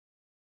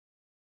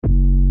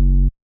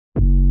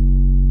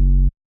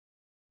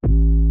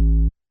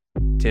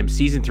Tim,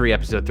 season 3,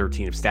 episode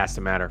 13 of Stats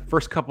That Matter.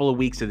 First couple of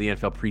weeks of the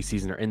NFL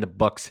preseason are in the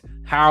books.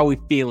 How are we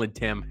feeling,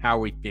 Tim? How are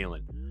we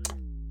feeling?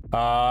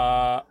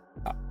 I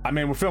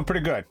mean, we're feeling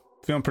pretty good.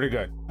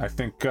 I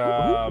think.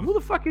 Who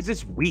the fuck is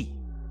this we?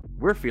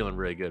 We're feeling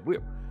really good.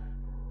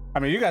 I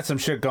mean, you got some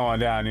shit going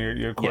down.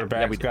 Your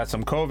quarterback's got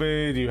some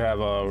COVID. You have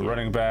a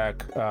running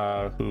back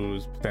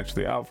who's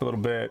potentially out for a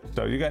little bit.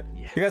 So you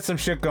got some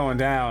shit going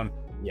down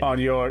on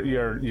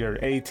your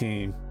A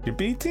team. Your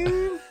B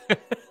team?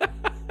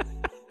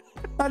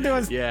 Not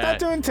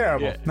doing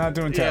terrible. Yeah. Not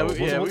doing terrible.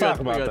 We'll talk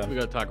about that. We're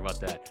going to talk about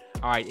that.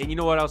 All right, and you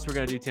know what else we're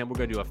going to do, Tim? We're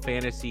going to do a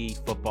fantasy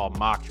football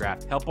mock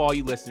draft. Help all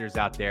you listeners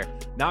out there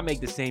not make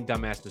the same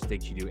dumbass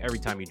mistakes you do every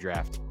time you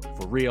draft.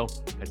 For real,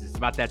 because it's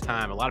about that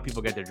time. A lot of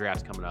people get their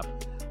drafts coming up.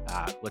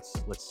 Let's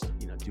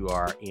do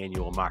our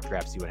annual mock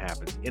draft, see what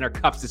happens. In our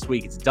cups this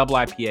week, it's a double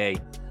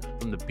IPA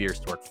from the Beer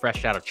Store,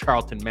 fresh out of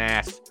Charlton,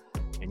 Mass.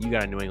 And you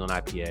got a New England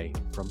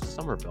IPA from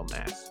Somerville,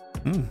 Mass.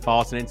 Follow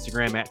us on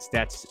Instagram at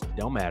Stats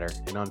Don't Matter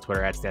and on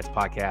Twitter at Stats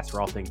Podcast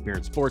for all things beer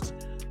and sports.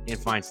 And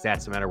find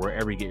Stats Don't Matter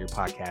wherever you get your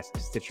podcasts: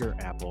 Stitcher,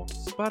 Apple,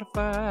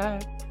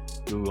 Spotify,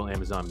 Google,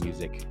 Amazon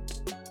Music,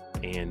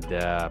 and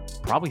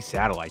probably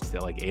satellites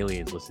that like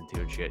aliens listen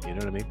to and shit. You know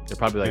what I mean? They're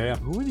probably like,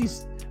 Who are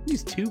these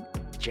two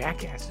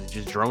jackasses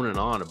just droning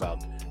on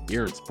about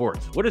beer and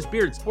sports? What is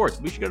beer and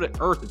sports? We should go to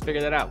Earth and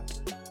figure that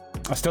out.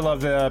 I still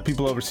love the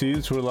people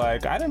overseas who are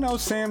like, I don't know,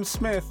 Sam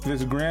Smith,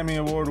 this Grammy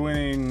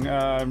Award-winning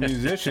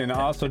musician,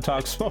 also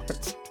talks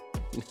sports.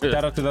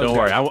 Shout out to those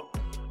guys. Don't worry,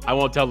 I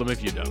won't tell them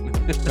if you don't.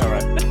 All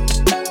right.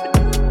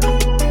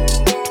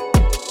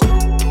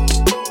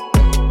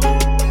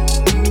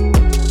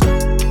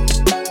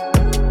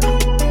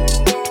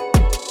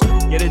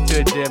 Get into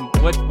it, Jim.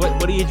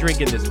 What are you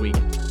drinking this week?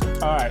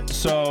 All right,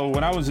 so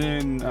when I was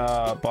in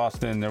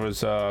Boston, there was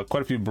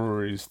quite a few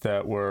breweries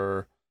that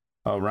were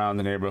around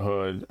the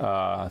neighborhood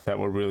that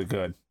were really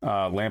good.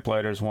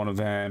 Lamplighter is one of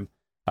them.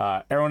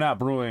 Aeronaut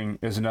Brewing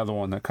is another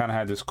one that kind of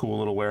had this cool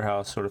little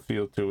warehouse sort of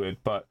feel to it.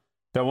 But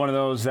they're one of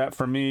those that,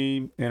 for me,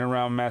 in and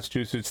around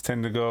Massachusetts,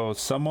 tend to go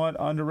somewhat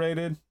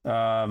underrated.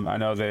 I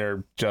know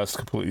they're just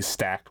completely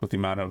stacked with the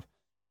amount of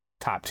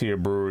top-tier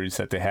breweries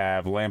that they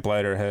have.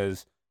 Lamplighter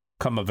has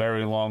come a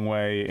very long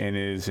way and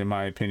is, in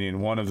my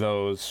opinion, one of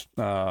those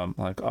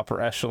like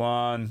upper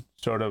echelon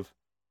sort of,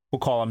 we'll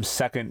call them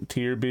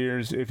second-tier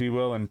beers, if you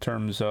will, in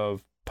terms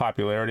of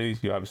popularity.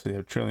 You obviously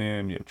have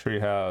Trillium, you have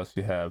Treehouse,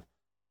 you have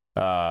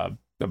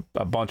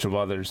a bunch of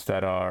others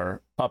that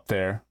are up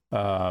there.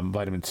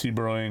 Vitamin C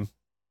Brewing,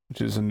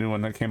 which is a new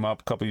one that came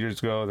up a couple years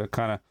ago that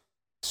kind of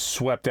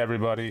swept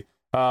everybody.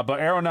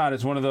 But Aeronaut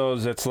is one of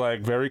those that's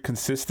like very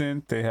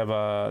consistent. They have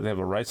a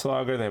rice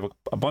lager. They have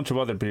a bunch of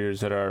other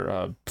beers that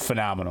are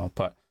phenomenal.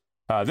 But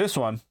this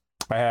one,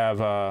 I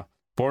have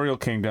Boreal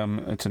Kingdom.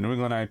 It's a New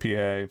England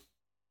IPA.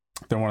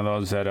 They're one of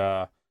those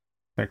that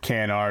their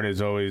can art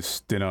is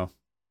always,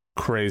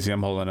 crazy.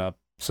 I'm holding up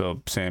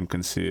so Sam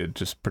can see it.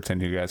 Just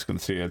pretend you guys can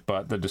see it.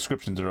 But the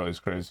descriptions are always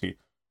crazy.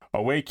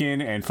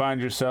 Awaken and find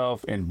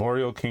yourself in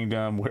Boreal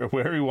Kingdom, where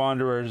weary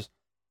wanderers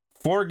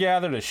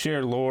foregather to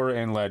share lore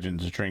and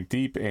legends. Drink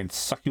deep and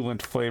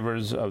succulent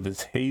flavors of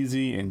this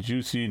hazy and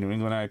juicy New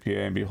England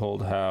IPA and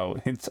behold how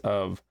hints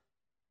of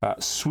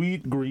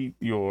sweet greet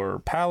your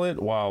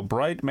palate, while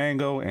bright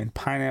mango and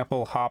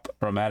pineapple hop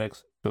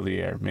aromatics fill the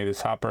air. May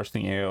this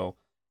hop-bursting ale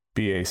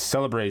be a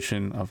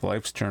celebration of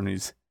life's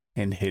journeys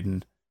and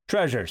hidden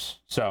treasures.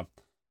 So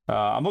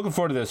I'm looking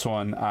forward to this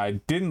one. I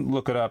didn't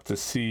look it up to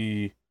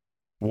see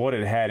what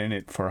it had in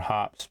it for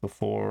hops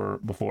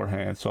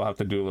beforehand, so I'll have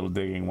to do a little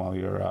digging while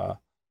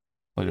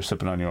you're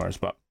sipping on yours.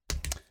 But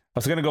I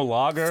was gonna go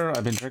lager.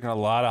 I've been drinking a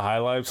lot of High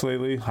Lifes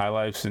lately. High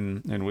Lifes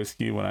and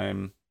whiskey when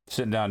I'm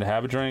sitting down to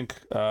have a drink.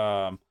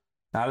 Not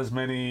as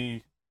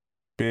many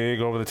big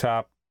over the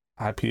top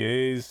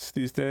IPAs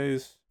these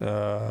days.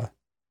 There's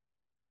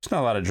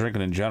not a lot of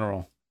drinking in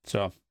general,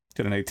 so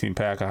get an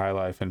 18-pack of High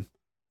Life and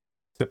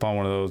sip on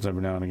one of those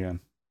every now and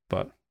again.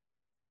 But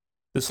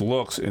this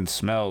looks and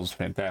smells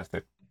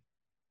fantastic.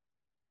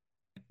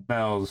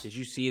 Did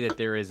you see that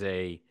there is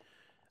a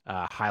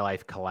High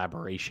Life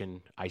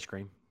collaboration ice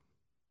cream?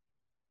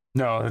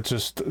 No,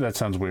 that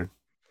sounds weird.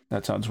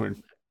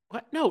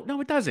 What?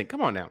 No, it doesn't.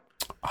 Come on now.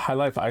 High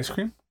Life ice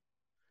cream?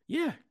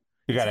 Yeah.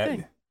 You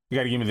gotta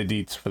give me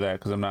the deets for that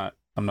because I'm not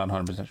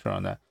 100% sure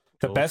on that.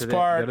 The best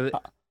part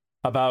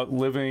about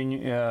living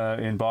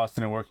in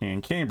Boston and working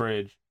in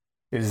Cambridge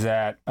is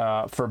that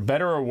for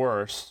better or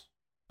worse,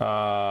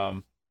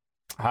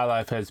 High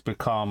Life has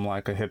become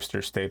like a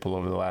hipster staple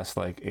over the last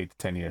like 8 to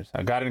 10 years.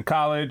 I got it in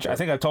college. I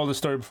think I've told this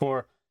story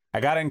before. I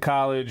got it in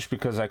college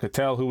because I could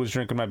tell who was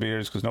drinking my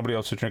beers because nobody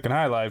else was drinking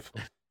High Life.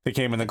 They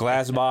came in the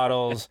glass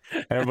bottles,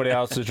 and everybody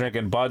else was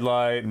drinking Bud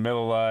Light and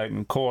Miller Lite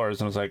and Coors.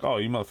 And I was like, oh,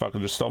 you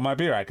motherfucker just stole my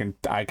beer. I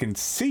can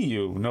see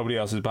you. Nobody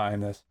else is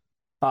buying this.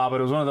 But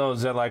it was one of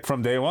those that like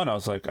from day one, I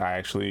was like, I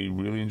actually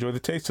really enjoy the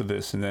taste of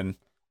this. And then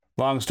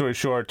long story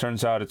short,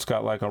 turns out it's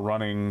got like a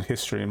running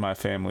history in my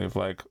family of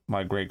like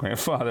my great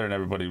grandfather and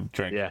everybody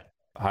drank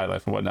High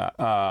Life and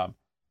whatnot.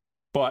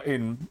 But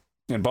in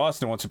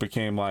Boston, once it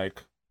became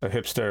like a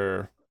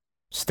hipster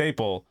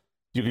staple,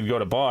 you could go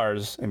to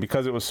bars, and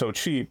because it was so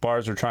cheap,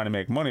 bars were trying to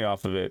make money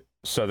off of it,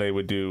 so they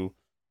would do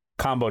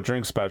combo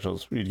drink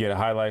specials. You'd get a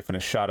High Life and a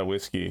shot of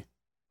whiskey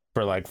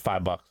for like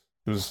 $5.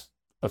 It was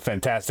a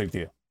fantastic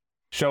deal.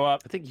 Show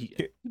up. I think you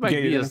might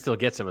be able to still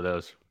get some of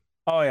those.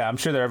 Oh yeah, I'm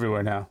sure they're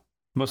everywhere now.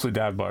 Mostly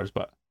dive bars,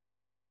 but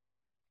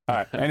all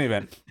right. Any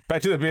event,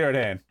 back to the beer at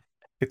hand.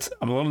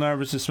 I'm a little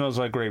nervous. It smells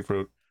like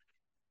grapefruit.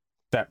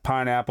 That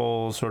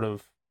pineapple sort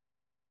of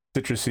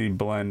citrusy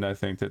blend. I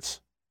think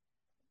that's.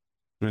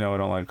 We know I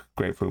don't like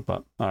grapefruit,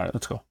 but all right,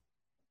 let's go.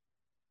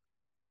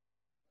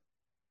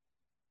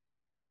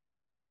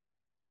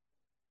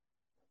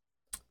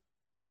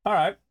 All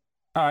right.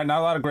 Not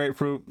a lot of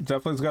grapefruit.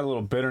 Definitely's got a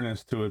little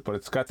bitterness to it, but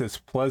it's got this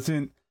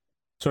pleasant,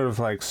 sort of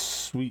like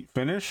sweet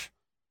finish.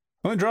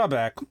 Only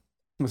drawback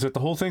is that the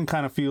whole thing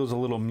kind of feels a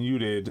little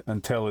muted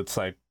until it's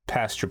like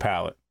past your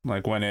palate.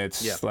 Like when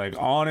it's like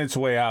on its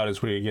way out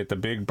is where you get the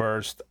big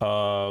burst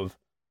of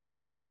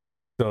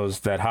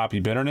that hoppy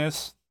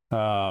bitterness,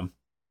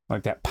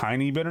 like that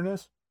piney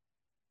bitterness.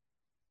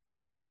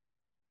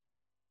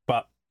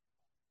 But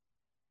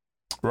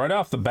right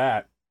off the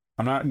bat,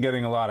 I'm not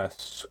getting a lot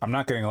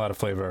of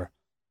flavor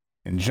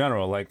in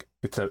general. Like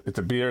it's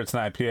a beer, it's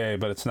an IPA,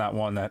 but it's not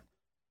one that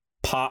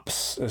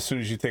pops as soon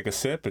as you take a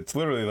sip. It's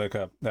literally like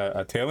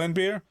a tail end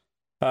beer.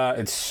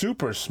 It's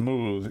super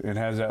smooth and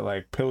has that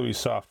like pillowy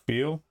soft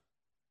feel.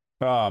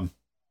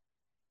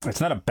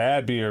 It's not a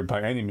bad beer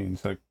by any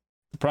means. Like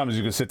the problem is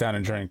you can sit down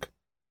and drink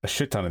a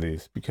shit ton of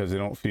these because they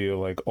don't feel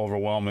like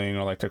overwhelming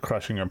or like they're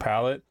crushing your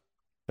palate.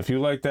 If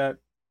you like that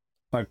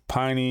like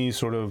piney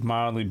sort of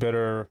mildly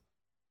bitter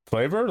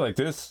flavor like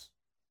this,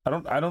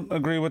 I don't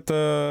agree with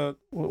the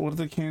what do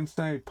the cans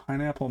say?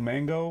 Pineapple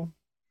mango?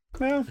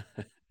 Yeah.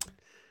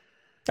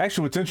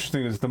 Actually, what's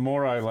interesting is the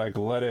more I like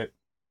let it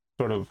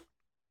sort of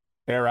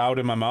air out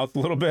in my mouth a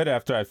little bit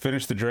after I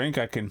finish the drink,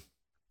 I can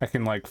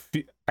like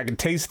I can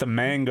taste the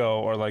mango,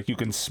 or like you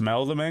can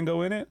smell the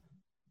mango in it,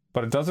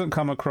 but it doesn't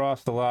come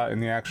across a lot in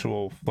the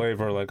actual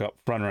flavor like up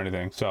front or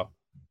anything. So,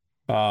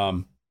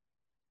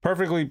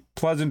 perfectly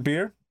pleasant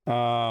beer.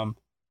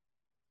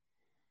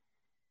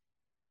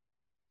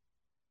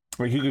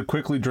 Like you could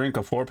quickly drink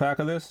a 4-pack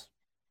of this.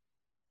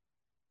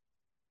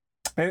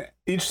 And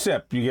each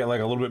sip, you get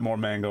like a little bit more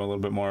mango, a little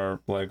bit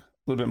more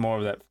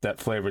of that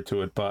flavor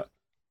to it. But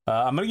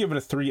I'm gonna give it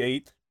a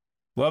 3.8.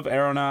 Love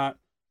Aeronaut.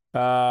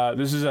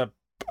 This is a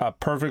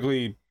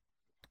perfectly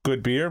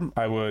good beer.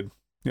 I would,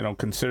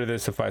 consider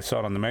this if I saw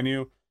it on the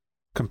menu,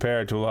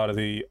 compared to a lot of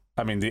the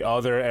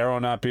other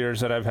Aeronaut beers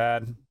that I've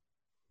had.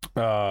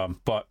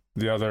 But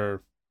the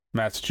other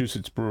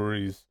Massachusetts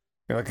breweries,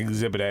 like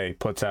Exhibit A,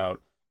 puts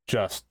out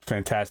just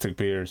fantastic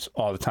beers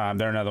all the time.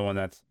 They're another one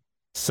that's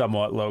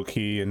somewhat low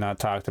key and not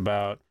talked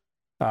about.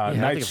 I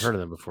think I've heard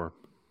of them before.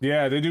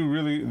 Yeah, they do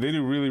really,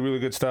 really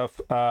good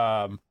stuff.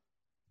 The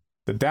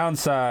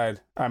downside,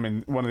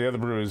 one of the other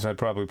breweries I'd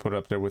probably put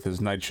up there with is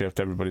Night Shift.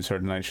 Everybody's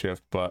heard of Night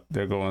Shift, but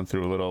they're going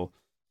through a little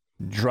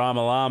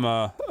drama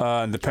llama,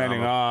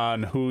 depending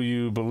on who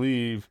you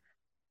believe.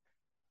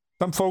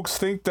 Some folks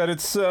think that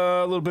it's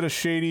a little bit of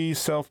shady,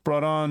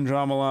 self-brought on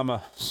drama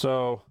llama.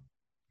 So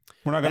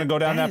we're not going to go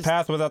down that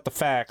path without the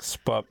facts,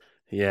 but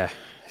yeah,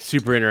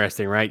 super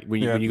interesting, right?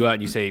 When you go out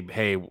and you say,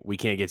 "Hey, we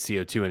can't get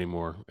CO2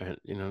 anymore," and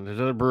there's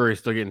other breweries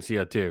still getting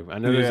CO2. I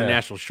know there's a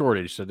national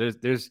shortage, so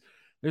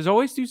there's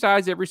always two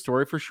sides to every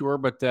story for sure.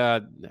 But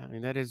that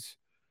is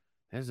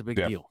a big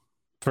deal.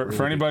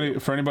 For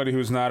anybody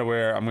who's not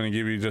aware, I'm going to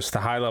give you just a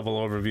high level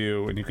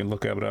overview, and you can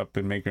look it up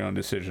and make your own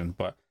decision.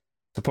 But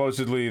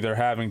supposedly they're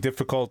having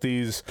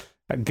difficulties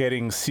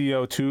getting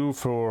CO2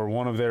 for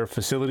one of their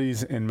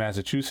facilities in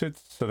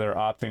Massachusetts, so they're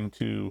opting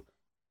to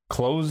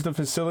close the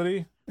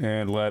facility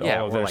and let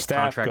all of their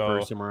staff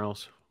go somewhere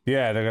else.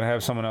 Yeah, they're gonna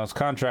have someone else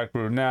contract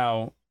brew.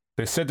 Now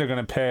they said they're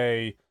gonna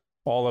pay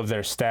all of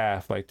their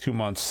staff like 2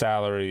 months'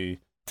 salary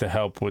to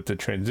help with the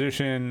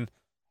transition.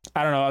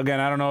 I don't know. Again,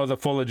 I don't know the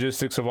full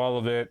logistics of all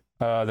of it.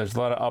 There's a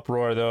lot of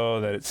uproar though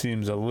that it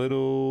seems a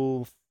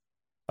little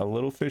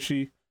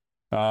fishy.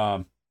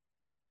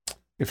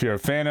 If you're a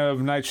fan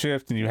of Night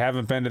Shift and you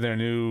haven't been to their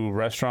new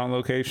restaurant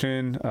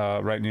location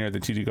right near the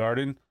TD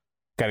Garden,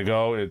 gotta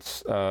go.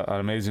 It's an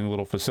amazing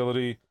little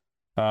facility.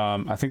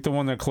 I think the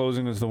one they're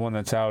closing is the one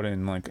that's out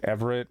in like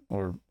Everett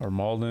or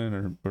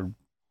Malden or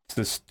it's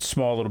this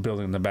small little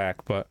building in the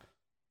back. But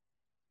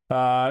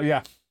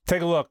yeah,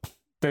 take a look.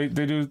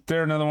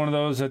 They're another one of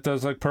those that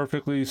does like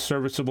perfectly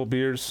serviceable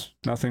beers.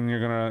 Nothing you're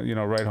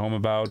gonna write home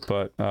about,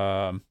 but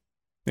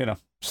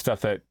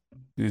stuff that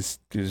is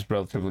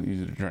relatively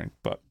easy to drink.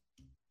 But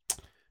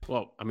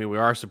well, we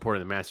are supporting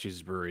the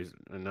Massachusetts breweries.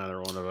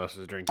 Another one of us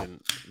is drinking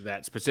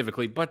that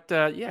specifically, but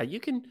yeah, you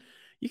can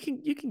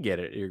get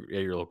it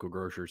at your local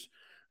grocers.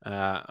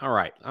 All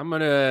right, I'm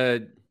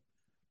gonna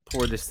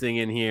pour this thing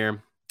in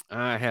here.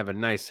 I have a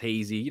nice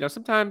hazy.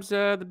 Sometimes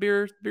the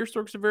beer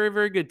storks are very,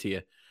 very good to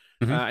you,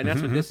 and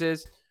that's what this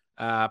is.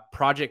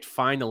 Project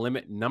Find the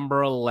Limit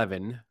number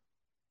 11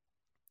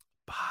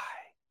 by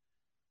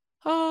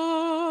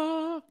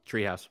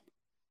Treehouse.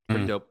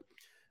 Pretty dope.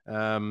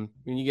 When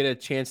you get a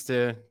chance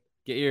to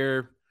get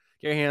your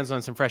hands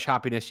on some fresh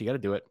hoppiness, you got to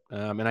do it.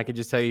 And I can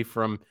just tell you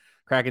from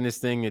cracking this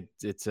thing,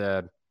 it's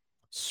a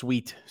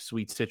sweet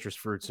citrus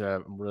fruits.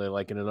 I'm really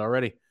liking it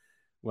already.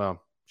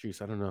 Well,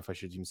 geez, I don't know if I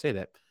should even say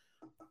that.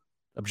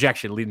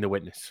 Objection, leading the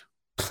witness.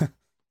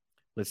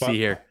 Let's see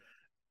here.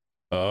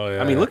 Oh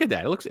yeah. I mean, look at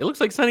that. It looks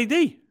like Sunny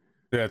D.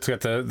 Yeah, it's got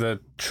the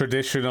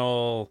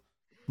traditional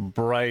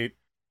bright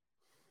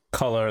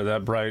color,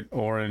 that bright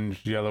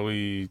orange,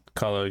 yellowy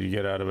color you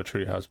get out of a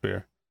Treehouse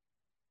beer.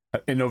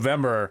 In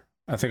November,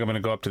 I think I'm gonna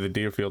go up to the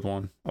Deerfield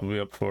one. I'll be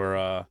up for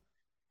a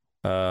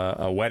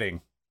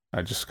wedding.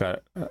 I just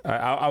got.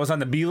 I was on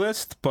the B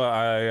list, but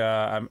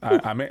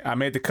I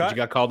made the cut. But you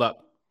got called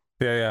up.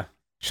 Yeah.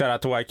 Shout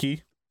out to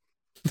Waikiki.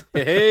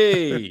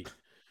 Hey.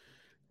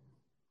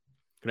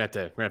 Gonna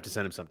have to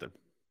send him something.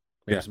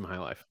 Maybe some High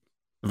Life.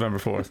 November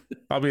 4th.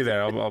 I'll be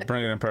there. I'll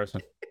bring it in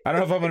person. I don't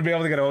know if I'm going to be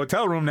able to get a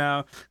hotel room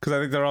now because I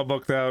think they're all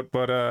booked out.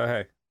 But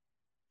hey,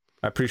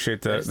 I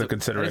appreciate the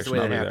consideration.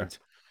 I'll be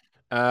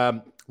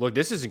there. Look,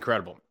 this is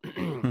incredible.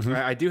 Mm-hmm.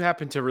 I do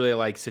happen to really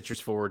like citrus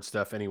forward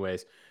stuff,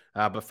 anyways.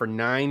 But for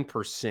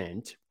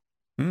 9%,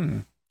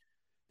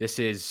 this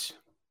is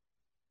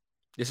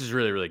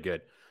really, really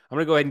good. I'm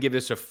gonna go ahead and give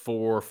this a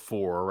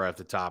 4.4 right at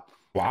the top.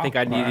 Wow. I think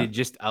I needed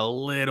just a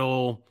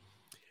little.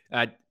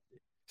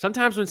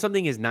 Sometimes when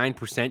something is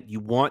 9%, you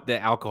want the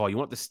alcohol, you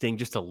want the sting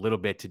just a little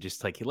bit to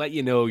just like let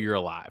you know you're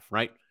alive,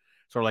 right?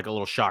 Sort of like a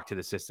little shock to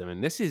the system.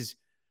 And this is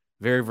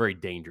very, very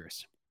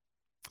dangerous.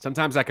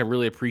 Sometimes I can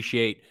really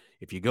appreciate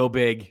if you go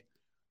big,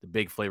 the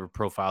big flavor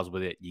profiles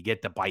with it, you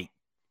get the bite.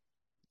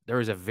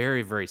 There is a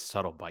very, very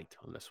subtle bite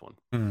on this one.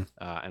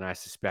 And I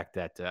suspect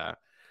that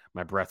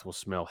my breath will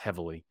smell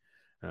heavily,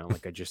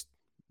 like I just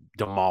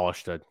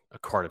demolished a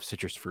cart of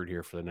citrus fruit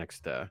here for the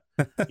next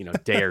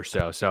day or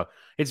so. So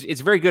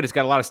it's very good. It's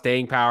got a lot of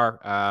staying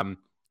power.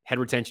 Head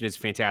retention is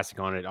fantastic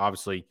on it.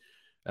 Obviously,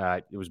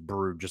 it was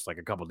brewed just like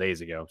a couple days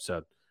ago.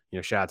 So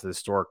shout out to the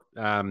store.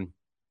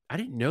 I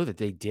didn't know that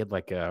they did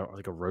like a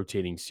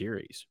rotating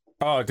series.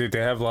 Oh, dude,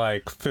 they have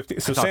like 50.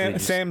 So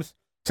Sam's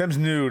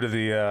new to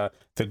the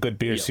good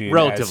beer scene.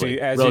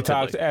 Relatively.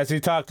 As he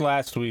talked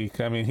last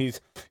week. I mean, he's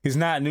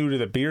not new to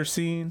the beer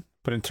scene.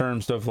 But in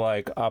terms of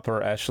like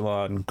upper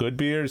echelon good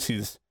beers,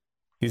 he's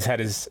had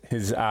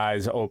his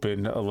eyes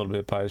opened a little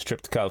bit by his trip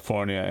to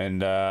California.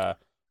 And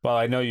while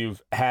I know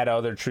you've had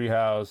other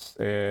Treehouse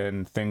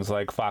and things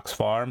like Fox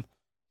Farm,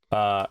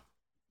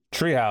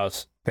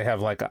 Treehouse, they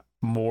have like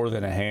more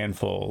than a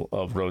handful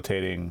of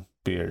rotating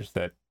beers,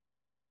 that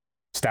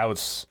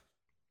stouts,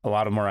 a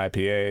lot of more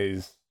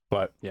IPAs,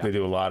 but they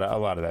do a lot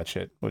of that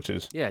shit, which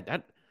is I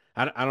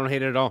don't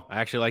hate it at all. I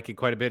actually like it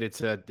quite a bit.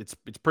 It's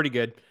pretty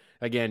good.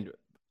 Again,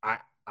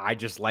 I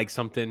just like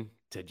something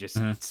to just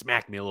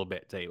smack me a little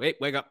bit. Say, wait,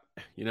 wake up.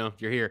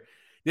 You're here.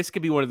 This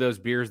could be one of those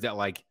beers that,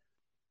 like,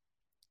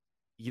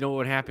 what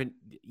would happen?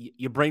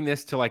 You bring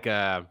this to like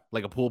a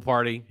pool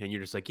party, and you're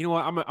just like,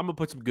 I'm gonna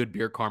put some good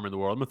beer karma in the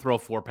world. I'm gonna throw a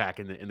 4-pack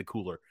in the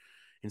cooler,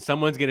 and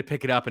someone's gonna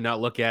pick it up and not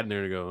look at it, and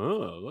they're gonna go,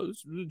 oh,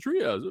 this is a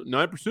Treehouse,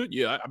 9%.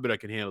 Yeah, I bet I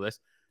can handle this.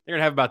 They're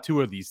gonna have about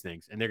 2 of these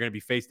things, and they're gonna be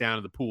face down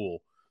in the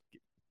pool.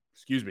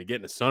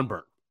 Getting a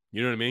sunburn.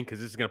 You know what I mean? Because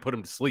this is gonna put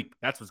them to sleep.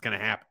 That's what's gonna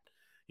happen.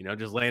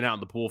 Just laying out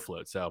in the pool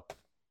float. So,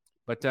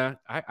 but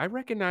I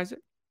recognize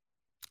it.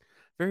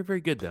 Very,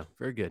 very good though.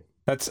 Very good.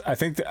 I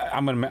think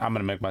I'm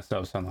gonna make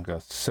myself sound like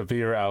a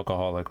severe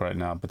alcoholic right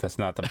now, but that's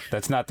not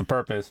the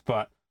purpose.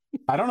 But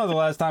I don't know the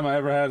last time I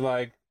ever had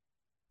like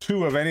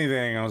 2 of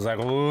anything. I was like,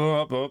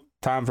 oh,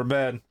 time for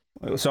bed.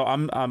 So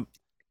I'm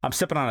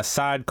sipping on a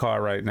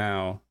Sidecar right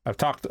now. I've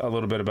talked a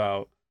little bit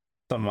about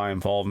some of my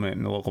involvement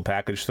in the local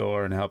package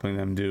store and helping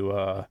them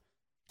do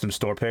some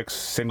store picks,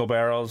 single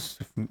barrels.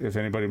 If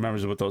anybody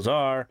remembers what those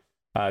are,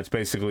 it's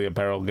basically a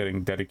barrel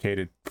getting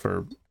dedicated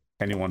for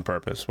any one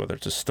purpose, whether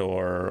it's a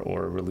store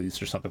or a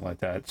release or something like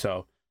that.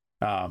 So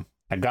I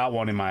got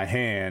one in my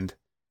hand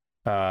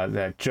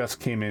that just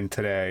came in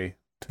today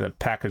to the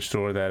package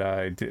store that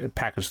I did.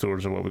 Package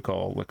stores are what we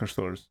call liquor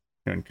stores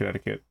here in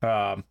Connecticut.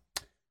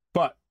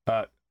 But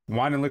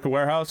Wine and Liquor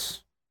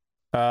Warehouse,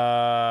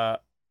 my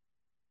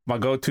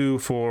go-to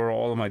for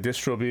all of my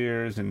distro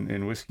beers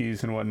and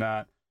whiskeys and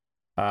whatnot.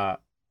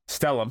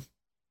 Stellum,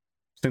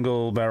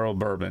 single barrel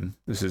bourbon.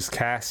 This is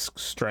cask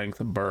strength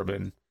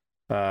bourbon.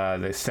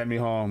 They sent me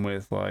home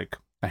with like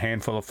a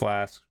handful of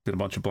flasks, did a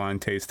bunch of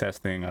blind taste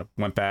testing. I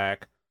went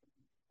back,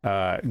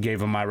 gave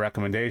them my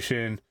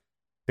recommendation.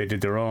 They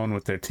did their own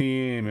with their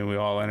team, and we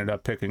all ended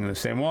up picking the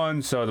same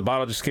one. So the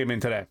bottle just came in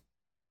today.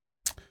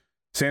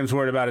 Sam's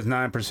worried about his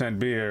 9%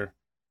 beer.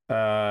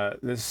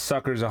 This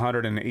sucker's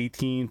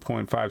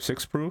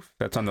 118.56 proof.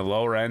 That's on the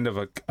lower end of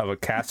a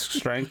cask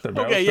strength. Or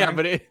okay, yeah,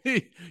 but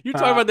you're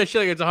talking about that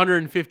shit like it's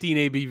 115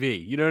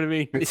 ABV. You know what I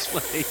mean? It's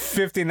like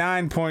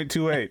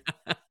 59.28.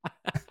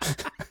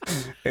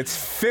 It's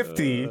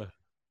 50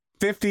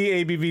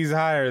 ABVs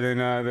higher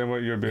than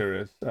what your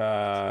beer is.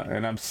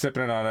 And I'm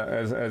sipping it on it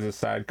as a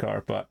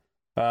Sidecar. But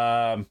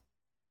I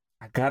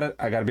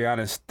gotta be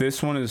honest.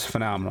 This one is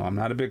phenomenal. I'm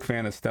not a big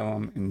fan of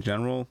Stellum in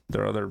general.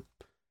 There are other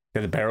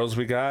the barrels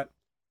we got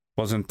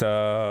wasn't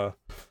a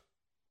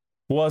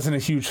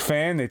huge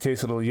fan. They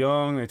taste a little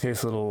young. They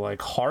taste a little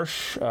like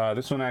harsh.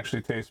 This one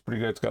actually tastes pretty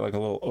good. It's got like a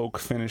little oak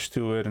finish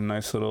to it, a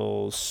nice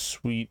little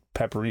sweet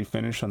peppery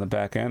finish on the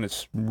back end.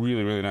 It's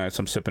really, really nice.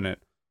 I'm sipping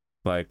it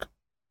like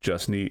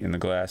just neat in the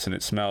glass, and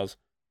it smells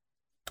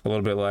a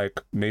little bit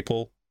like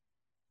maple,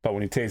 but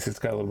when you taste it, it's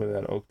got a little bit of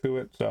that oak to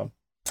it. So,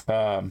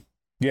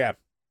 yeah,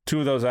 2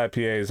 of those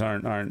IPAs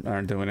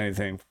aren't doing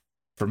anything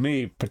for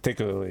me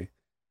particularly.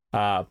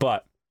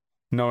 But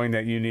knowing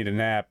that you need a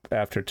nap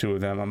after 2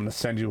 of them, I'm gonna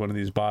send you one of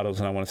these bottles,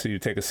 and I want to see you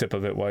take a sip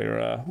of it while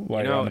you're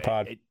on the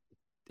pod.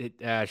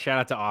 Shout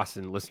out to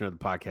Austin, listener of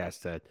the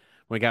podcast.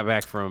 When he got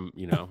back from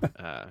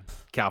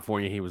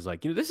California, he was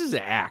like, this is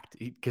an act,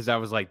 because I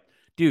was like,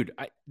 dude,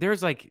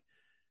 there's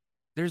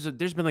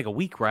been like a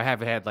week where I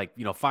haven't had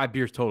 5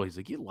 beers total. He's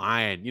like, you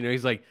lying,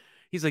 he's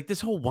like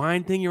this whole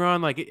wine thing you're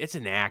on, like it's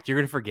an act. You're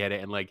gonna forget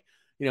it. And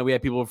we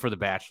had people for the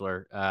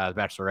Bachelor, the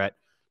Bachelorette,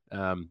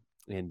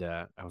 and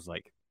I was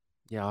like,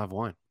 yeah, I'll have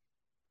wine.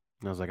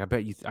 And I was like, I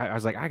bet you. I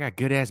was like, I got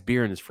good ass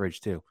beer in this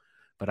fridge too,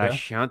 but I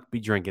shan't be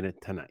drinking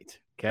it tonight.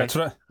 Okay, that's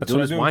what I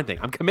do. Wine thing.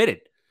 I'm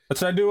committed.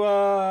 That's what I do.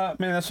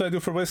 Man, that's what I do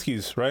for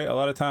whiskeys. Right. A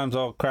lot of times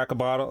I'll crack a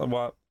bottle.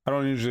 Well, I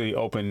don't usually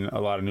open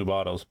a lot of new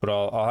bottles, but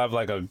I'll have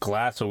like a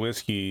glass of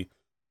whiskey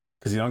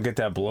because you don't get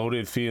that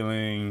bloated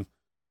feeling.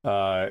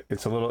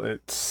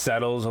 It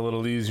settles a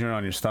little easier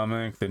on your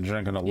stomach than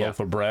drinking a loaf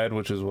of bread,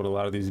 which is what a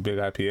lot of these big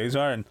IPAs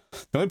are. And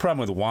the only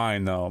problem with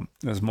wine, though,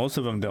 is most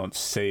of them don't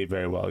save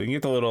very well. You can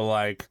get the little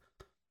like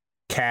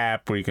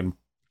cap where you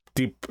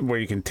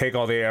can take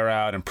all the air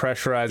out and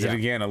pressurize it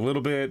again a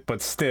little bit,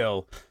 but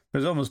still,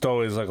 there's almost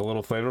always like a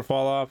little flavor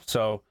fall off.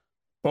 So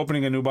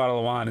opening a new bottle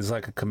of wine is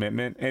like a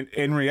commitment. And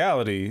in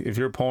reality, if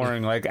you're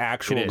pouring like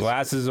actual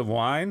glasses of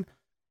wine,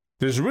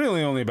 there's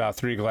really only about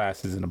 3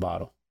 glasses in a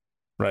bottle,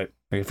 right?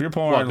 Like if you're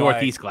pouring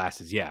Northeast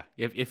glasses, yeah.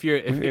 If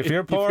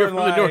you're pouring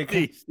like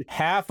Northeast,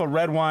 half a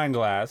red wine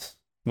glass,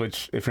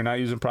 which if you're not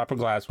using proper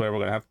glassware, we're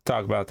gonna have to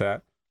talk about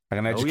that. I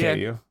can educate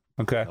you.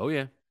 Okay. Oh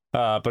yeah.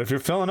 But if you're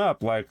filling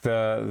up like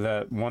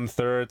that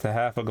 1/3 to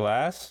half a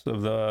glass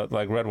of the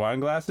like red wine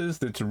glasses,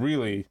 that's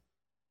really,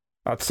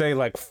 I'd say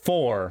like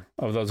 4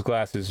 of those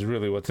glasses is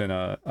really what's in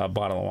a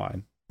bottle of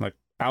wine. Like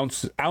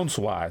ounce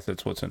wise,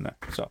 that's what's in there.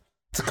 So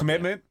it's a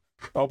commitment.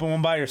 Open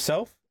one by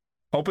yourself.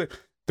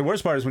 The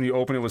worst part is when you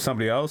open it with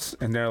somebody else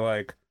and they're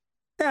like,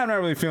 yeah, I'm not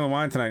really feeling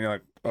wine tonight. And you're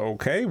like,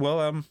 okay,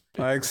 well,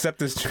 I accept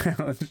this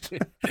challenge.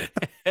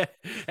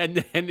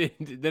 and then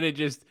it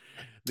just,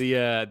 the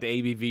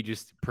ABV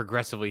just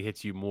progressively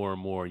hits you more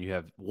and more, and you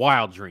have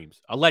wild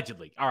dreams,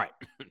 allegedly. All right,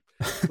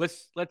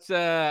 let's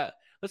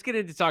get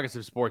into talking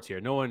some sports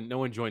here. No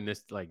one joined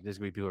this. Like, there's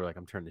gonna be people who are like,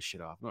 I'm turning this shit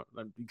off. No,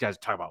 you guys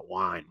talk about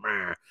wine.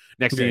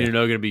 Next thing you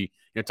know, gonna be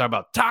talking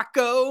about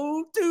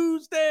Taco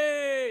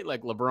Tuesday,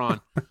 like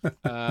LeBron,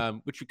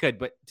 which we could.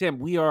 But Tim,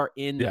 we are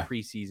in the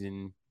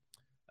preseason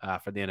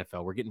for the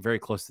NFL. We're getting very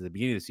close to the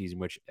beginning of the season,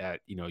 which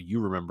you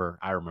remember,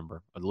 I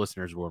remember, the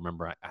listeners will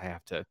remember. I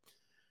have to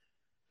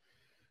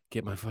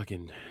get my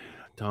fucking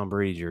Tom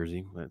Brady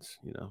jersey. That's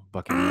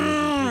Buccaneers.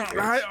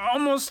 I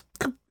almost,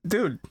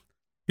 dude.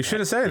 You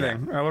shouldn't say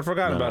anything. Yeah. I would have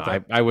forgotten about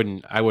that. I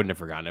wouldn't have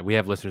forgotten it. We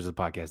have listeners of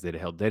the podcast. They'd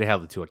held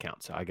the 2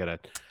 accounts. So I gotta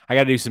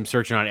do some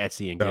searching on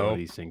Etsy and get all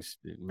these things.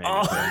 Man,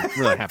 I'm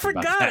really happy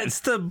about that.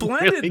 It's the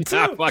blended really too.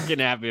 Not fucking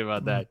happy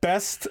about that.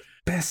 Best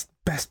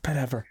bet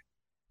ever.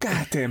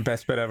 Goddamn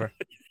best bet ever.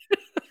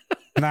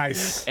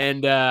 Nice.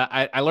 And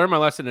I learned my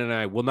lesson, and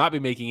I will not be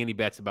making any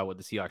bets about what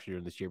the Seahawks are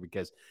doing this year,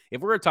 because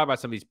if we're going to talk about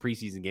some of these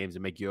preseason games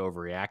and make you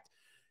overreact,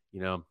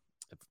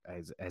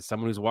 as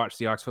someone who's watched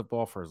Seahawks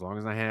football for as long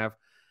as I have,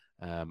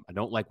 I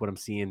don't like what I'm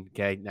seeing.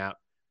 Okay. Now,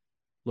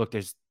 look,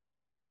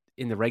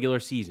 in the regular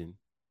season,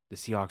 the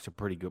Seahawks are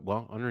pretty good.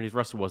 Well, underneath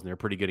Russell Wilson, they're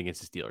pretty good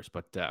against the Steelers.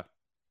 But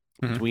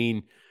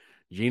between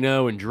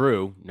Geno and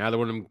Drew, neither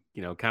one of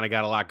them, kind of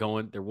got a lot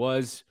going. There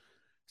was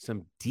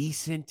some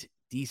decent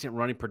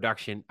running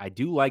production. I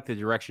do like the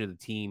direction of the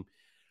team,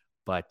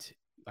 but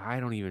I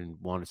don't even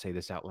want to say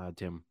this out loud,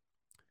 Tim.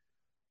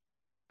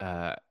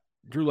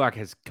 Drew Lock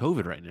has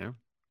COVID right now.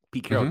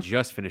 Pete Carroll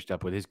just finished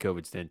up with his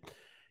COVID stint.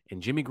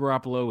 And Jimmy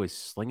Garoppolo is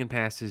slinging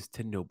passes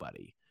to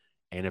nobody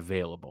and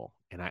available.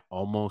 And I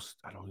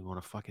don't even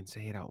want to fucking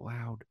say it out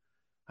loud.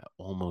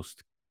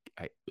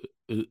 I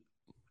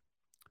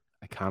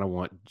kind of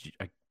want. Do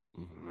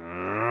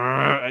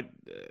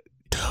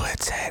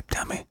it, say it,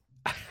 dummy.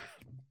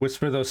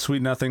 Whisper those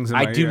sweet nothings in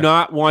my ear. I do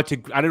not want to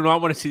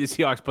see the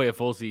Seahawks play a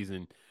full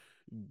season,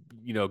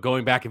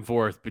 going back and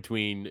forth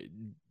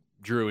between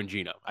Drew and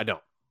Geno. I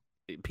don't.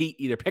 Pete,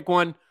 either pick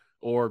one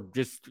or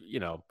just,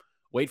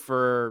 wait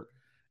for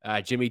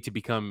Jimmy to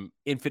become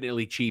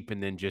infinitely cheap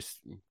and then just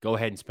go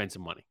ahead and spend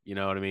some money. You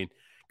know what I mean?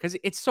 Because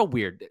it's so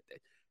weird.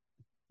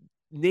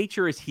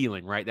 Nature is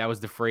healing, right? That was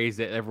the phrase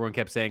that everyone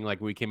kept saying, like,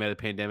 when we came out of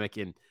the pandemic.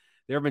 And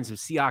there have been some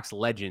Seahawks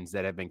legends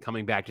that have been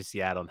coming back to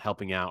Seattle and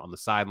helping out on the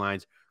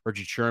sidelines.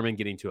 Richard Sherman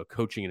getting to a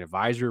coaching and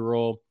advisory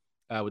role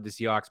with the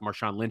Seahawks.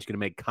 Marshawn Lynch going to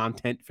make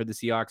content for the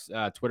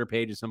Seahawks Twitter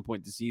page at some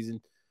point this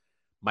season.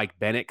 Mike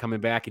Bennett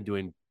coming back and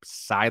doing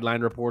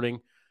sideline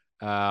reporting.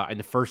 And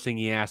the first thing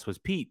he asked was,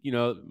 Pete,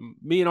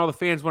 me and all the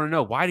fans want to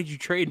know, why did you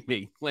trade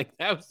me? Like,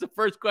 that was the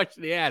first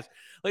question he asked.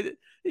 Like,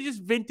 it's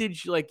just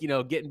vintage,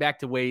 getting back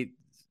to way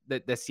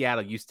that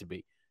Seattle used to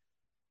be.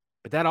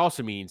 But that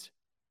also means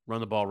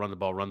run the ball, run the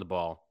ball, run the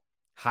ball,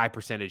 high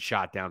percentage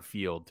shot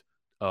downfield,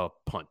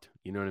 punt.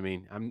 You know what I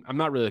mean? I'm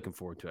not really looking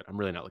forward to it. I'm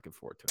really not looking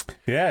forward to it.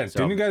 Yeah.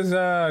 So,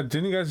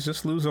 didn't you guys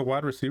just lose a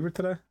wide receiver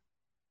today?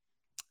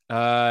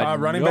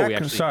 Running back?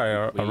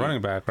 A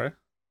running back, right?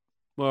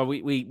 Well,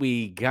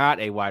 we got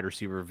a wide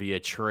receiver via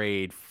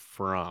trade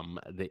from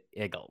the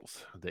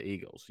Eagles.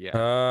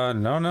 Yeah.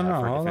 No.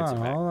 Hold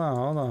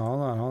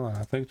on.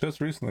 I think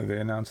just recently they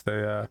announced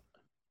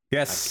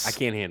yes. I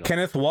can't handle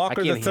Kenneth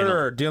Walker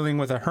III dealing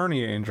with a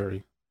hernia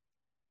injury.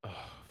 Oh,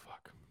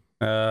 fuck.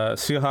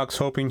 Seahawks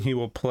hoping he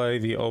will play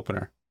the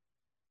opener.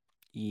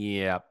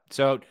 Yeah.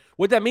 So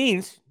what that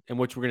means, and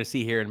which we're going to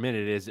see here in a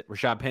minute, is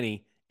Rashad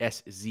Penny,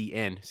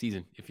 SZN,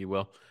 season, if you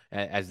will,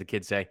 as the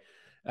kids say.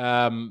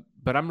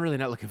 But I'm really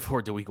not looking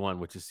forward to week 1,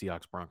 which is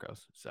Seahawks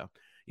Broncos. So,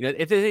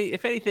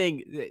 if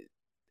anything,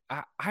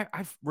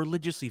 I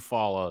religiously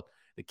follow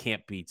the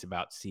camp beats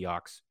about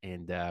Seahawks,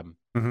 and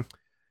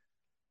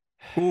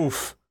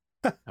oof,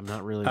 I'm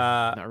not really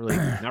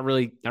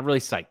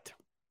psyched.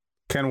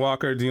 Ken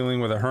Walker dealing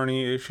with a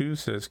hernia issue,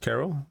 says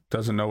Carol.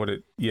 Doesn't know what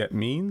it yet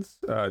means.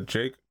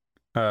 Jake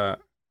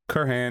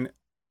Curhan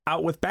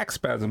out with back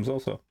spasms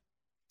also.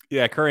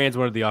 Yeah, Curran's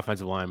one of the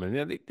offensive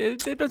linemen.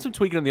 They've done some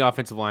tweaking on the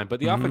offensive line, but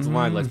the offensive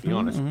line, let's be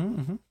honest,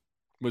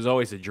 was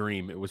always a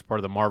dream. It was part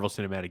of the Marvel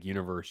Cinematic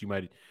Universe. You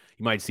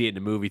might see it in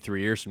a movie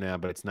 3 years from now,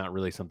 but it's not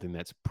really something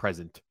that's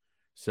present.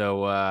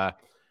 So,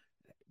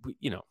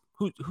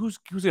 who's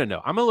gonna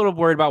know? I'm a little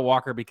worried about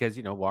Walker because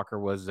Walker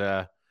was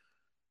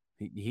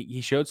he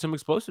showed some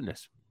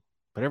explosiveness,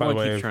 but everyone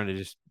keeps trying to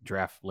just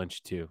draft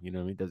Lynch too.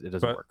 It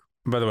doesn't work.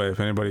 By the way, if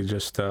anybody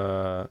just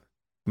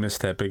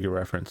missed that bigger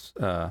reference,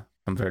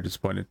 I'm very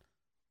disappointed.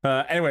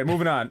 Anyway,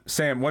 moving on.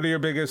 Sam, what are your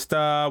biggest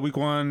week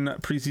 1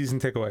 preseason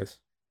takeaways?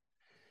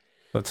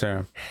 Let's hear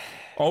them.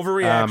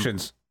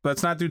 Overreactions.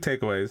 Let's not do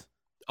takeaways.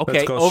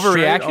 Okay,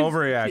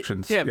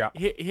 overreactions. Tim, yeah.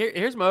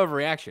 Here's my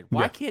overreaction.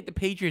 Why can't the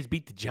Patriots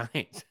beat the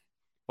Giants?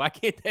 Why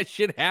can't that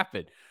shit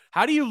happen?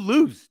 How do you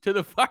lose to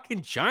the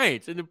fucking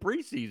Giants in the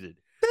preseason?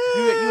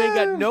 You ain't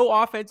got no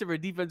offensive or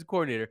defensive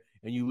coordinator,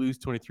 and you lose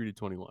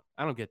 23-21.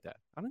 I don't get that.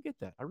 I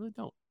really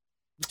don't.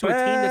 To a team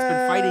that's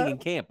been fighting in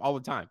camp all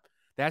the time.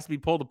 That has to be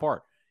pulled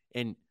apart.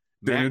 And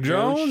Mac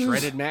Jones,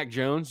 shredded Mac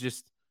Jones,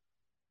 just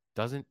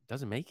doesn't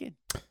make it.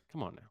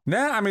 Come on now.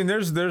 Nah, I mean,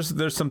 there's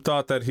some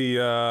thought that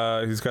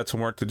he's got some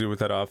work to do with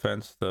that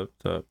offense,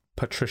 the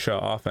Patricia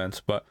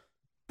offense. But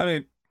I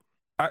mean,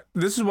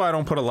 this is why I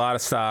don't put a lot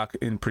of stock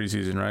in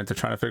preseason. Right? They're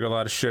trying to figure a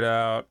lot of shit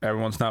out.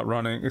 Everyone's not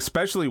running,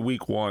 especially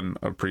week 1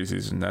 of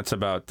preseason. That's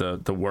about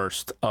the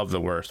worst of the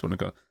worst when it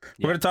goes.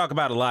 Yeah. We're going to talk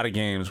about a lot of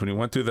games. When you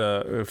went through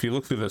if you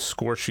look through the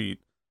score sheet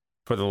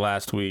for the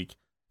last week,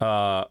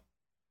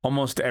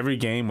 almost every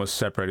game was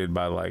separated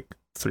by like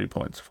 3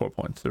 points, 4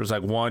 points. There was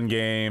like one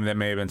game that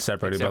may have been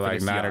separated by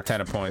like 9 or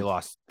 10 points. They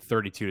lost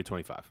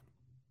 32-25.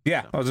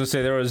 Yeah, I was gonna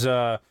say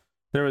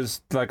there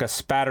was like a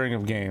spattering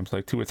of games,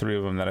 like 2 or 3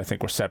 of them that I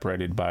think were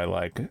separated by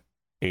like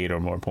 8 or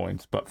more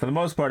points. But for the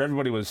most part,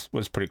 everybody was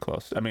pretty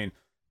close. I mean,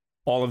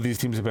 all of these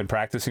teams have been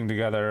practicing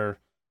together.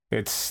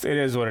 It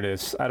is what it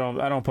is. I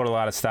don't put a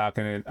lot of stock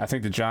in it. I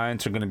think the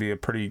Giants are going to be a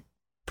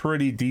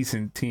pretty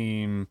decent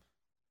team.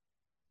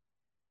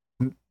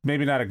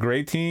 Maybe not a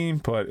great team,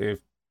 but if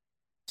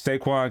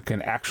Saquon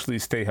can actually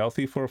stay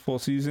healthy for a full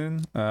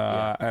season,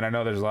 and I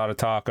know there's a lot of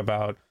talk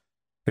about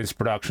his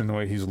production, the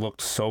way he's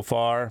looked so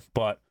far,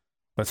 but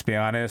let's be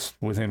honest,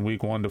 within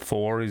week 1 to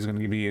 4, he's going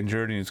to be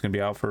injured and he's going to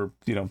be out for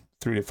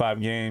 3 to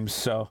 5 games.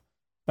 So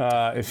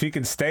if he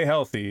can stay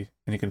healthy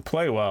and he can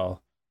play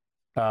well,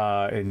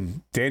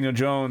 and Daniel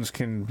Jones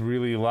can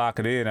really lock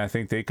it in, I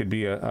think they could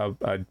be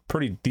a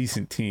pretty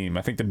decent team.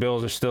 I think the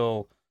Bills are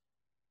still,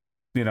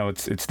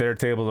 it's their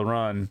table to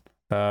run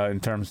in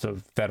terms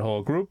of that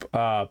whole group.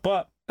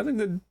 But I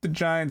think the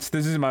Giants,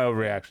 this is my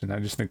overreaction. I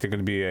just think they're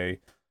going to be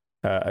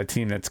a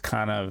team that's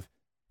kind of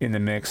in the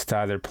mix to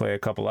either play a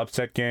couple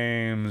upset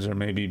games or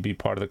maybe be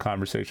part of the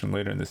conversation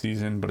later in the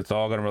season. But it's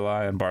all going to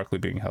rely on Barkley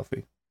being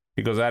healthy.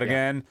 He goes out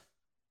again,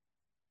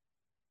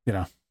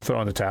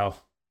 throw in the towel.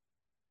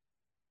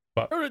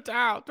 But throw the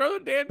towel. Throw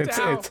the damn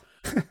towel.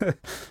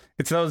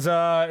 It's those.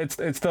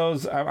 It's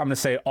those. I'm going to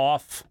say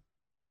off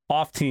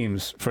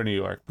teams for New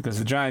York, because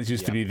the Giants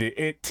used to be the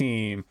it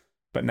team,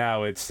 but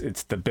now it's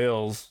the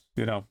Bills.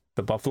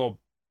 The Buffalo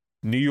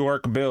New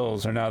York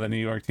Bills are now the New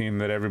York team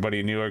that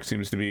everybody in New York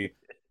seems to be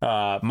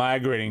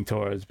migrating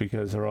towards,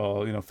 because they're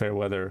all fair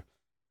weather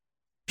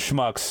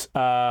schmucks.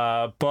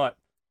 But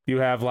you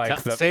have like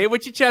say it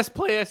with your chest,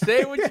 player.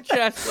 Say it with your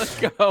chest. Let's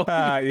go.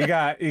 You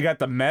got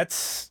the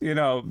Mets.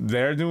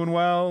 They're doing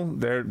well.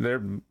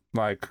 They're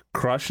like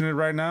crushing it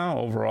right now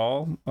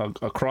overall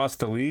across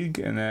the league.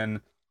 And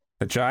then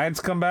the Giants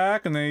come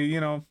back and they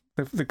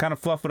kind of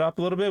fluff it up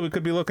a little bit. We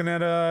could be looking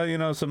at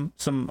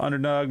some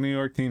underdog New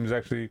York teams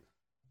actually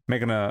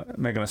making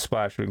a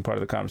splash, being part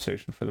of the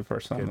conversation for the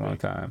first time in a long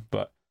time.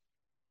 But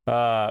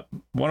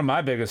one of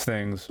my biggest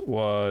things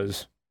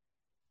was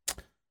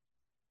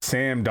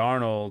Sam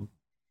Darnold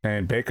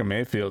and Baker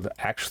Mayfield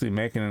actually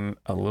making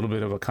a little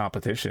bit of a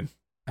competition.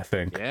 I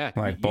think,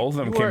 like both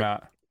of them came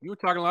out. You were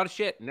talking a lot of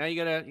shit. Now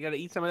you gotta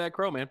eat some of that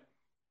crow, man.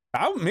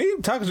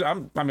 Sam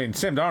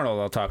Darnold,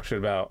 I'll talk shit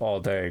about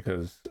all day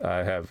because I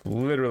have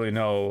literally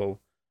no.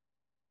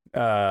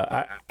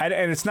 And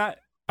it's not.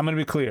 I'm gonna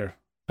be clear.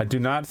 I do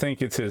not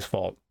think it's his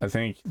fault. I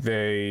think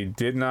they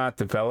did not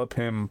develop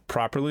him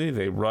properly.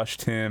 They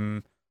rushed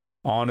him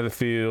onto the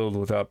field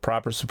without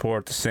proper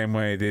support, the same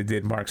way they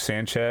did Mark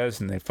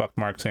Sanchez, and they fucked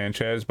Mark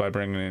Sanchez by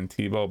bringing in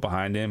Tebow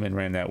behind him and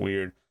ran that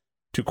weird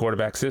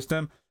 2-quarterback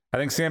system. I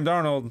think Sam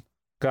Darnold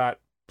got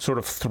sort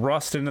of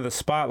thrust into the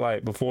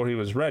spotlight before he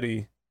was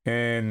ready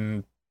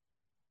and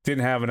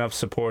didn't have enough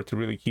support to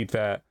really keep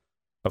that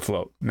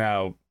afloat.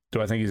 Now,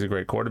 do I think he's a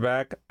great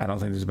quarterback? I don't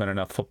think there's been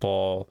enough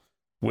football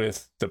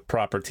with the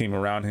proper team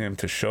around him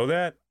to show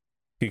that.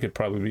 He could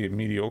probably be a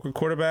mediocre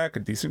quarterback, a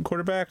decent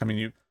quarterback. I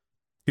mean,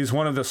 he's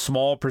one of the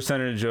small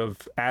percentage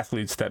of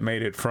athletes that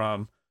made it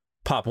from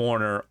Pop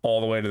Warner all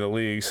the way to the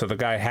league. So the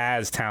guy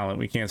has talent.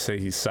 We can't say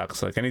he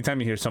sucks. Like anytime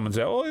you hear someone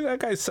say, "Oh, that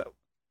guy sucks,"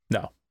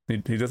 no, he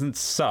doesn't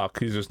suck.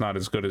 He's just not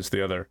as good as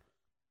the other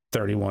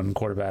 31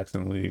 quarterbacks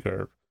in the league,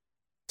 or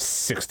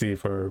 60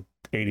 for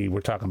 80.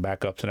 We're talking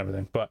backups and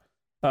everything, but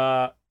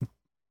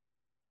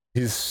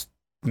he's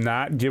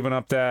not giving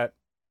up that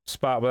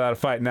spot without a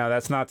fight. Now,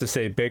 that's not to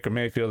say Baker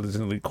Mayfield is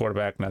an elite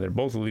quarterback. Now, they're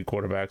both elite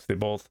quarterbacks.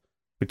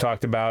 We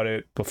talked about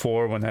it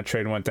before when that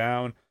trade went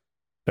down.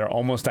 They're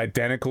almost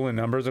identical in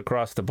numbers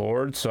across the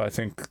board. So I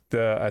think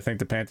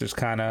the Panthers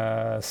kind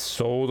of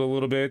sold a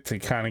little bit to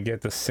kind of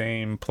get the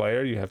same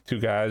player. You have two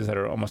guys that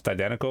are almost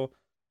identical.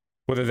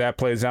 Whether that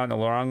plays out in the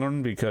long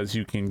run because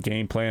you can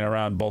game plan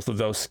around both of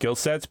those skill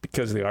sets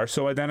because they are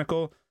so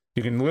identical,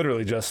 you can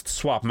literally just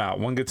swap them out.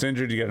 One gets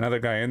injured, you get another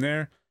guy in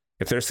there.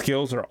 If their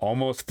skills are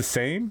almost the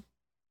same,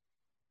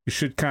 you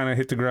should kind of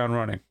hit the ground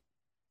running.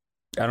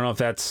 I don't know if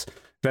that's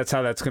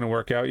how that's going to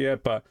work out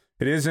yet, but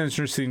it is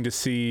interesting to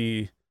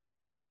see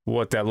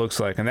what that looks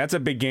like. And that's a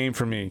big game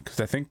for me because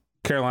I think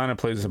Carolina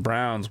plays the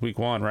Browns week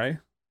 1, right?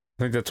 I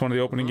think that's one of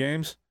the opening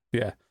games.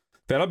 Yeah.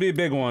 That'll be a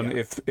big one.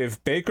 Yeah.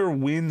 If Baker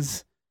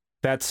wins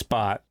that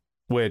spot,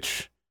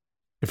 which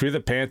if you're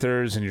the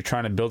Panthers and you're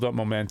trying to build up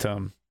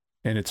momentum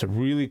and it's a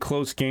really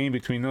close game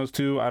between those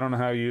two,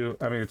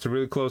 it's a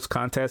really close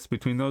contest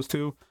between those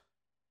two.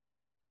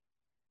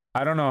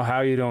 I don't know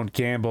how you don't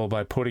gamble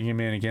by putting him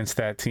in against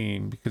that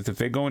team, because if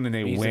they go in and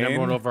they win, he's the number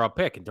 1 overall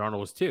pick, and Darnold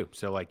was too.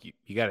 So like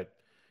you got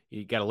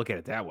to look at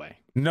it that way.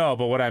 No,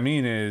 but what I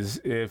mean is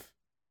if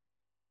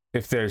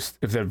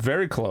they're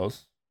very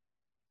close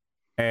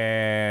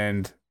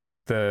and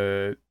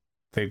they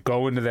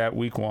go into that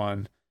week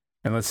 1,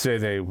 and let's say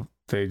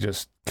they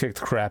just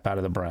kicked crap out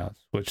of the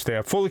Browns, which they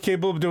are fully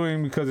capable of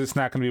doing because it's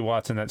not going to be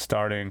Watson that's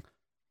starting.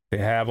 They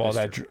have all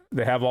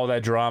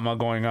that drama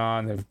going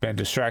on. They've been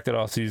distracted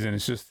all season.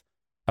 It's just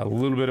a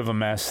little bit of a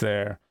mess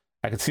there.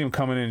 I could see them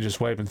coming in and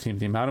just wiping the team.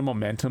 The amount of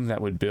momentum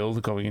that would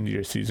build going into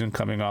your season,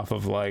 coming off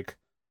of like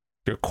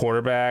your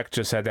quarterback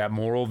just had that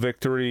moral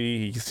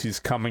victory.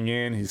 He's coming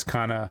in. He's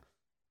kind of,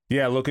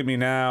 look at me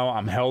now.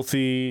 I'm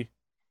healthy.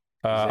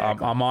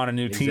 Exactly. I'm on a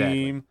new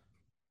team.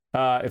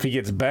 If he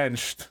gets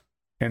benched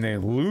and they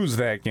lose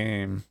that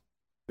game,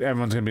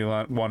 everyone's going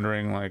to be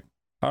wondering like,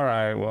 all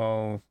right,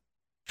 well,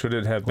 should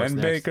it have been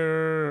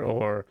Baker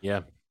or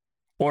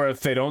if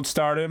they don't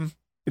start him,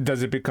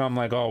 does it become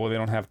like, oh, well, they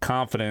don't have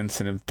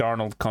confidence, and if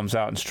Darnold comes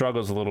out and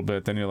struggles a little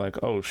bit, then you're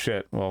like, oh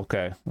shit, well,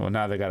 okay, well,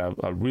 now they got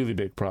a really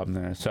big problem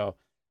there. So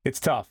it's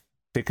tough.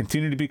 They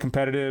continue to be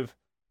competitive.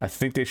 I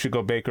think they should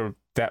go Baker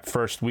that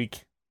first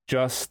week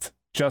just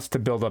to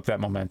build up that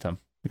momentum,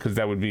 because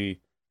that would be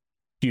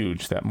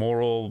huge, that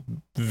moral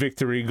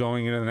victory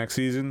going into the next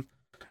season.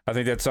 I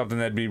think that's something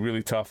that'd be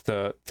really tough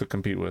to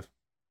compete with.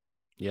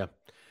 Yeah,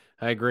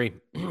 I agree.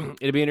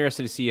 It'd be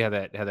interesting to see how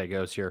that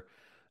goes here.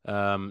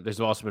 There's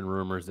also been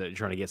rumors that you're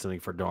trying to get something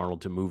for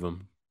Darnold to move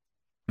him.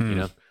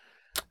 You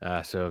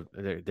know, so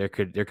there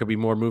could be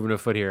more moving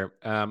afoot here.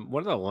 One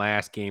of the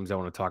last games I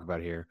want to talk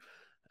about here,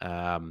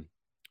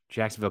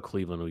 Jacksonville,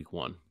 Cleveland, week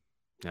 1.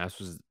 Now, this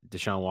was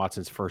Deshaun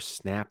Watson's first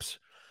snaps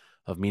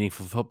of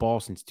meaningful football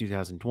since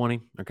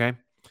 2020. Okay,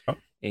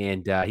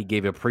 and he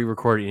gave a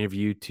pre-recorded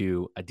interview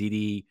to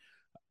Aditi.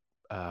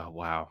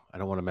 Wow, I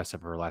don't want to mess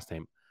up her last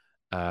name.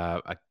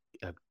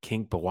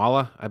 King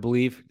Bawala, I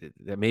believe.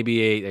 That may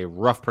be a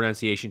rough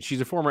pronunciation.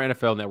 She's a former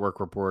NFL Network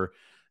reporter.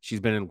 She's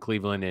been in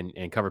Cleveland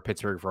and covered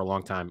Pittsburgh for a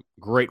long time.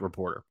 Great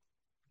reporter.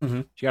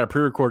 Mm-hmm. She got a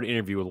pre-recorded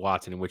interview with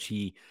Watson in which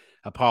he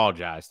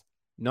apologized,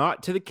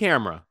 not to the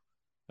camera,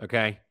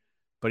 okay,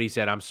 but he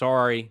said, "I'm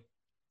sorry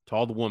to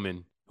all the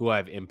women who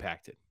I've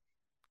impacted."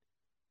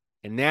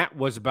 And that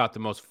was about the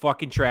most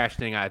fucking trash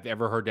thing I've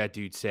ever heard that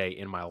dude say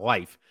in my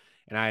life.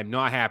 And I am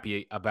not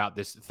happy about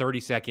this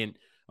 30-second.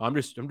 I'm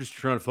just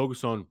trying to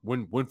focus on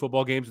win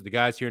football games with the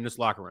guys here in this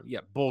locker room.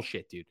 Yeah,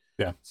 bullshit, dude.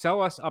 Yeah.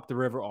 Sell us up the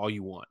river all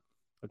you want.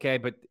 Okay,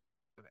 but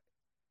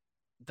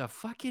the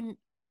fucking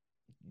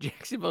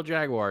Jacksonville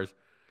Jaguars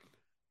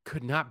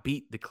could not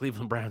beat the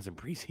Cleveland Browns in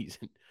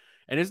preseason.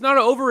 And it's not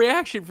an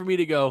overreaction for me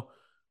to go,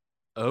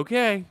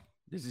 okay,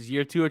 this is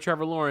year 2 of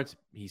Trevor Lawrence.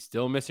 He's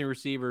still missing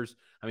receivers.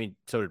 I mean,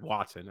 so did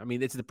Watson. I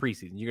mean, it's the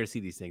preseason. You're going to see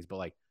these things. But,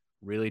 like,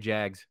 really,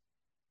 Jags?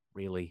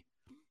 Really?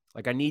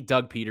 Like, I need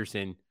Doug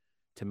Peterson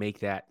to make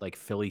that, like,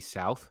 Philly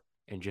South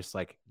and just,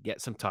 like, get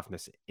some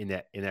toughness in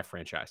that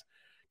franchise.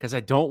 Because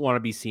I don't want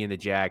to be seeing the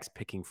Jags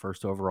picking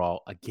first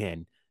overall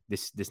again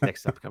this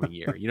next upcoming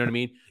year. You know what I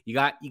mean? You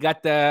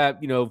got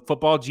the,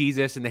 football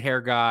Jesus and the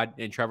hair god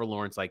and Trevor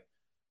Lawrence. Like,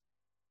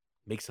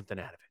 make something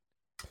out of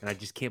it. And I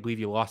just can't believe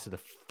you lost to the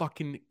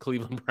fucking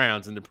Cleveland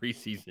Browns in the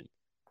preseason.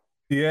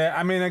 Yeah,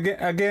 I mean,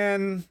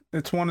 again,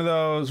 it's one of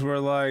those where,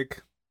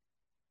 like,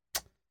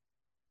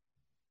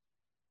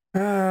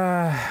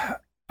 I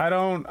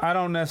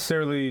don't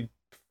necessarily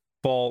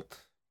fault.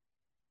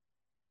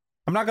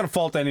 I'm not going to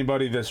fault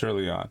anybody this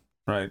early on,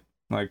 right?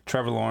 Like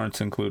Trevor Lawrence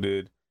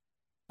included,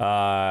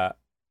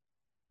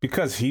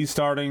 because he's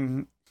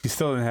starting. He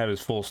still didn't have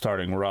his full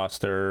starting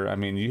roster. I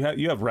mean,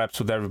 you have reps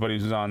with everybody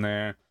who's on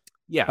there.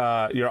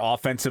 Yeah. Your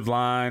offensive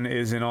line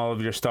is in all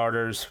of your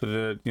starters for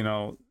the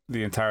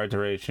entire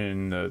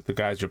duration. The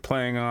guys you're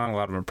playing on, a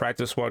lot of them are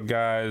practice squad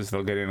guys.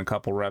 They'll get in a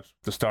couple reps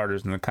with the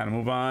starters and then kind of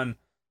move on.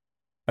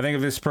 I think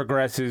if this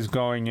progresses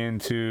going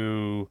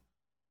into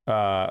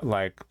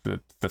like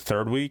the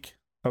third week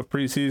of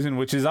preseason,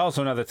 which is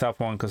also another tough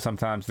one because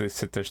sometimes they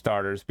sit their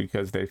starters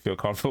because they feel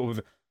comfortable with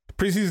it.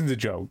 Preseason's a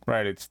joke,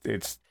 right?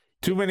 It's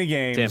too many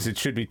games. Tim, it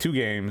should be 2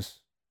 games.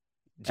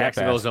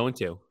 Jacksonville's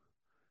 0-2.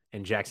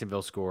 And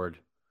Jacksonville scored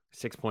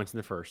 6 points in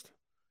the first,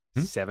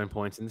 7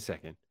 points in the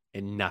second,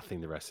 and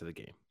nothing the rest of the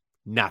game.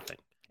 Nothing.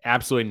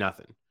 Absolutely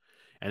nothing.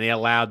 And they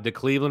allowed the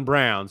Cleveland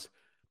Browns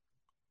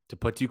to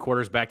put 2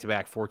 quarters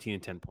back-to-back, 14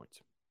 and 10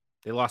 points.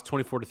 They lost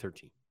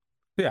 24-13.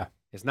 Yeah.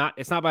 It's not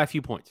by a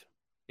few points.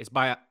 It's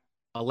by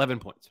 11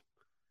 points.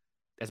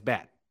 That's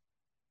bad.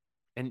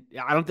 And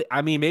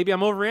maybe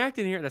I'm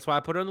overreacting here. That's why I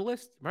put it on the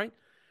list, right?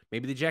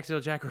 Maybe the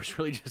Jacksonville Jaguars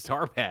really just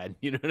are bad.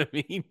 You know what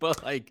I mean?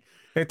 But, like,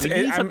 we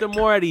need something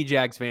more out of you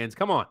Jags fans.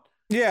 Come on.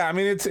 Yeah, I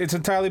mean, it's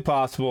entirely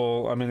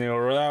possible. I mean, they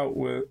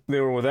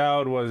were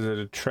without was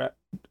it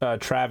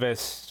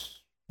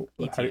Travis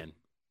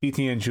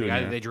Etienne Jr. The guy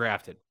that they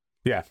drafted.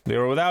 Yeah, they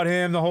were without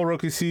him the whole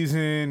rookie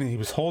season. He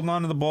was holding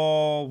on to the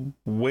ball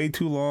way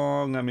too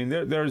long. I mean,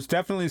 there's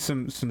definitely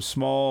some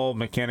small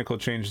mechanical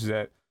changes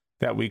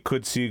that we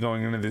could see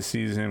going into this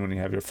season when you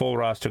have your full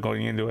roster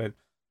going into it.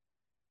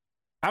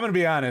 I'm going to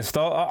be honest.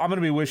 I'm going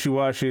to be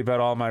wishy-washy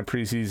about all my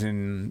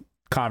preseason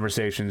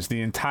conversations,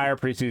 the entire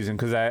preseason,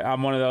 because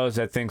I'm one of those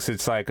that thinks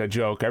it's like a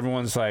joke.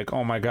 Everyone's like,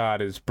 "Oh my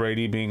God, is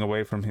Brady being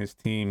away from his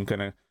team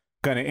gonna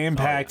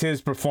impact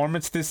his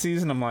performance this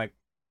season?" I'm like,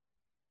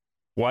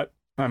 what?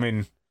 I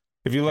mean,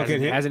 if you look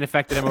at it, hasn't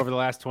affected him over the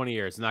last 20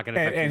 years. It's not going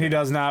to affect him. And he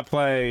does not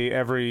play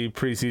every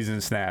preseason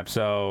snap.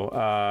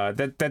 So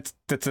that's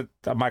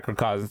a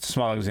microcosm. It's a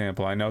small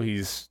example. I know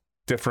he's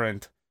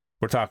different.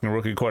 We're talking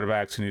rookie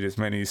quarterbacks who need as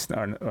many,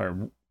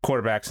 or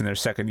quarterbacks in their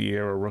second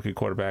year, or rookie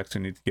quarterbacks who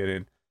need to get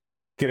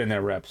in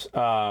their reps.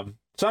 So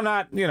I'm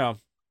not,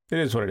 it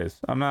is what it is.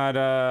 I'm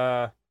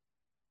not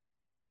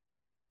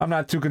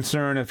too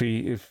concerned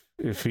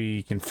if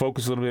he can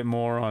focus a little bit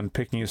more on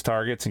picking his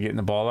targets and getting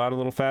the ball out a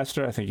little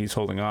faster. I think he's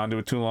holding on to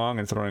it too long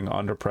and throwing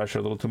under pressure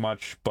a little too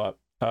much. But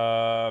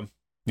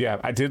yeah,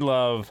 I did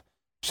love.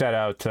 Shout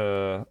out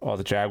to all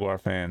the Jaguar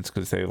fans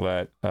because they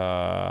let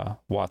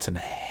Watson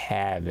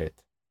have it.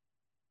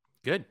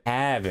 Good.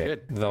 Have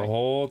it the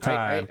whole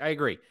time. I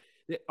agree.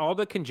 All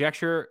the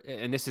conjecture,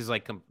 and this is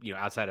like,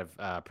 outside of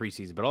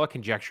preseason, but all the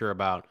conjecture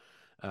about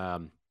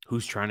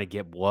who's trying to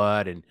get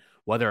what and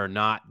whether or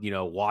not,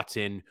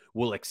 Watson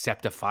will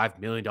accept a $5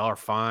 million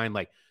fine.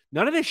 Like,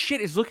 none of this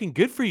shit is looking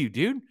good for you,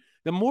 dude.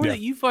 The more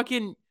that you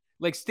fucking,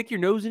 like, stick your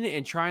nose in it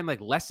and try and,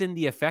 like, lessen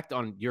the effect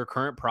on your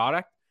current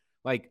product,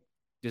 like,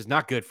 is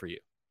not good for you.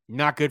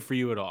 Not good for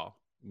you at all.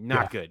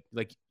 Not good.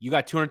 Like, you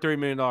got $230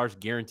 million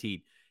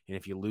guaranteed. And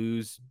if you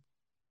lose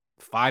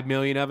 $5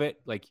 million of it,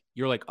 like,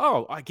 you're like,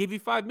 oh, I gave you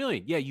 $5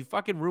 million. Yeah, you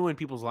fucking ruined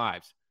people's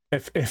lives.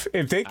 If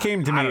they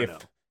came to me,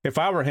 if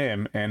I were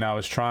him and I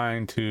was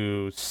trying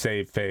to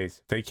save face,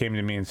 if they came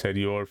to me and said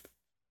your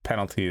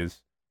penalty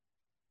is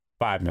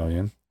 $5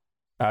 million,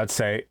 I'd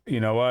say,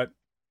 you know what?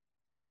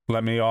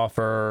 Let me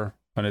offer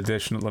an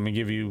additional. Let me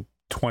give you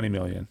 $20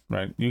 million.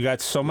 Right? You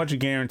got so much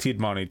guaranteed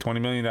money. $20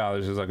 million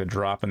is like a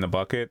drop in the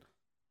bucket.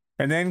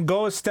 And then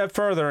go a step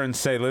further and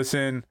say,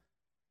 listen,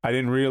 I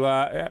didn't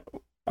realize.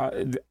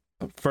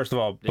 First of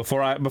all,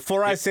 before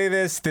I say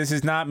this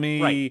is not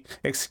me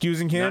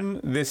excusing him.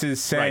 This is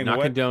saying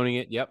not condoning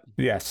it. Yep.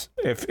 Yes.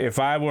 If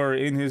I were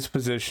in his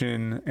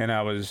position and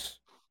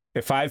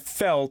if I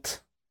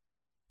felt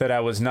that I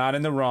was not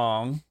in the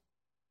wrong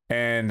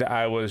and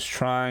I was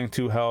trying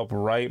to help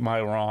right my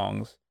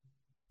wrongs,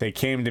 they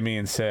came to me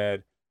and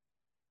said,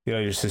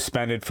 you're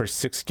suspended for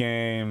 6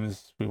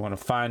 games. We want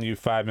to fine you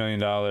 $5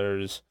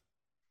 million.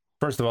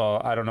 First of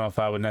all, I don't know if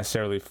I would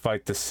necessarily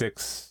fight the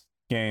 6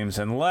 games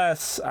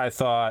unless I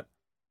thought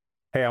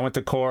hey, I went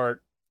to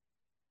court.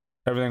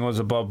 Everything was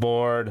above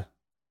board.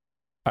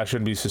 I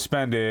shouldn't be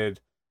suspended.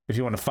 If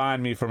you want to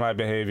fine me for my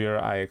behavior,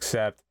 I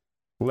accept.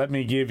 Let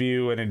me give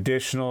you an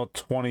additional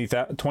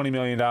 $20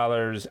 million,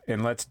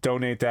 and let's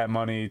donate that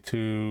money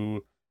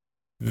to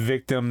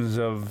victims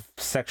of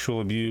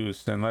sexual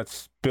abuse, and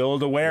let's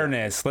build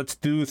awareness. Let's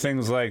do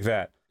things like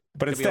that.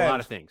 But Could be a lot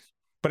of things.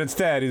 But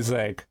instead, he's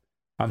like,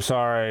 I'm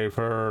sorry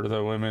for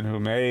the women who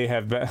may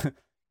have been.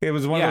 It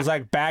was one of those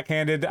like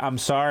backhanded, I'm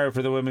sorry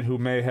for the women who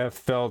may have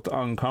felt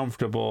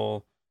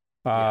uncomfortable.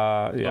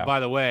 But by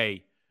the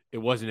way, it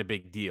wasn't a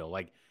big deal.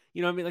 Like,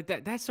 you know what I mean?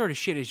 Like that sort of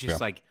shit is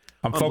just like,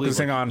 I'm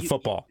focusing on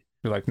football.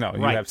 You're like, no,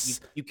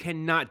 you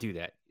cannot do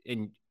that.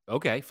 And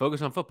okay,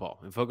 focus on football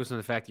and focus on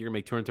the fact that you're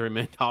going to make $230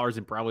 million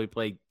and probably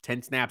play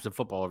 10 snaps of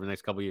football over the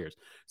next couple of years.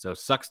 So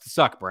sucks to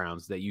suck,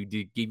 Browns, that you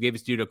gave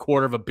this dude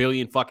 $250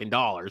 million fucking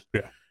dollars.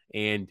 Yeah.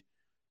 And,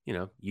 you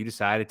know, you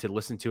decided to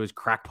listen to his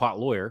crackpot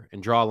lawyer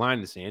and draw a line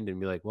in the sand and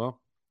be like,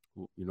 well,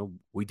 you know,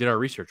 we did our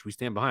research. We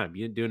stand behind him.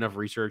 You didn't do enough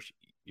research.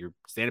 You're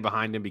standing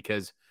behind him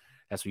because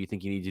that's what you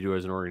think you need to do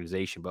as an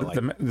organization. But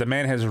like the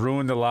man has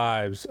ruined the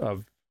lives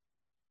of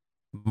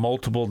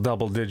multiple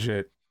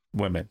double-digit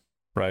women,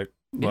 right?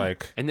 Yeah.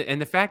 Like,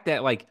 and the fact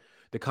that like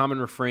the common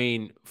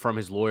refrain from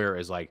his lawyer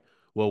is like,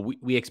 well,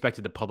 we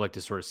expected the public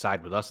to sort of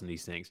side with us in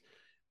these things,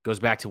 goes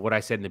back to what I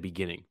said in the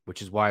beginning,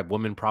 which is why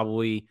women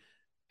probably,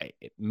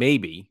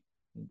 maybe,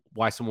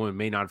 why some women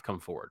may not have come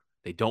forward.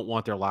 They don't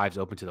want their lives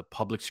open to the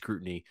public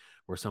scrutiny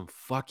where some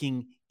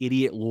fucking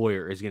idiot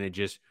lawyer is going to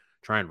just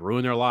try and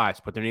ruin their lives,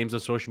 put their names on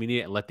social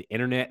media, and let the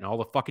internet and all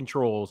the fucking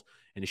trolls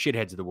and the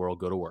shitheads of the world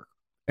go to work.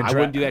 I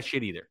wouldn't do that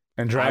shit either.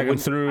 And drag them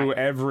through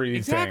everything.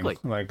 Exactly.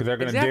 Like they're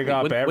going to dig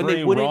up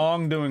every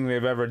wrongdoing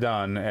they've ever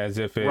done as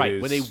if it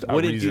is when they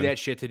wouldn't do that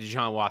shit to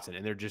Deshaun Watson,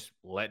 and they're just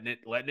letting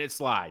it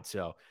slide.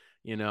 So,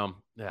 you know,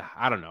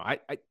 I don't know.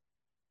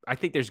 I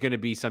think there's going to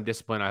be some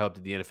discipline. I hope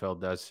that the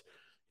NFL does,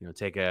 you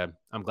know,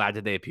 I'm glad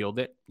that they appealed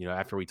it. You know,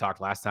 after we talked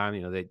last time,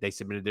 you know, they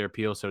submitted their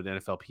appeal. So the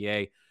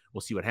NFLPA,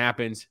 we'll see what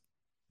happens.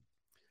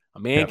 A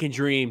man can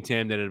dream,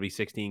 Tim, that it'll be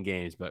 16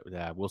 games, but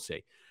we'll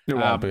see. It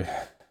won't be.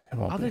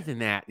 Other than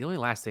that, the only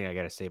last thing I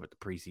got to say about the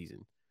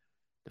preseason,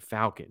 the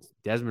Falcons,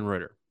 Desmond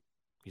Ridder,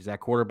 he's that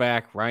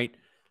quarterback, right?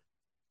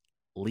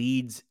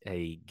 Leads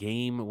a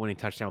game-winning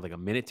touchdown with like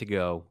a minute to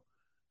go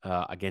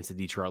against the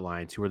Detroit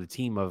Lions, who are the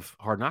team of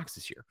Hard Knocks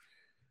this year.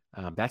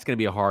 That's going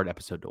to be a hard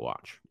episode to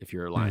watch if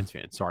you're a Lions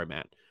fan. Sorry,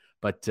 Matt.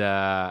 But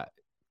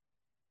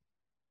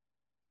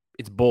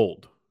it's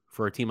bold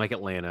for a team like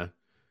Atlanta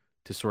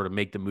to sort of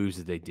make the moves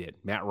that they did.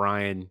 Matt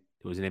Ryan,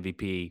 who was an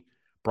MVP,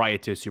 brought you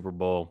to a Super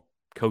Bowl.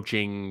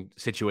 Coaching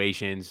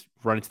situations,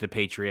 run into the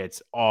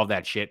Patriots, all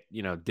that shit,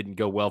 you know, didn't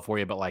go well for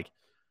you. But like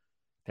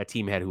that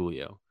team had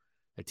Julio,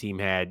 that team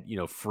had, you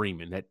know,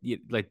 Freeman,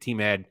 that team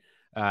had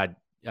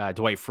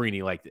Dwight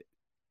Freeney. Like should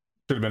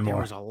have been more.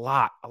 There was a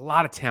lot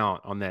of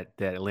talent on that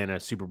Atlanta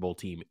Super Bowl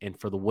team, and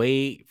for the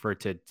way for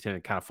it to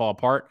kind of fall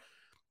apart,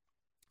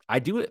 I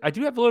do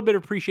have a little bit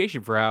of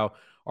appreciation for how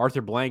Arthur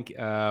Blank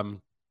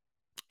and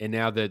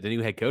now the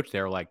new head coach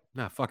there are like,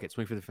 nah, fuck it,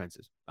 swing for the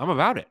fences. I'm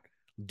about it.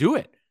 Do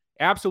it.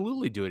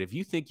 Absolutely do it. If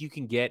you think you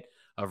can get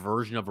a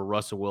version of a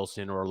Russell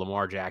Wilson or a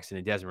Lamar Jackson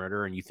and Desmond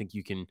Ridder, and you think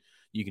you can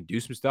do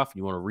some stuff, and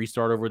you want to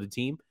restart over the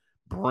team,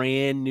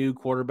 brand new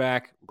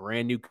quarterback,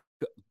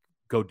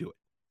 go do it.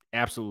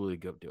 Absolutely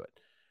go do it.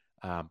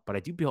 But I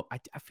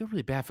feel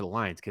really bad for the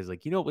Lions because,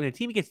 like, you know, when a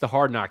team gets the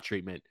hard knock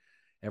treatment,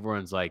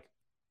 everyone's like,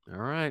 all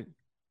right,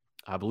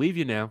 I believe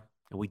you now.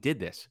 And we did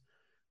this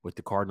with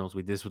the Cardinals.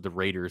 We did this with the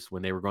Raiders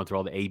when they were going through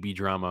all the AB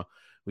drama.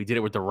 We did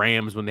it with the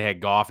Rams when they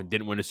had Goff and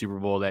didn't win a Super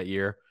Bowl that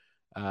year.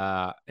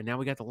 And now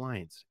we got the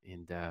Lions,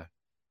 and the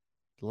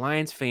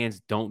Lions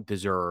fans don't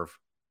deserve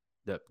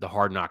the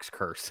Hard Knocks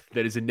curse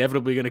that is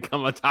inevitably going to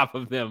come on top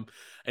of them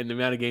and the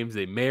amount of games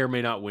they may or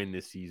may not win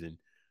this season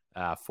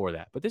for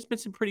that. But there's been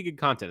some pretty good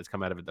content that's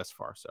come out of it thus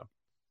far. So,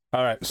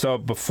 all right. So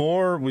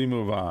before we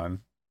move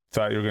on,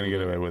 thought you were going to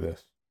get away with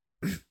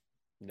this.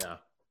 No.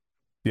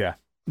 Yeah.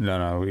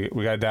 No.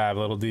 We got to dive a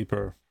little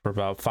deeper for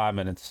about 5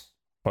 minutes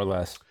or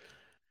less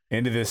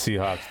into this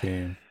Seahawks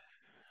team.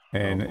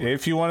 And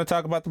if you want to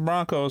talk about the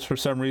Broncos for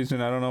some reason,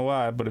 I don't know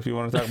why, but if you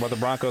want to talk about the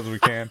Broncos, we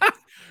can.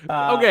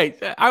 Okay,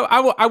 I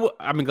will.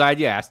 I'm glad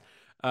you asked.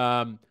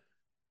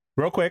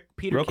 Real quick,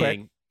 Peter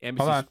King,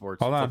 NBC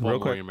Sports, hold on, Football real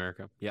quick, in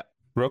America. Yeah,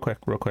 real quick.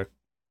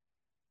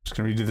 Just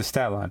gonna read you the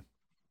stat line.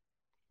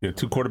 You had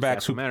two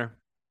quarterbacks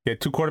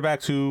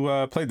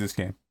who played this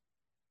game.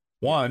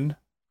 One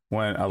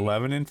went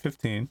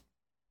 11-15,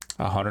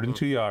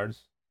 102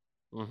 yards,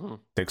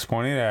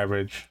 6.8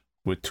 average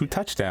with 2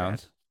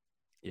 touchdowns.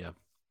 Yeah.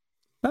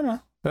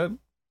 No.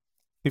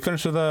 He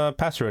finished with a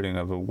passer rating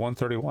of a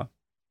 131.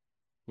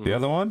 The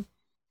other one,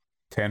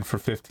 10 for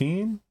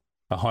 15,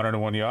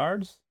 101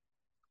 yards,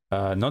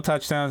 no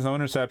touchdowns, no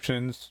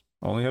interceptions,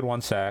 only had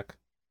 1 sack,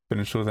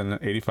 finished with an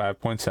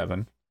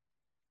 85.7.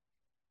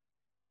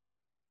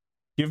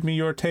 Give me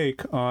your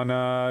take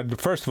on,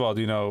 first of all, do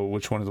you know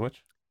which one is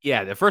which?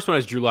 Yeah, the first one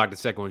is Drew Lock, the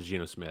second one is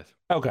Geno Smith.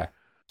 Okay.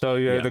 So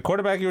the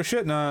quarterback you were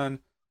shitting on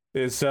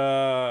is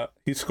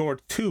he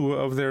scored 2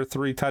 of their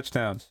 3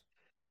 touchdowns.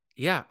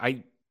 Yeah,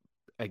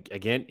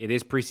 again, it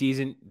is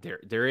preseason.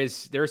 There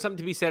is something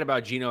to be said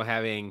about Geno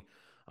having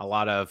a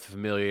lot of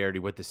familiarity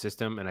with the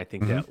system, and I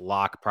think Mm-hmm. that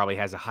Locke probably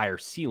has a higher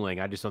ceiling.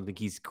 I just don't think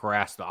he's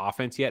grasped the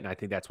offense yet, and I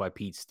think that's why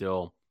Pete's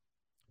still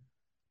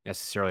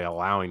necessarily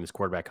allowing this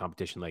quarterback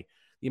competition. Like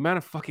the amount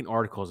of fucking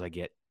articles I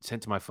get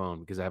sent to my phone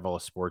because I have all the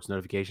sports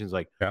notifications.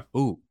 Like, Yeah.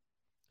 ooh,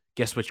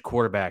 guess which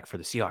quarterback for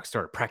the Seahawks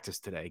started practice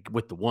today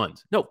with the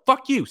ones? No,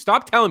 fuck you.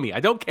 Stop telling me. I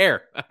don't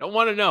care. I don't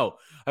want to know.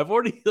 I've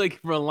already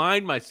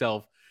resigned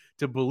myself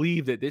to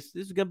believe that this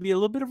is going to be a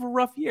little bit of a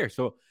rough year.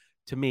 So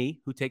to me,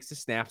 who takes the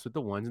snaps with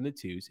the ones and the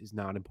twos is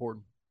not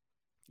important.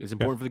 It's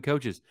important for the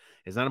coaches.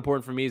 It's not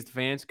important for me as the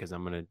fans because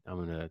I'm gonna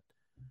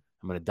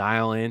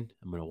dial in.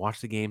 I'm gonna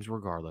watch the games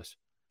regardless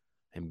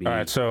and be All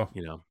right. So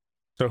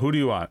who do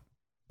you want?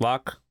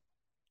 Locke?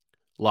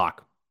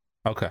 Lock.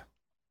 Okay.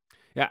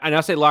 Yeah, and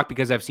I'll say Lock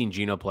because I've seen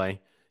Geno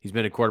play. He's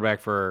been a quarterback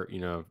for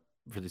the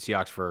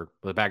Seahawks for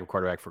the backup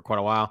quarterback for quite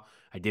a while.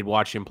 I did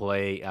watch him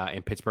play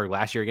in Pittsburgh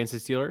last year against the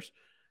Steelers.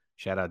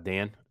 Shout out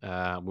Dan.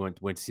 We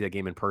went to see that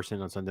game in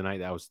person on Sunday night.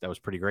 That was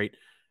pretty great,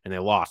 and they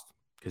lost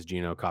because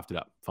Geno coughed it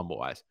up fumble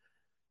wise.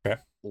 Okay.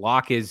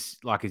 Lock is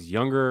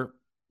younger.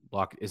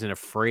 Lock isn't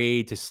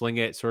afraid to sling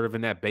it, sort of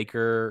in that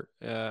Baker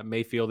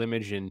Mayfield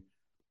image, and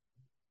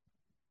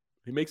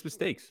he makes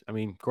mistakes. I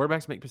mean,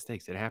 quarterbacks make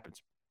mistakes. It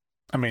happens.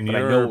 I mean, But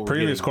your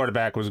previous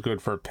quarterback was good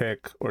for a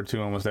pick or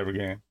 2 almost every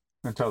game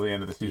until the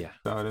end of the season.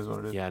 Yeah. So it is what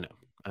it is. Yeah,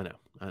 I know.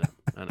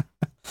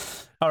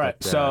 All right.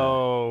 But,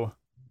 so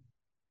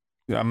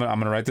I'm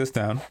gonna write this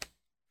down.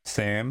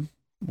 Sam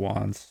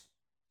wants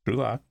Drew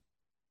Lock.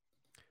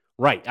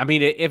 Right. I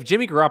mean, if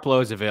Jimmy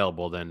Garoppolo is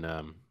available,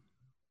 then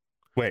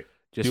wait,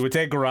 you would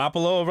take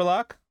Garoppolo over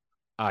Lock?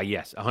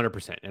 Yes,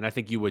 100%. And I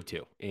think you would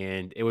too.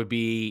 And it would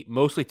be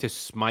mostly to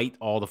smite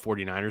all the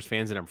 49ers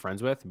fans that I'm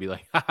friends with and be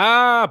like,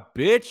 ha,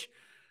 bitch.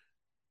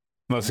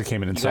 Mostly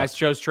came in and you guys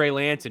chose Trey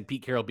Lance and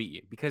Pete Carroll beat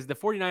you because the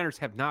 49ers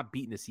have not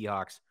beaten the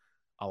Seahawks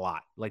a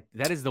lot. Like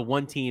that is the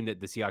one team that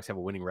the Seahawks have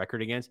a winning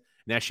record against.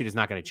 And that shit is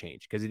not going to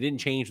change because it didn't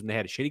change when they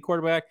had a shitty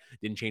quarterback.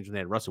 It didn't change when they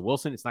had Russell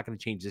Wilson. It's not going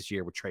to change this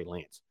year with Trey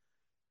Lance.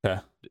 Yeah.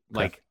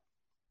 Like,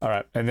 all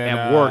right. And then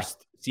at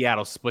worst,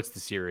 Seattle splits the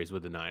series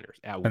with the Niners.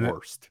 At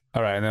worst.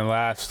 All right. And then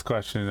last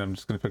question. I'm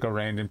just going to pick a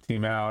random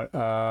team out.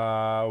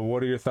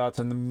 What are your thoughts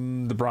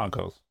on the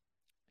Broncos?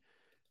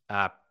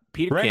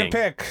 Peter random King.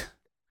 pick.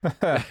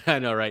 I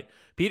know, right?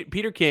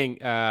 Peter King,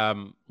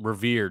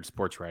 revered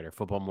sports writer,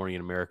 Football Morning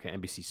in America,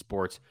 NBC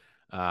Sports,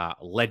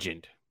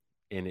 legend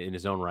in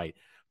his own right,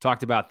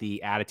 talked about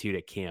the attitude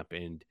at camp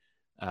and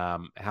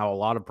how a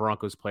lot of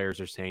Broncos players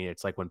are saying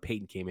it's like when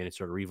Peyton came in and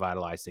sort of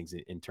revitalized things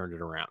and turned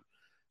it around.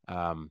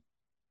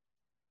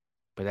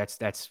 But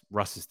that's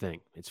Russ's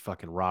thing. It's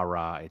fucking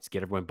rah-rah. It's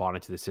get everyone bought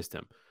into the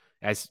system.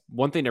 As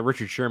one thing that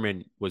Richard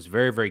Sherman was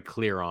very, very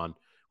clear on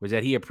was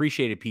that he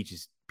appreciated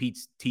Pete's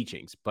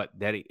teachings, but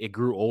that it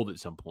grew old at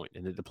some point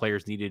and that the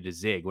players needed to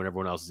zig when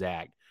everyone else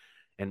zagged.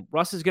 And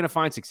Russ is going to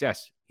find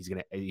success.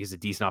 He has a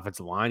decent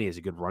offensive line. He has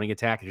a good running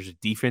attack. There's a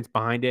defense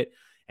behind it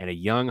and a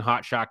young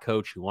hotshot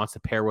coach who wants to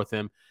pair with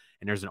him.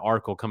 And there's an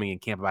article coming in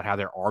camp about how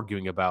they're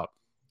arguing about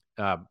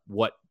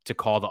what to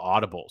call the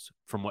audibles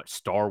from what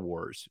Star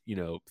Wars,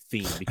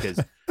 theme, because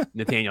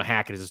Nathaniel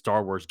Hackett is a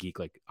Star Wars geek.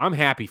 Like, I'm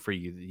happy for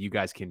you that you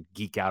guys can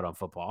geek out on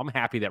football. I'm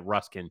happy that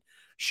Russ can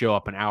show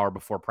up an hour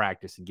before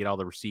practice and get all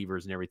the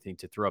receivers and everything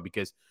to throw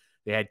because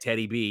they had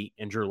Teddy B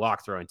and Drew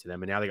Lock throwing to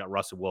them, and now they got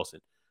Russell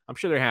Wilson. I'm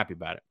sure they're happy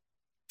about it.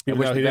 I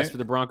wish the best for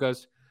the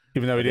Broncos.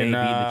 Even though he didn't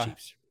the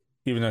Chiefs.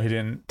 Even though he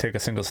didn't take a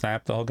single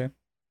snap the whole game.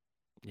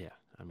 Yeah,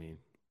 I mean,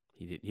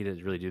 he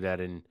didn't really do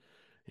that in,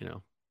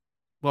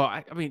 Well,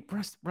 I mean,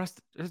 Russ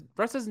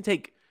doesn't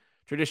take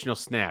traditional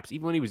snaps.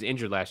 Even when he was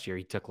injured last year,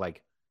 he took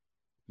like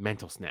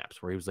mental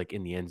snaps where he was like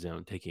in the end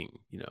zone taking,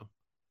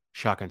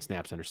 shotgun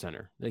snaps under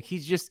center. Like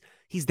he's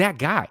that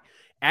guy.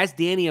 As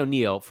Danny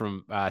O'Neill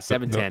from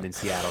 710 in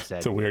Seattle said,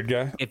 it's a weird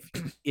guy.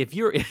 If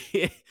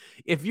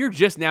you're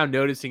just now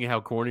noticing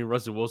how corny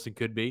Russell Wilson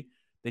could be,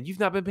 then you've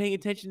not been paying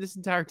attention this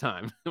entire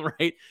time,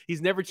 right?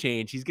 He's never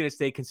changed. He's going to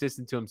stay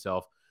consistent to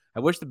himself. I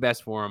wish the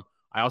best for him.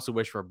 I also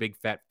wish for a big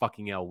fat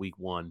fucking L week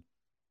 1.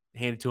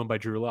 Handed to him by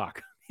Drew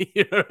Lock.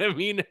 You know what I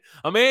mean?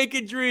 A man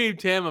can dream,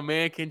 Tim. A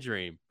man can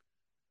dream.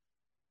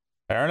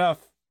 Fair enough.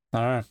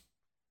 All right.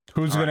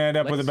 Who's going to end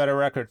up with a better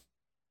record?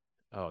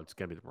 Oh, it's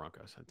going to be the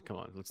Broncos. Come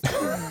on. Let's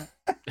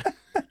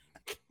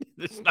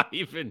not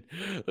even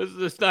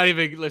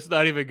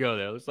go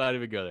there. Let's not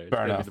even go there. It's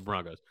going to be the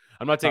Broncos.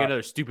 I'm not taking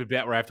another stupid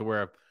bet where I have to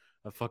wear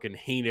a fucking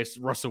heinous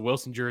Russell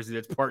Wilson jersey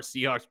that's part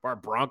Seahawks,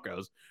 part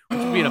Broncos, which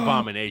would be an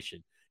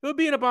abomination. It would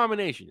be an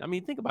abomination. I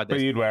mean, think about this.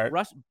 But you'd wear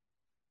it.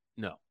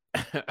 No.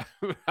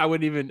 I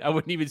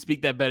wouldn't even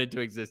speak that bet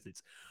into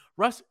existence.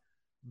 Russ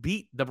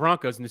beat the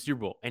Broncos in the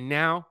Super Bowl. And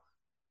now,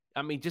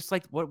 I mean, just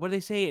like what do they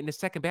say in the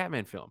second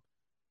Batman film?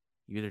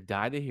 You either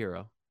die the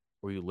hero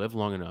or you live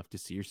long enough to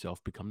see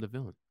yourself become the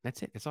villain.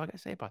 That's it. That's all I got to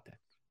say about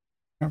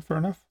that. Fair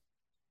enough.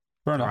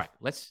 All right.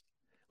 Let's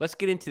let's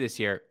get into this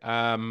here.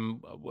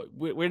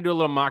 We're gonna do a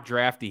little mock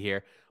drafty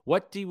here.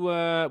 What do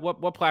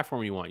what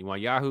platform you want? You want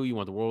Yahoo? You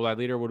want the Worldwide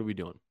Leader? What are we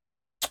doing?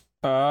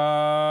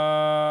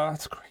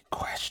 That's a great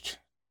question.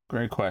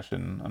 Great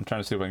question. I'm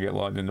trying to see if I can get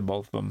logged into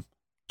both of them.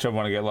 Whichever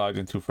one I get logged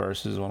into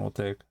first is one we'll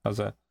take. How's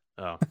that?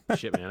 Oh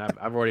shit, man!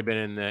 I've already been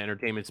in the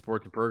Entertainment,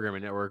 Sports, and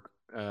Programming Network,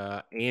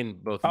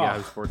 and both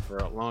Yahoo Sports for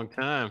a long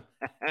time.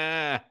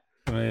 I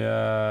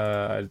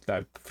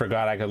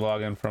forgot I could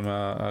log in from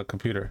a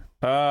computer.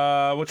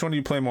 Which one do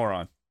you play more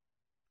on?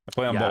 I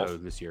play on Yahoo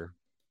both this year.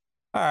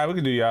 All right, we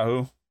can do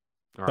Yahoo.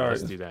 All right,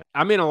 let's do that.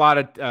 I'm in a lot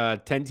of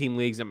 10-team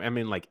leagues. I'm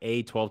in like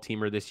a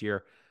 12-teamer this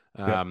year.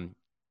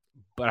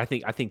 But I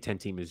think 10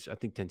 teams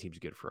is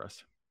good for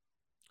us.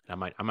 I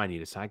might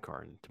need a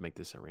sidecar to make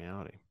this a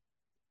reality.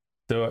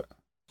 Do it.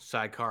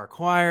 Sidecar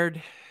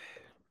acquired.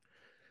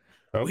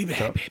 We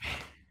back, baby.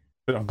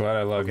 I'm glad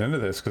I logged into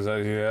this because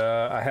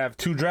I have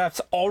 2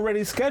 drafts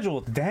already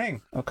scheduled.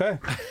 Dang. Okay.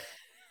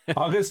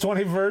 August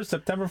 21st,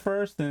 September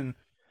 1st, and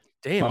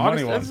damn,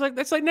 August,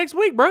 that's like next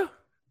week, bro.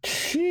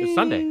 It's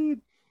Sunday.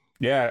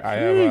 Yeah, I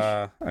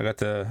have. I got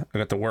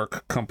the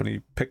work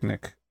company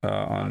picnic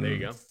on. There you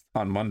go.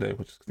 On Monday,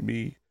 which is gonna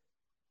be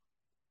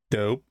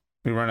dope.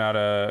 We run out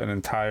an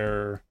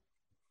entire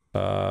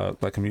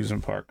like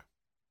amusement park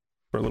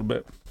for a little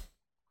bit.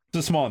 It's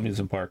a small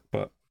amusement park,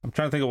 but I'm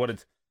trying to think of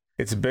what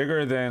it's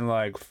bigger than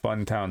like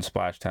Fun Town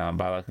Splash Town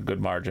by like a good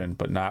margin,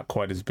 but not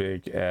quite as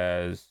big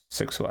as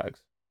Six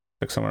Flags.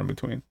 Like somewhere in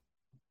between.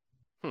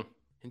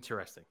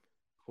 Interesting.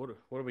 What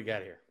do we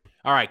got here?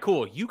 All right,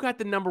 cool. You got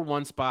the number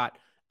 1 spot.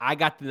 I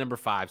got the number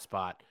 5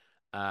 spot.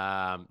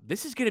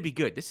 This is going to be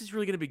good. This is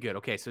really going to be good.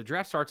 Okay, so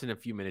draft starts in a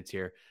few minutes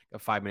here.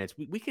 5 minutes.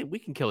 We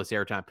can kill this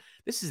airtime.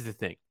 This is the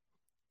thing.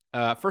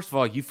 First of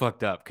all, you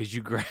fucked up because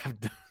you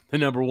grabbed the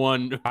number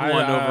one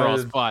overall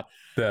spot.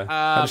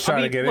 I was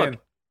trying to get in.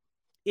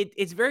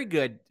 It's very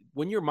good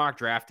when you're mock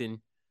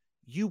drafting.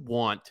 You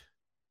want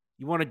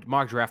to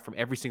mock draft from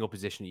every single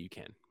position that you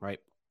can, right?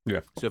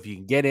 Yeah. So if you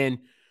can get in,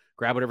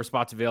 grab whatever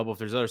spot's available. If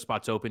there's other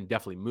spots open,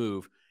 definitely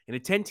move. In a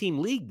 10-team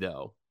league,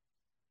 though,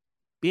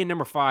 being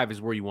number 5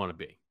 is where you want to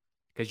be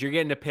because you're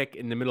getting to pick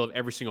in the middle of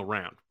every single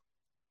round.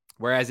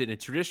 Whereas in a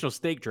traditional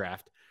stake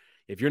draft,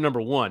 if you're number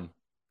 1,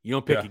 you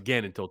don't pick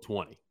again until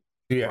 20.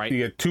 Yeah, right? You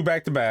get 2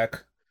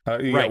 back-to-back.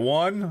 You get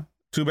 1,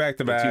 2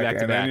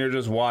 back-to-back, and then you're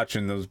just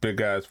watching those big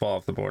guys fall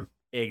off the board.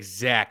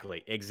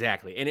 Exactly.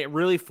 And it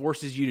really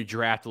forces you to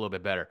draft a little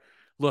bit better.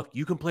 Look,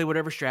 you can play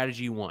whatever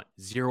strategy you want.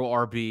 0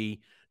 RB,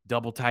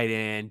 double tight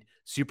end,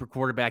 super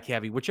quarterback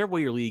heavy, whichever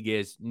way your league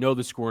is, know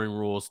the scoring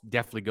rules,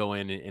 definitely go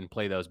in and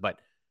play those. But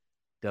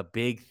the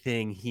big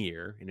thing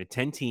here in a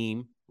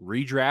 10-team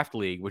redraft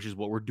league, which is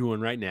what we're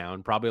doing right now,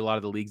 and probably a lot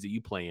of the leagues that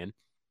you play in,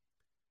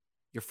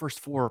 your first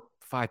 4 or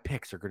 5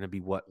 picks are going to be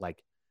what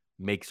like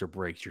makes or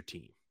breaks your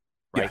team,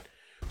 right?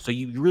 Yeah. So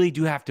you really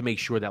do have to make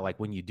sure that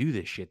like when you do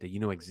this shit that you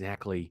know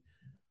exactly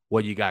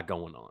what you got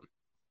going on.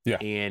 Yeah.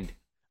 And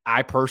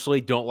I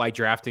personally don't like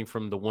drafting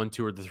from the 1,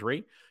 2, or the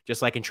 3.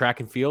 Just like in track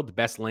and field, the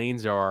best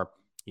lanes are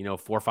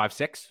 4, 5,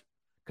 6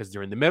 because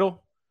they're in the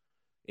middle.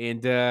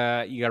 And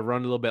you got to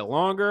run a little bit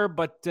longer,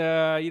 but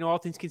all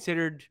things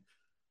considered,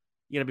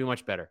 you're going to be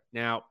much better.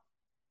 Now,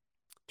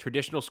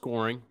 traditional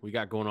scoring we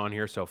got going on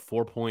here. So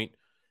 4-point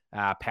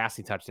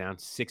passing touchdown,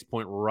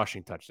 6-point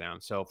rushing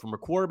touchdown. So from a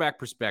quarterback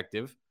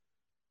perspective,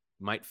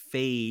 you might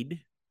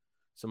fade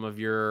some of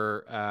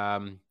your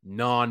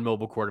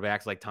non-mobile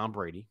quarterbacks like Tom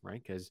Brady,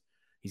 right? Because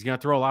he's going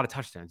to throw a lot of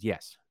touchdowns,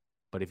 yes.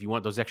 But if you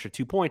want those extra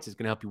 2 points, it's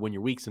going to help you win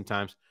your week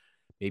sometimes.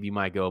 Maybe you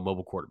might go a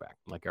mobile quarterback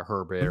like a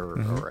Herbert or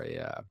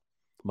a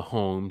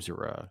Mahomes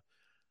or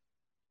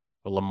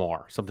a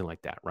Lamar, something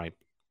like that, right?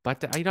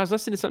 But, I was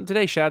listening to something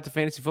today. Shout out to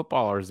fantasy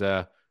footballers.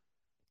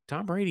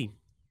 Tom Brady,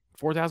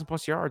 4,000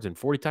 plus yards and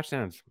 40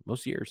 touchdowns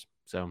most years.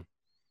 So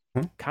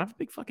kind of a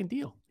big fucking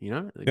deal,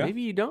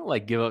 Maybe you don't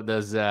like give up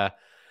those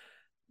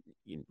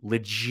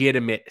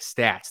legitimate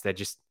stats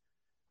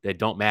that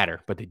don't matter,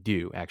 but they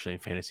do actually in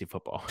fantasy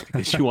football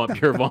because you want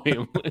pure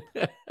volume.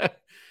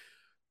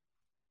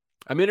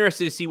 I'm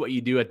interested to see what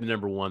you do at the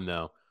number 1,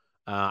 though.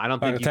 I don't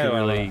think you can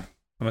really. I'm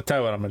gonna tell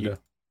you what I'm gonna do.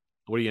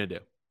 What are you gonna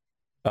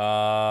do?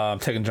 I'm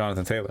taking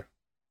Jonathan Taylor.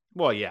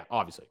 Well, yeah,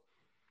 obviously.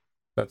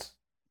 That's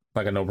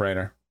like a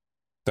no-brainer.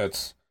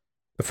 That's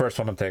the first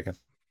one I'm taking.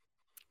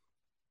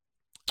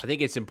 I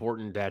think it's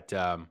important that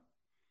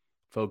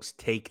folks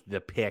take the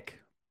pick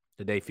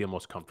that they feel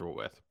most comfortable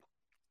with.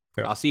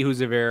 Yeah. I'll see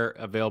who's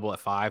available at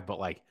 5, but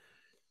like,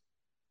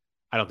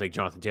 I don't think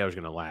Jonathan Taylor's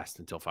going to last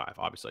until 5,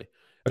 obviously.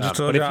 I just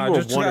told you I'm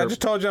going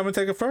to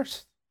take it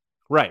first.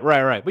 Right.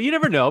 But you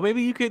never know.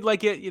 Maybe you could like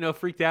get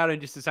freaked out and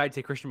just decide to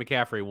take Christian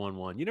McCaffrey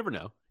 1-1. You never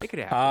know. It could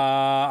happen.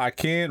 I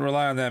can't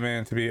rely on that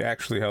man to be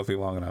actually healthy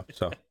long enough.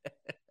 So,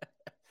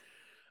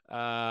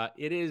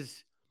 it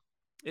is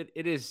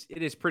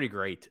pretty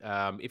great.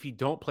 If you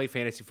don't play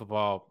fantasy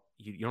football,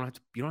 you don't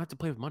have to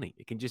play with money.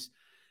 You can just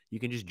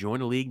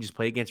join a league and just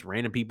play against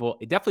random people.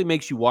 It definitely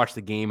makes you watch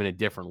the game in a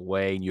different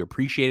way and you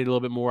appreciate it a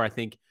little bit more, I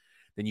think,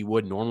 than you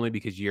would normally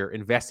because you're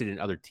invested in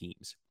other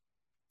teams.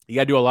 You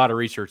got to do a lot of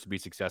research to be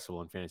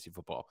successful in fantasy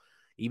football.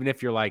 Even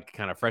if you're like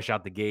kind of fresh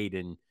out the gate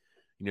and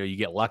you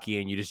get lucky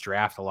and you just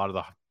draft a lot of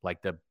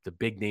the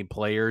big name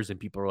players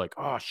and people are like,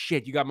 oh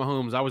shit, you got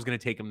Mahomes. I was going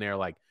to take him there.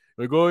 Like,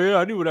 oh yeah,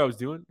 I knew what I was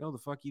doing. No, the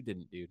fuck you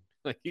didn't, dude.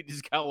 Like you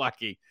just got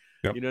lucky.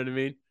 Yep. You know what I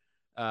mean?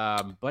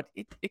 But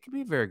it can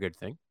be a very good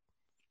thing.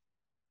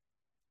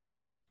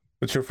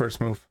 What's your first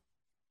move?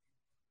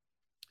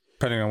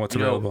 Depending on what's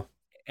available.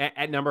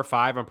 At number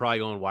 5, I'm probably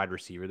going wide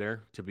receiver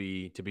there, to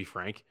be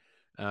frank.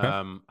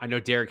 I know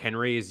Derrick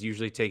Henry is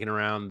usually taken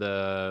around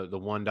the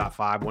 1.5,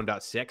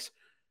 1.6.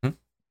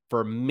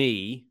 For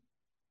me,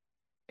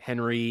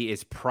 Henry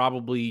is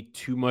probably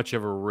too much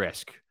of a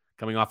risk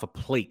coming off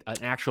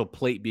an actual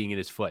plate being in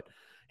his foot.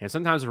 And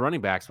sometimes the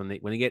running backs, when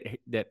they get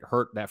that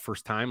hurt that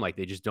first time, like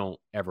they don't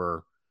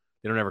ever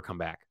come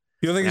back.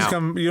 You don't think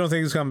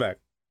he's come back?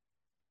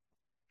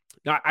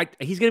 No,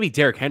 he's going to be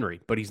Derrick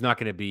Henry, but he's not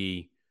going to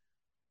be.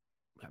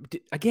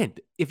 Again,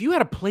 if you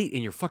had a plate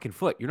in your fucking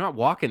foot, you're not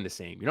walking the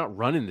same. You're not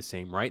running the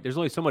same, right? There's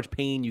only so much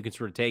pain you can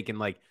sort of take, and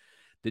like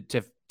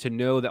to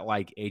know that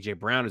like AJ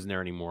Brown isn't there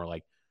anymore,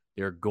 like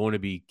they're going to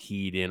be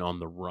keyed in on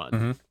the run.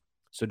 Mm-hmm.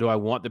 So do I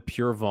want the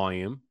pure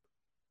volume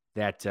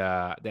that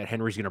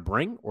Henry's going to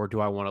bring, or do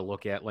I want to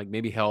look at like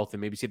maybe health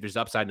and maybe see if there's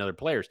upside in other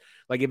players?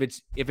 Like if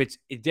it's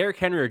Derrick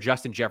Henry or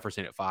Justin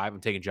Jefferson at 5, I'm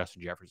taking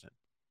Justin Jefferson.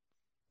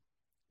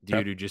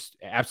 Dude who just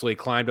absolutely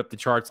climbed up the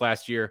charts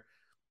last year,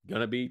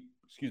 gonna be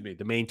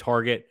the main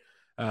target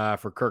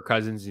for Kirk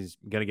Cousins. He's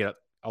gonna get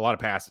a lot of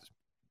passes.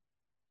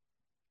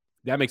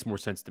 That makes more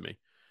sense to me.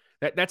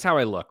 That's how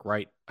I look,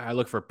 right? I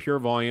look for pure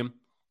volume,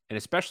 and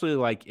especially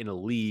like in a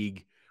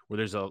league where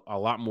there's a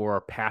lot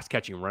more pass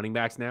catching running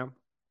backs now.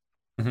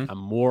 Mm-hmm. I'm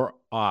more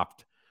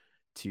opt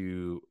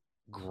to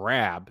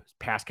grab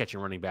pass catching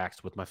running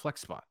backs with my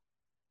flex spot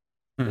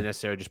than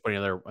necessarily just putting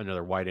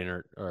another wide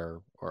end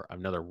or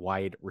another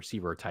wide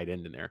receiver or tight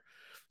end in there.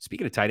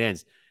 Speaking of tight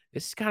ends,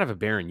 this is kind of a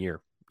barren year.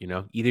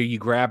 Either you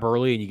grab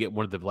early and you get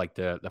one of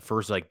the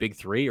first like big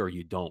 3, or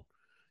you don't,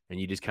 and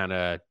you just kind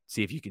of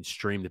see if you can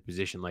stream the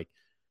position. Like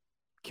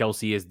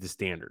Kelsey is the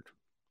standard.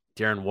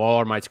 Darren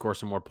Waller might score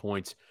some more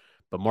points,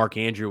 but Mark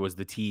Andrews was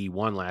the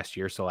T1 last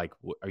year. So like,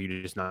 are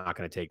you just not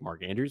going to take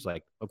Mark Andrews?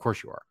 Like, of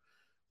course you are.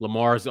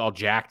 Lamar's all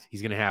jacked.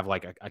 He's going to have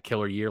like a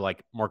killer year.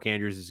 Like Mark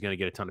Andrews is going to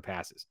get a ton of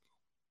passes.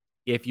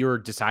 If you're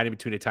deciding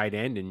between a tight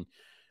end and,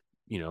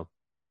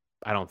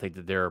 I don't think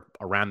that they're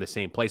around the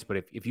same place, but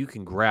if you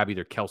can grab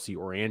either Kelsey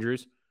or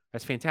Andrews,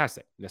 that's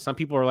fantastic. Now, some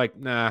people are like,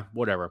 nah,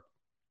 whatever.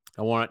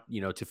 I want,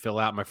 to fill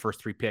out my first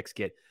 3 picks,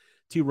 get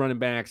 2 running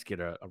backs, get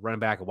a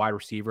running back, a wide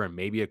receiver, and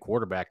maybe a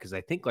quarterback. Cause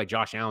I think like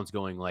Josh Allen's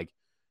going like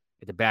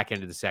at the back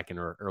end of the 2nd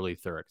or early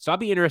 3rd. So I'll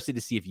be interested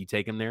to see if you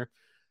take him there.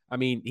 I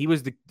mean, he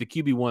was the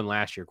QB1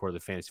 last year, according to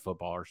the fantasy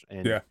footballers.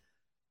 And yeah,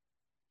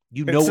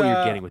 what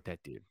you're getting with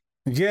that dude.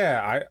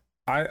 Yeah.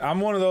 I'm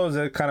one of those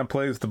that kind of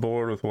plays the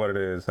board with what it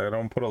is. I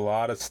don't put a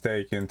lot of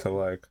stake into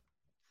like,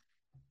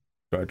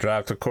 do I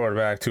draft a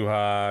quarterback too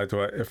high?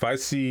 If I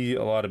see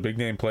a lot of big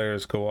name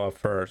players go off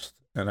first,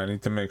 and I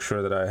need to make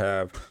sure that I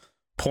have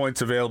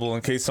points available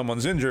in case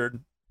someone's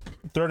injured,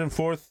 3rd and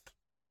 4th.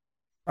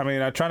 I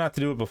mean, I try not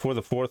to do it before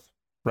the 4th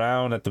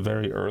round at the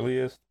very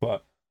earliest,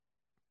 but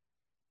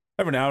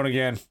every now and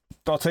again,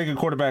 I'll take a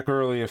quarterback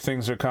early if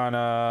things are kind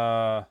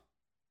of,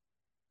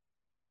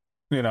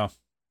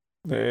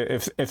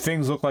 if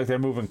things look like they're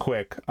moving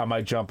quick, I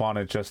might jump on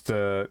it just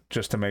to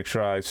make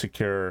sure I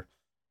secure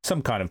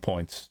some kind of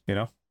points,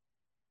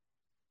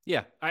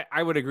 Yeah,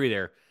 I would agree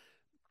there.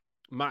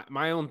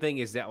 My own thing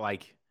is that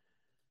like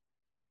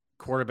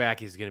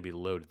quarterback is going to be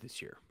loaded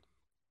this year.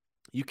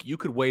 You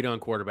could wait on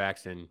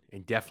quarterbacks and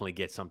definitely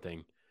get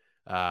something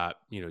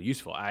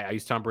useful. I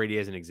use Tom Brady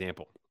as an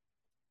example.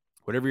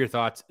 Whatever your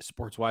thoughts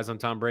sports wise on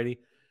Tom Brady,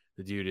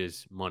 the dude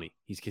is money.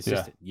 He's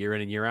consistent year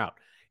in and year out.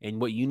 And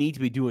what you need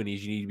to be doing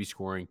is you need to be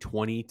scoring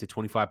 20 to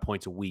 25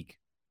 points a week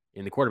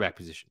in the quarterback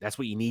position. That's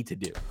what you need to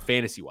do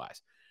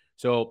fantasy-wise.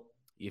 So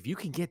if you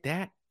can get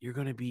that, you're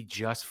going to be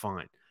just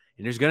fine.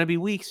 And there's going to be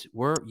weeks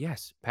where,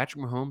 yes,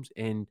 Patrick Mahomes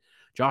and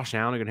Josh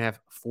Allen are going to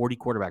have 40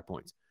 quarterback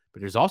points.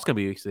 But there's also going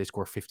to be weeks that they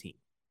score 15.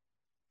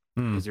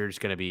 Because they're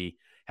just going to be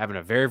having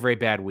a very, very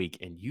bad week.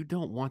 And you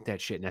don't want that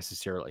shit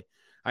necessarily.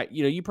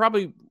 You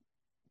probably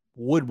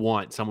would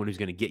want someone who's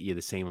going to get you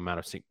the same amount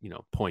of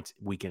points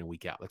week in and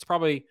week out. That's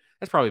probably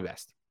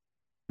best.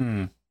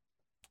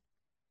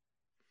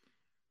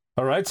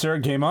 All right, sir,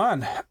 game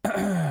on.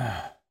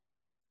 I'm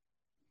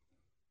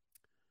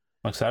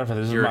excited for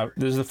this.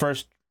 This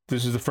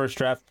is the first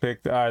draft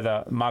pick,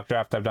 the mock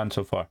draft I've done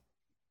so far.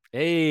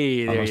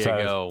 Hey, there you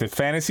go. The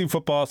fantasy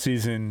football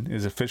season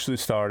is officially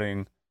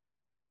starting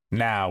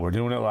now. We're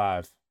doing it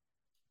live.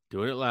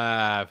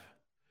 All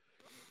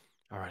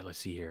right, let's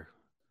see here.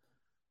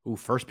 Ooh,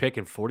 first pick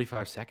in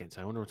 45 seconds.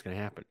 I wonder what's going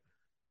to happen.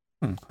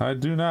 I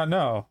do not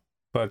know,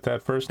 but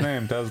that first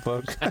name does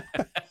look.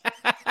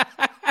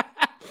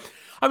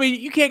 I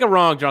mean, you can't go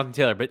wrong, Jonathan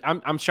Taylor, but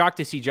I'm shocked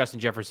to see Justin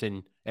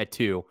Jefferson at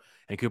 2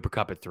 and Cooper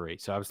Kupp at 3.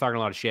 So I was talking a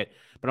lot of shit,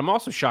 but I'm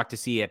also shocked to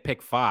see at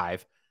pick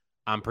 5,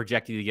 I'm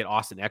projecting to get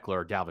Austin Eckler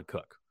or Dalvin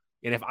Cook.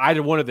 And if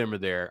either one of them are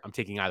there, I'm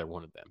taking either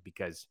one of them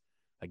because,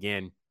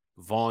 again,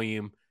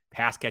 volume,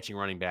 pass catching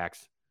running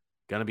backs,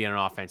 going to be on an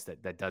offense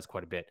that does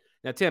quite a bit.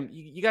 Now, Tim,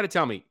 you got to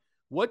tell me,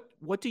 what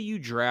do you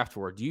draft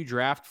for? Do you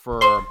draft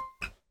for,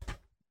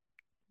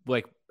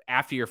 like,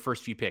 after your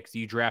first few picks? Do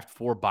you draft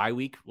for bye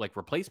week, like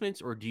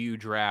replacements, or do you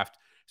draft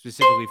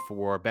specifically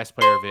for best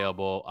player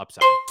available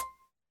upside?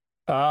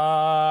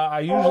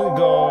 I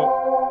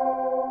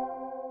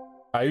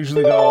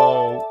usually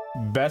go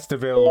best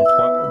available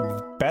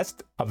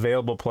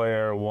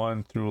player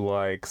 1 through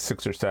like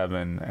 6 or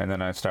 7, and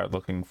then I start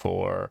looking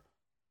for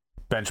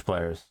bench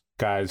players,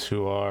 guys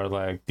who are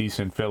like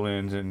decent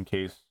fill-ins in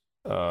case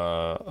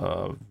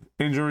of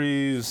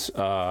injuries,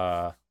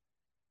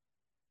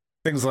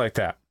 things like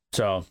that.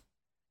 So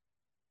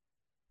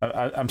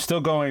I'm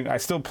still going. I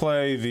still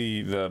play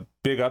the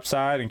big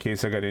upside in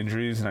case I got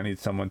injuries and I need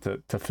someone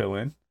to fill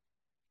in.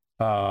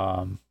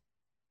 So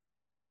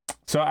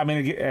I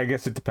mean, I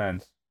guess it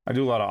depends. I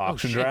do a lot of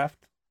auction draft.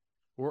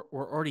 We're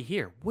already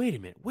here. Wait a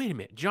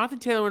minute. Jonathan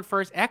Taylor went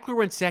first. Eckler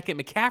went second.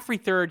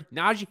 McCaffrey third.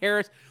 Najee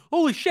Harris.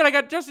 Holy shit! I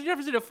got Justin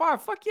Jefferson at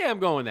 5. Fuck yeah, I'm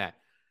going that.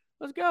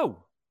 Let's go.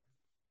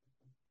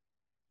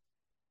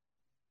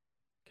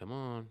 Come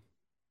on.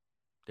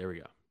 There we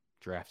go.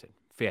 Drafted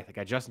 5th. I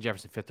got Justin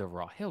Jefferson 5th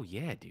overall. Hell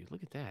yeah, dude.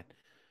 Look at that.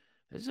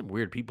 There's some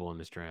weird people in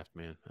this draft,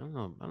 man. I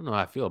don't know how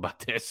I feel about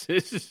this.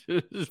 This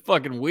is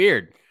fucking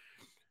weird.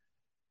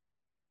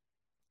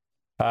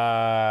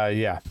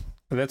 Yeah.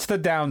 That's the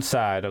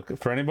downside. Okay,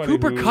 for anybody.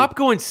 Cooper Kupp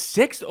going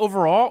 6th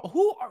overall.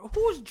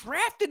 Who's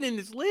drafted in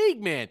this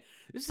league, man?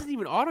 This isn't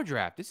even auto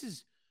draft. This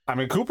is. I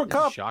mean, Cooper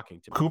Kupp. Shocking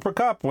to me. Cooper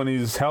Kupp, when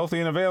he's healthy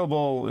and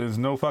available, is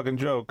no fucking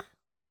joke.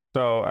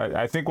 So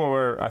I think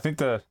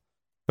the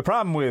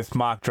problem with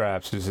mock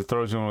drafts is it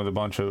throws you in with a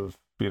bunch of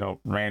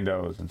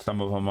randos, and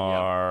some of them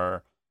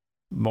are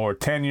more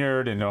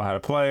tenured and know how to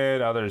play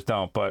it. Others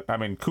don't. But I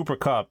mean, Cooper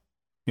Kupp.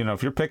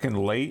 If you're picking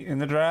late in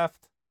the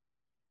draft,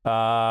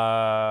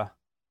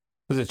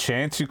 there's a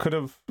chance you could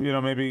have,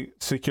 maybe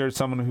secured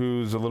someone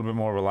who's a little bit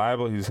more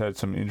reliable. He's had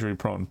some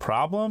injury-prone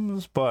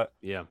problems, but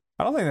yeah,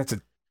 I don't think that's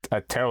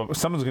a terrible.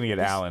 Someone's going to get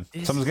Allen.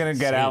 Someone's going to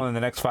get Allen in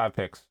the next 5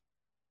 picks.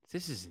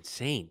 This is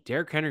insane.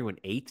 Derrick Henry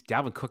went 8th.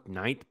 Dalvin Cook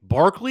 9th.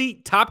 Barkley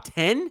top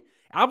 10.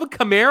 Alvin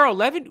Kamara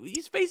 11.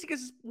 He's facing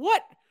us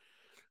what?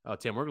 Oh,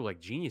 Tim, we're like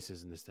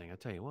geniuses in this thing. I'll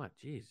tell you what.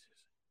 Jeez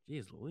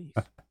Louise.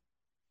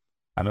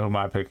 I know who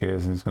my pick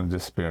is, and he's going to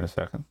disappear in a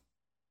second.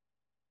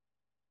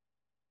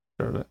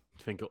 Sure of it.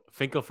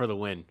 Finkel for the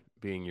win,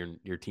 being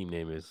your team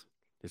name is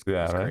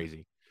right?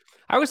 Crazy.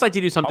 I always like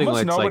to do something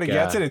almost like nobody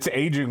gets it. It's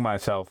aging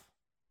myself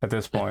at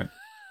this point.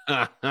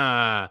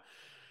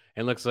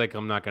 It looks like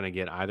I'm not going to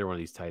get either one of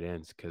these tight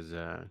ends because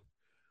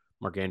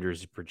Mark Andrews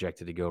is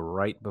projected to go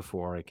right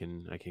before I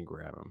can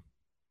grab him.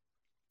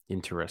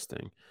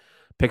 Interesting.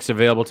 Picks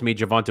available to me: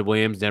 Javonte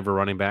Williams, Denver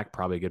running back,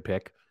 probably a good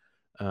pick.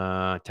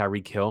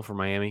 Tyreek Hill for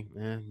Miami,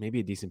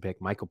 maybe a decent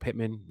pick. Michael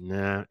Pittman,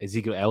 nah.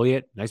 Ezekiel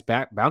Elliott, nice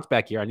bounce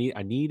back here. I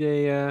need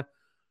a.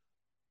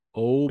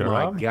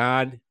 My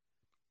God,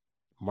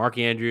 Mark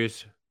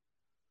Andrews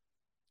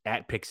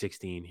at pick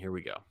 16. Here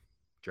we go,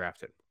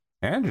 drafted.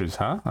 Andrews,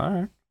 huh? All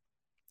right.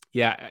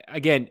 Yeah.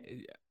 Again,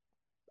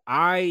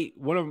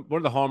 one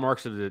of the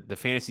hallmarks of the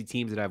fantasy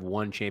teams that I've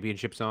won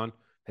championships on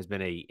has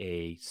been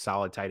a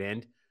solid tight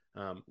end.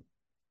 Shout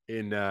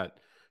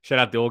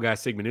out the old guy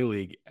Sigma New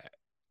League.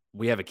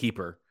 We have a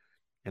keeper,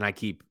 and I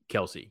keep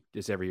Kelsey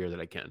just every year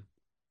that I can.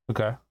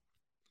 Okay.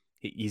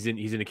 He's in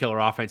a killer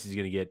offense. He's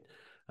going to get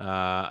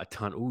a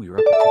ton. Ooh, you're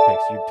up with 2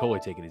 picks. You're totally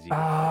taking Ezekiel.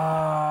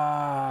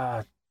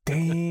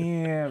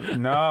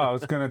 Damn. No, I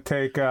was going to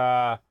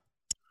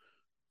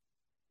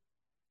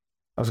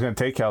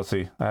take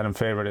Kelsey. I had him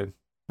favorited.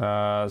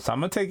 So I'm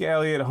going to take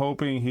Elliott,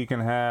 hoping he can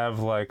have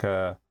like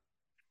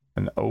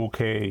an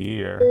okay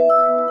year.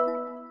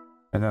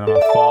 And then I'm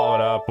going to follow it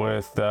up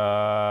with...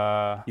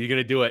 You're going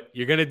to do it.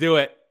 You're going to do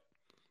it.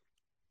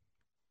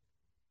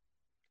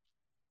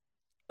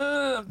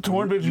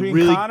 Torn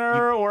between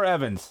Connor or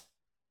Evans.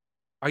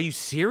 Are you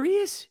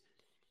serious?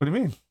 What do you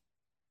mean?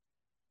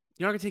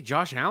 You're not going to take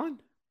Josh Allen?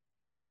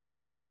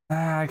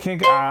 I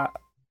can't...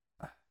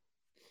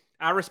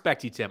 I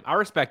respect you, Tim. I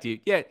respect you.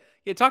 Yeah,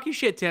 talk your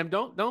shit, Tim.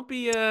 Don't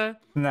be... Nah.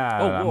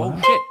 Oh,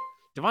 shit.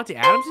 Devontae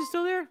Adams is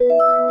still there?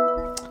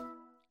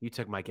 You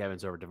took Mike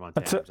Evans over Devontae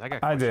Adams. I got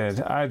questions.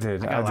 I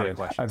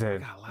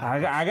did.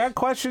 I got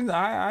questions.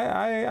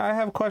 I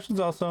have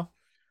questions also.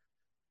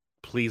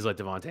 Please let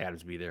Devontae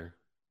Adams be there.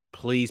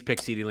 Please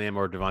pick CeeDee Lamb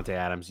or Devontae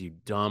Adams, you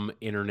dumb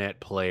internet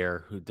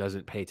player who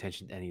doesn't pay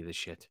attention to any of this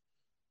shit.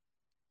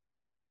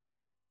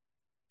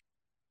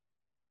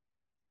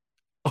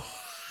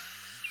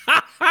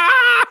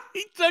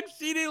 He took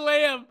CeeDee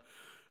Lamb.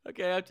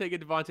 Okay, I'm taking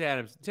Devontae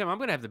Adams. Tim, I'm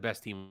going to have the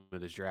best team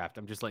of this draft.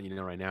 I'm just letting you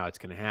know right now it's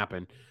going to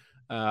happen.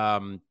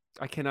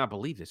 I cannot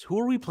believe this. Who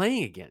are we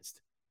playing against?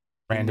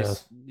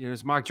 Randos.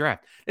 This mock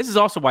draft. This is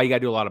also why you got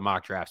to do a lot of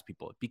mock drafts,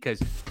 people, because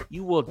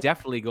you will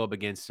definitely go up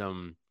against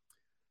some,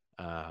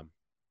 how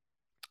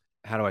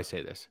do I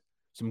say this?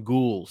 Some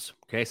ghouls,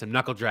 okay? Some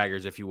knuckle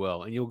draggers, if you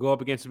will. And you'll go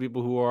up against some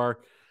people who are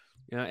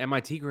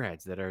MIT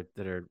grads that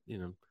are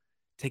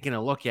taking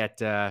a look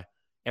at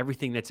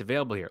everything that's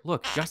available here.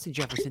 Look, Justin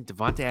Jefferson,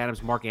 Devontae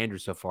Adams, Mark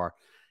Andrews so far,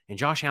 and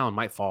Josh Allen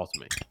might fall to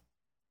me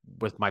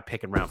with my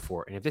pick in round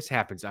 4. And if this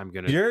happens, I'm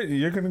gonna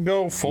you're gonna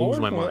go 4. lose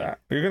my mind.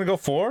 You're gonna go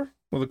 4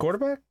 with a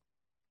quarterback.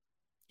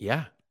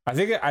 Yeah, I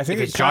think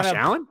it's Josh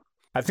Allen.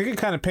 I think it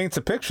kind of paints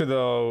a picture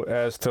though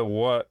as to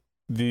what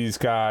these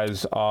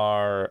guys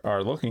are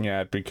looking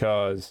at,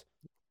 because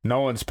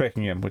no one's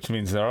picking him, which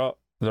means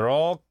they're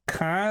all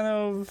kind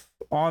of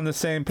on the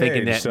same page.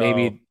 Thinking that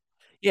maybe,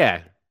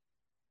 yeah,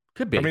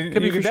 could be. I mean,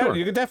 could be for sure.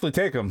 You could definitely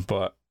take him,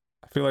 but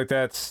I feel like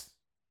that's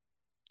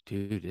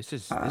this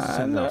is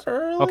something else.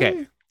 Early.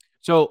 Okay,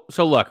 so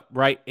look,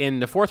 right in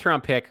the 4th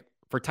round pick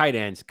for tight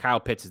ends, Kyle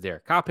Pitts is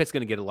there. Kyle Pitts is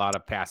going to get a lot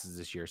of passes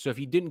this year. So if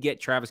you didn't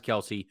get Travis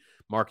Kelce,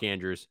 Mark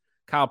Andrews,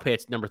 Kyle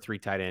Pitts, number 3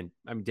 tight end,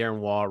 Darren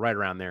Waller, right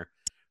around there.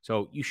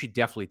 So you should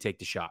definitely take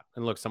the shot.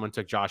 And look, someone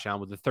took Josh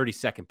Allen with the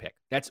 32nd pick.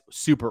 That's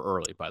super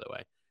early, by the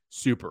way.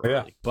 Super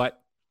early.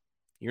 But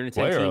you're in a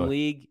 10-team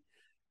league.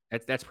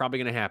 That's probably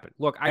going to happen.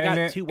 Look, I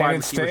got 2 wide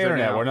receivers right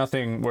now. Where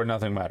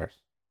nothing matters.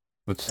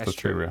 Let's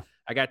be real.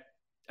 I got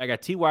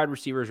 2 wide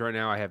receivers right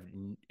now. I have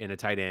in a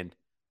tight end.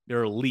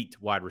 They're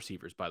elite wide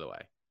receivers, by the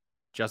way.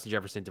 Justin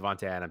Jefferson,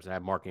 Devontae Adams, and I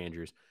have Mark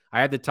Andrews.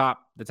 I have the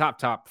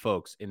top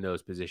folks in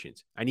those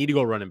positions. I need to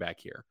go running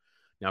back here.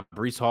 Now,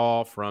 Breece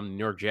Hall from the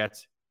New York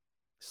Jets,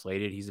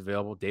 slated. He's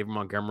available. David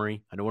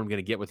Montgomery. I know what I'm going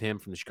to get with him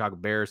from the Chicago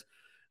Bears.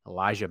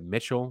 Elijah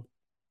Mitchell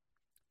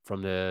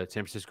from the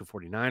San Francisco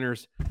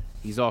 49ers.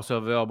 He's also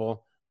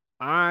available.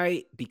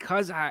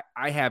 Because I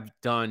have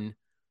done,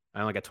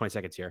 I only got 20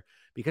 seconds here,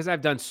 because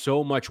I've done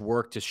so much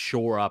work to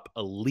shore up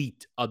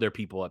elite other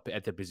people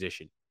at the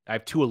position. I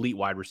have 2 elite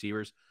wide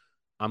receivers.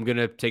 I'm going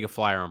to take a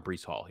flyer on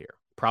Breece Hall here.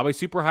 Probably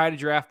super high to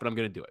draft, but I'm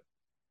going to do it.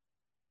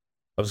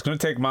 I was going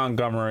to take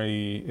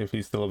Montgomery if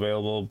he's still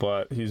available,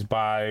 but he's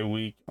by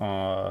week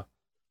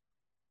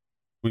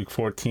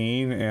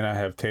 14, and I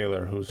have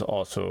Taylor, who's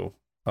also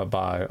a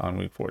bye on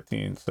week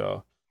 14.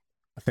 So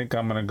I think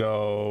I'm going to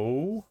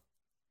go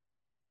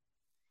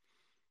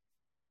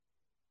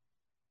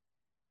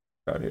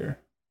out here.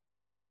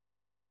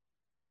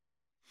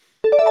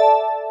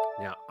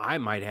 Now, I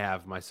might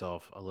have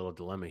myself a little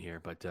dilemma here,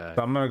 but so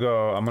I'm going to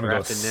go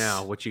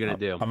now. What you going to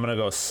do? I'm going to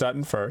go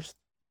Sutton first.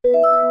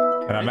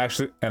 And I'm going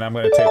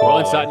to take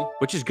Waller. Sutton,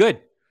 which is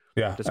good.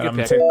 Yeah. That's a good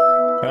pick. And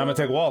I'm going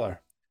to take Waller.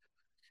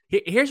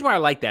 Here's why I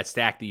like that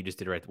stack that you just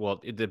did, right?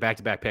 Well, the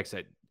back-to-back picks.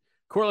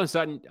 Courtland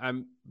Sutton,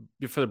 I'm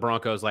for the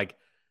Broncos, like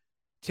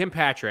Tim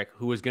Patrick,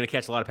 who was going to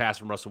catch a lot of passes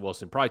from Russell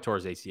Wilson, probably tore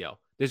his ACL.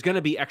 There's going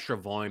to be extra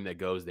volume that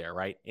goes there,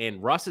 right?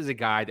 And Russ is a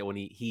guy that when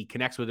he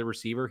connects with a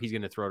receiver, he's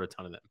going to throw a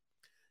ton of them.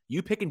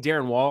 You picking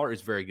Darren Waller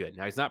is very good.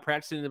 Now, he's not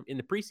practicing in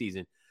the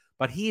preseason,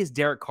 but he is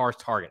Derek Carr's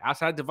target.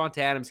 Outside of Devontae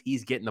Adams,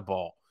 he's getting the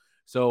ball.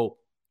 So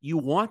you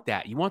want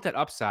that. You want that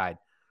upside.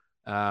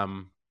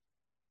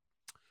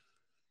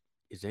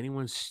 Is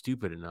anyone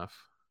stupid enough?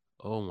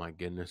 Oh, my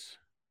goodness.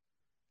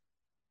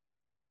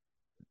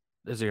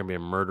 This is going to be a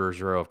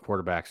murderer's row of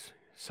quarterbacks.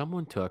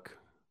 Someone took.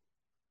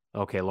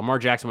 Okay, Lamar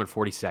Jackson went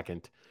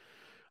 42nd.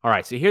 All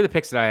right, so here are the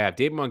picks that I have.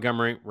 David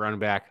Montgomery, running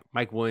back.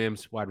 Mike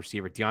Williams, wide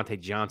receiver. Deontay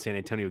Johnson,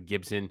 Antonio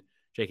Gibson,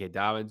 J.K.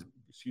 Dobbins.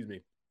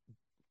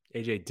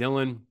 A.J.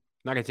 Dillon.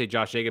 Not going to say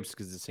Josh Jacobs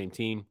because it's the same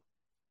team.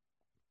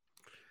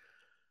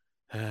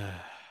 All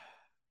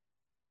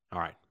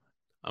right.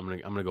 I'm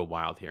gonna go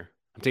wild here.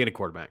 I'm taking a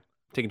quarterback.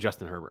 I'm taking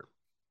Justin Herbert.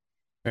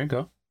 There you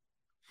go.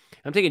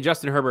 I'm taking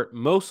Justin Herbert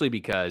mostly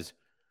because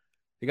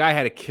the guy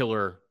had a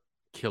killer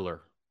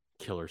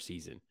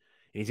season.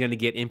 And he's going to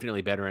get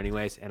infinitely better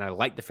anyways. And I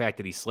like the fact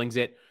that he slings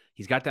it.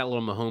 He's got that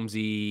little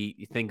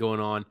Mahomes-y thing going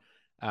on.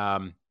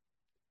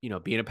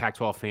 Being a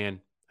Pac-12 fan,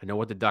 I know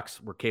what the Ducks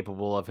were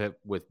capable of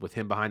with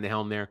him behind the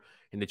helm there.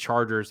 And the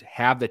Chargers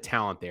have the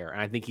talent there.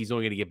 And I think he's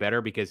only going to get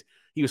better because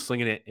he was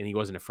slinging it and he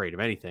wasn't afraid of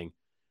anything.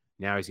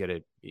 Now he's got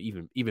an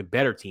even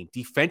better team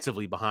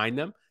defensively behind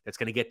them that's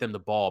going to get them the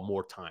ball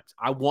more times.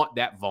 I want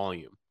that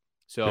volume.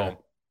 So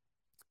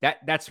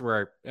that's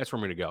where I'm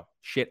going to go.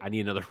 Shit, I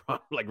need another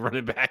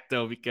running back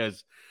though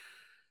because,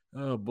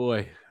 oh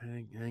boy,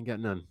 I ain't got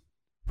none.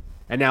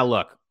 And now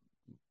look,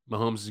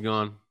 Mahomes is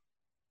gone.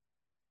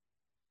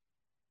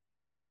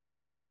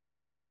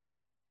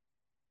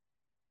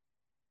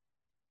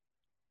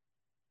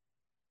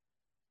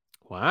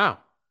 Wow.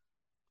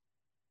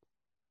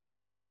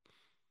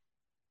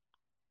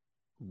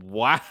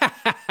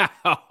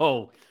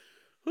 Woo.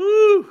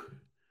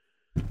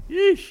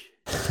 Yeesh.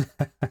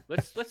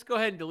 Let's go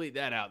ahead and delete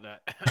that out.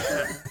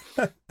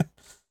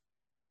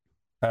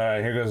 All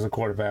right, here goes the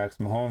quarterbacks.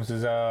 Mahomes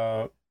is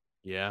out.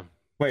 Yeah.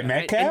 Wait,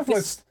 Metcalf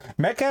was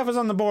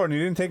on the board, and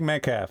you didn't take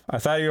Metcalf. I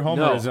thought your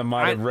homerism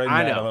might have read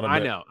that a little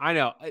bit. I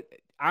know.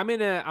 I'm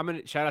in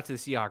a shout out to the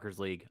Seahawkers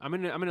league. I'm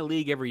in a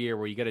league every year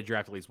where you got to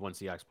draft at least one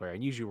Seahawks player,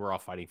 and usually we're all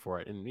fighting for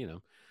it.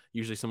 And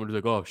usually someone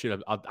will be like, "Oh shit,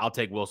 I'll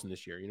take Wilson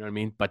this year." You know what I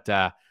mean? But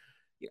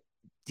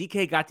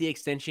DK got the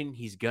extension.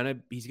 He's gonna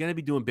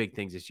be doing big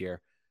things this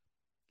year.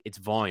 It's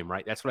volume,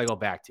 right? That's what I go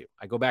back to.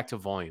 I go back to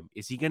volume.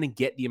 Is he gonna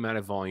get the amount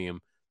of volume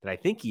that I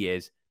think he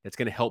is that's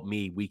going to help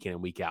me week in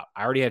and week out.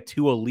 I already have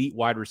 2 elite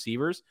wide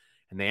receivers,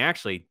 and they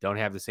actually don't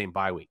have the same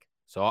bye week.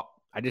 So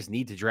I just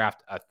need to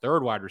draft a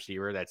 3rd wide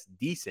receiver that's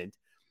decent,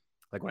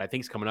 like what I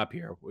think is coming up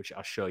here, which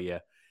I'll show you.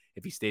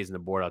 If he stays in the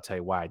board, I'll tell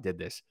you why I did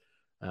this.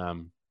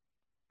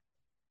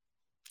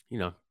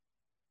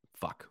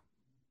 Fuck.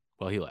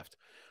 Well, he left.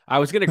 I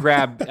was going to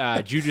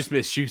grab Juju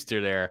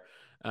Smith-Schuster there,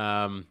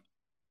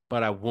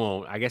 but I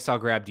won't. I guess I'll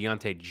grab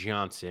Deontay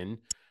Johnson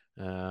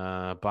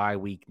by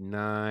week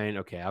 9.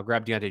 Okay, I'll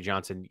grab Deontay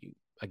Johnson.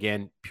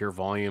 Again, pure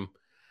volume.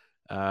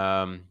 Could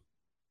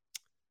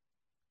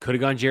have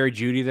gone Jerry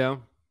Jeudy,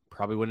 though.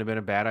 Probably wouldn't have been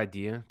a bad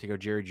idea to go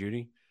Jerry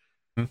Jeudy.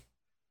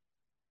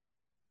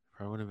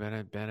 Probably wouldn't have been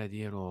a bad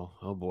idea at all.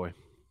 Oh, boy.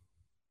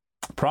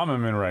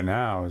 Problem I'm in right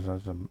now is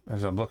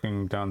as I'm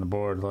looking down the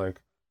board,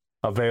 like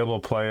available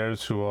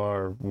players who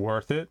are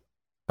worth it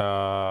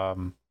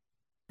in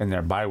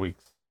their bye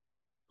weeks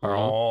are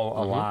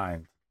all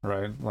aligned,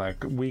 right?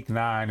 Like week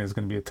 9 is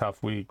going to be a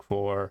tough week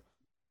for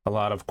a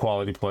lot of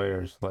quality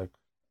players. Like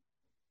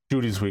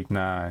Judy's week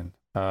 9,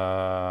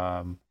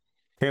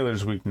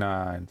 Taylor's week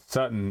 9,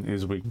 Sutton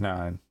is week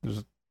 9.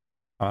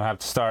 I'll have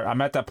to start.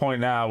 I'm at that point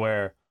now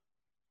where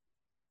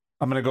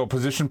I'm going to go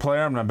position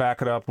player. I'm going to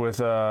back it up with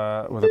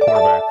a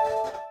quarterback.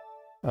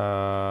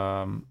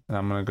 And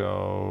I'm going to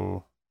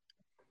go...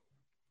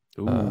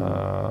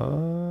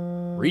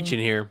 reaching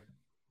here.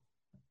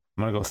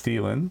 I'm going to go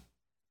Thielen.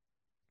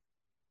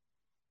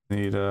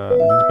 Need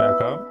to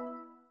back up.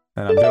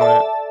 And I'm doing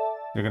it.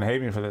 You're going to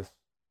hate me for this.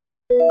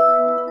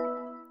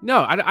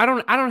 No, I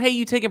don't hate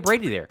you taking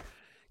Brady there.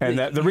 And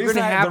the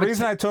reason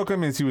I took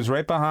him is he was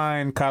right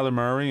behind Kyler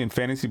Murray in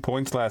fantasy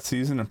points last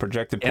season and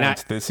projected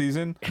points this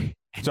season.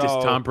 So,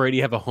 does Tom Brady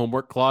have a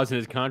homework clause in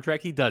his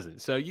contract? He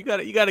doesn't. So you got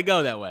to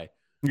go that way.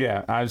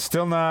 Yeah, I'm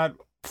still not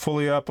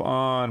fully up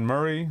on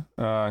Murray.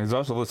 He's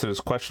also listed as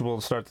questionable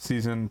to start the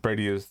season.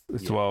 Brady is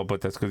as well,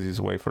 but that's because he's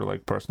away for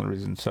like personal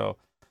reasons. So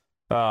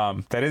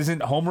that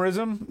isn't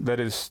homerism.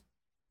 That is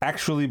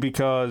actually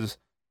because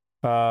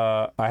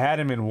I had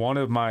him in one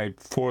of my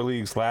 4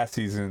 leagues last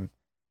season,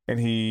 and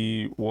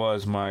he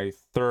was my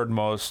 3rd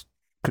most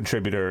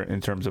contributor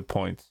in terms of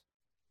points,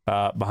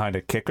 behind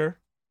a kicker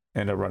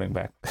and a running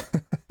back.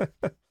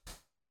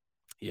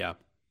 Yeah.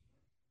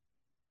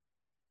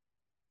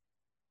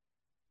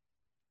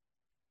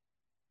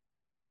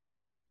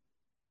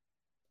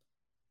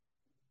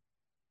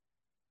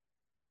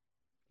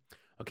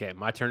 Okay,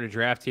 my turn to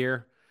draft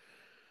here.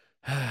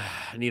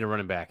 I need a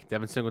running back.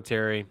 Devin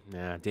Singletary,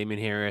 nah. Damian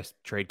Harris,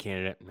 trade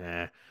candidate,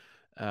 nah.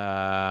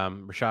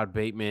 Rashad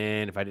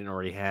Bateman, if I didn't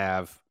already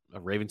have a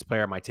Ravens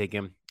player, I might take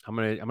him. I'm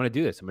gonna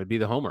do this. I'm gonna be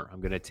the homer.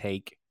 I'm gonna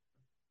take.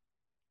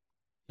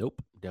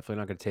 Nope, definitely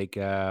not gonna take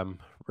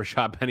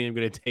Rashad Penny. I'm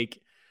gonna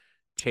take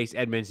Chase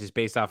Edmonds, just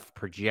based off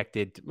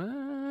projected.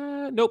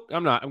 Nope,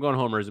 I'm not. I'm going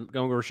homers. I'm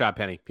going with Rashad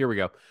Penny. Here we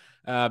go.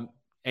 And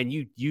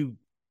you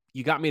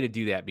got me to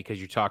do that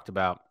because you talked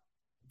about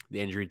the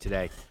injury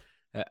today.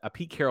 A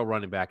Pete Carroll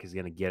running back is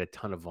going to get a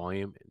ton of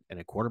volume, and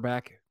a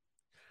quarterback,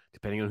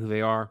 depending on who they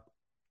are,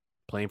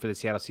 playing for the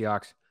Seattle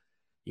Seahawks,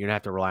 you're going to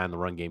have to rely on the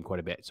run game quite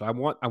a bit. So I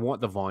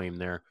want the volume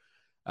there.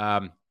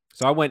 So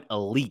I went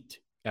elite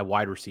at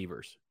wide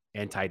receivers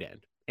and tight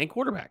end and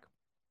quarterback.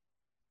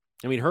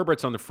 I mean,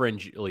 Herbert's on the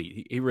fringe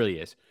elite. He really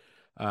is.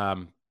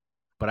 But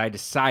I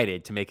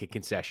decided to make a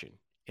concession,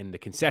 and the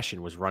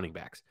concession was running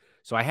backs.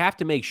 So I have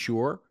to make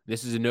sure,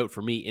 this is a note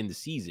for me in the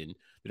season,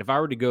 that if I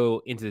were to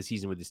go into the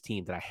season with this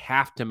team, that I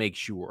have to make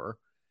sure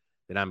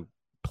that I'm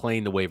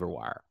playing the waiver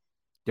wire.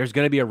 There's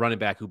going to be a running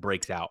back who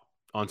breaks out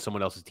on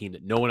someone else's team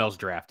that no one else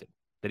drafted,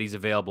 that he's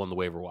available on the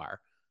waiver wire.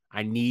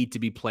 I need to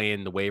be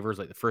playing the waivers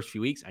like the first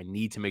few weeks. I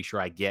need to make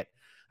sure I get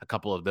a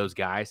couple of those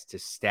guys to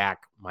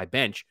stack my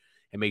bench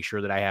and make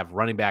sure that I have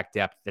running back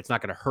depth that's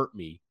not going to hurt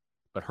me,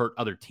 but hurt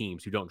other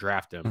teams who don't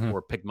draft them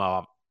or pick them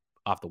off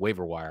the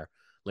waiver wire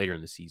later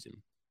in the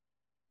season.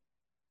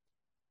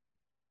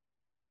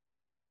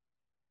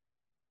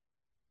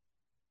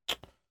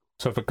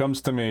 So if it comes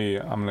to me,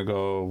 I'm going to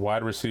go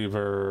wide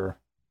receiver,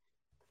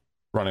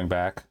 running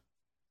back.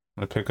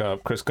 I'm going to pick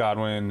up Chris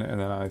Godwin, and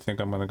then I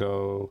think I'm going to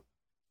go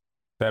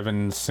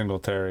Devin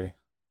Singletary.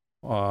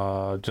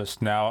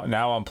 Just now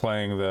I'm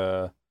playing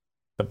the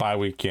bye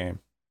week game.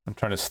 I'm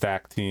trying to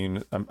stack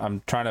teams.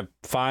 I'm trying to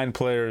find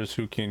players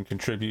who can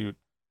contribute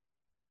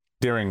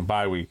during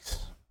bye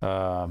weeks.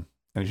 And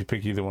if you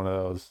pick either one of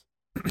those,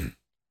 I'm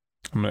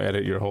going to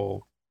edit your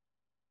whole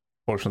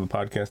portion of the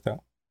podcast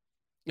out.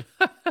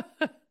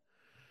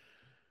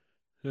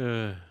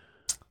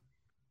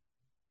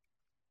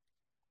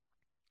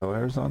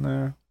 Players on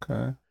there,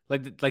 okay.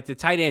 Like the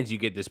tight ends you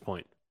get at this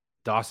point.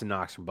 Dawson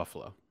Knox from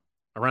Buffalo.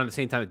 Around the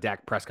same time that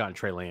Dak Prescott and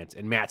Trey Lance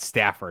and Matt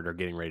Stafford are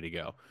getting ready to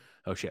go.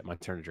 Oh, shit, my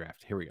turn to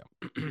draft. Here we go.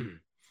 At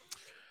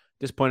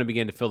this point, I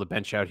began to fill the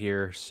bench out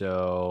here,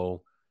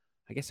 so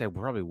I guess I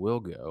probably will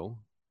go.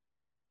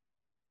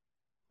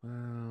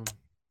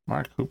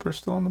 Mark Cooper's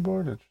still on the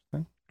board?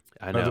 Interesting.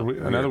 I know.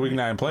 Another week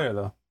 9 player,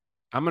 though.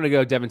 I'm going to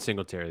go Devin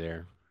Singletary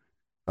there.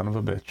 Son of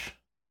a bitch.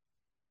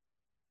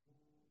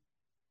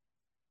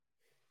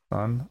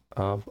 Son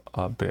of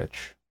a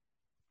bitch.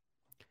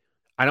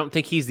 I don't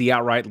think he's the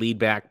outright lead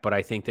back, but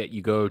I think that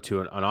you go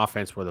to an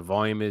offense where the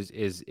volume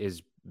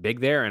is big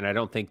there, and I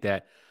don't think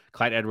that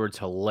Clyde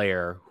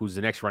Edwards-Helaire, who's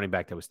the next running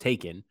back that was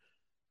taken,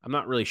 I'm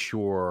not really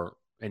sure,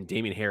 and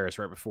Damian Harris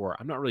right before,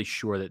 I'm not really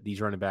sure that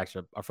these running backs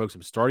are folks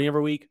I'm starting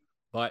every week,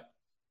 but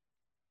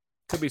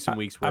could be some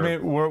weeks where... I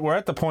mean, we're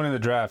at the point in the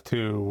draft,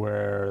 too,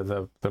 where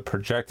the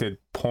projected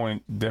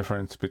point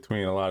difference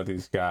between a lot of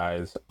these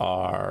guys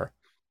are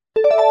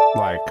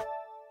like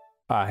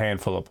a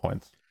handful of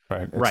points.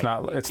 Right.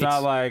 It's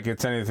not like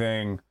it's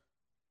anything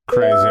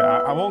crazy.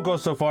 I won't go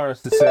so far as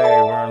to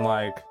say we're in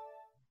like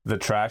the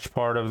trash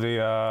part of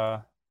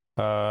the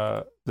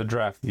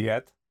draft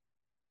yet.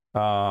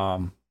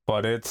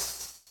 But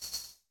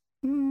it's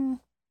you're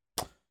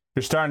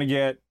starting to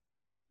get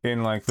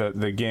in like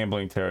the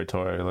gambling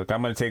territory. Like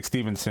I'm gonna take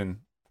Stevenson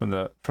from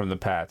the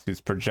Pats.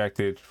 He's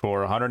projected for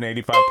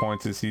 185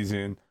 points this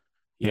season.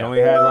 He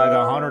only had like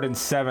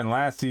 107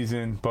 last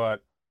season,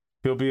 but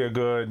he'll be a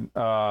good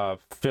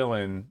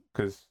fill-in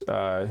because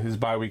his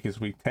bye week is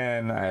week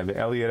 10. I have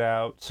Elliott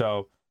out.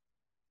 So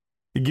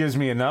it gives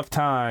me enough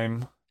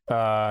time,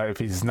 if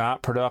he's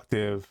not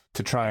productive,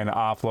 to try and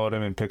offload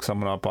him and pick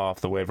someone up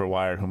off the waiver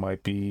wire who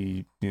might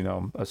be,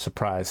 a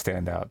surprise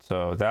standout.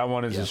 So that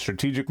one is a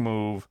strategic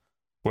move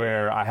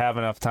where I have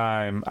enough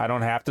time. I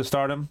don't have to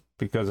start him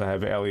because I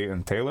have Elliott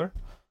and Taylor.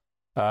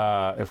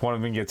 If one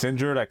of them gets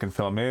injured, I can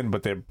fill him in,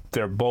 but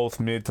they're both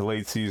mid to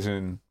late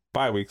season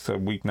bye weeks, so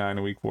week 9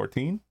 and week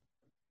 14.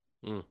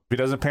 If he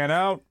doesn't pan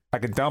out, I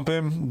could dump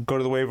him, go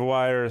to the waiver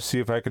wire, see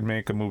if I could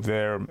make a move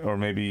there, or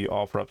maybe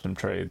offer up some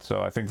trades.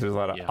 So I think there's a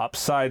lot of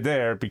upside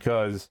there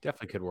because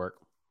definitely could work.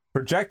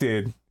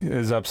 Projected,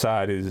 his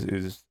upside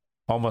is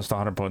almost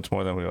 100 points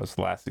more than it was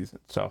last season.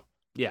 So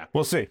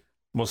we'll see.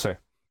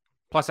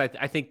 Plus, I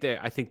think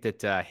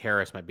that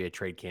Harris might be a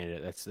trade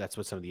candidate. That's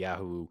what some of the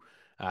Yahoo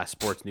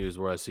Sports News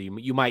was. So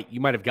you might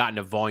have gotten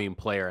a volume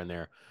player in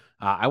there.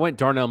 I went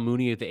Darnell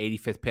Mooney at the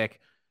 85th pick.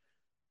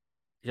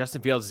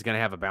 Justin Fields is going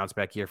to have a bounce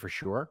back year for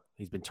sure.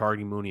 He's been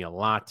targeting Mooney a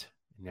lot,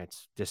 and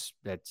that's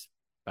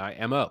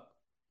MO.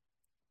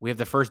 We have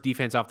the first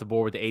defense off the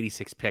board with the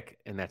 86th pick,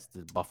 and that's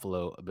the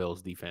Buffalo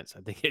Bills defense.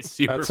 I think it's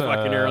super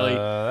fucking early.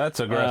 That's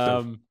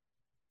aggressive.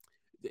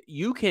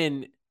 You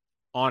can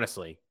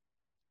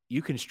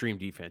stream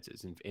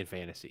defenses in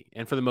fantasy,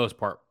 and for the most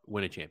part,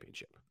 win a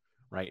championship,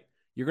 right?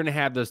 You're going to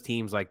have those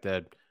teams like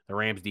the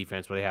Rams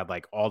defense where they have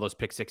like all those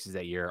pick sixes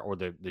that year, or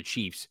the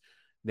Chiefs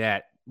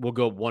that will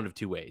go one of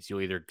two ways.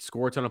 You'll either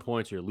score a ton of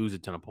points or you'll lose a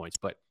ton of points.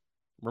 But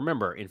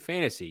remember, in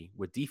fantasy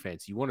with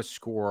defense, you want to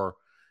score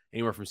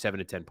anywhere from 7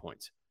 to 10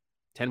 points.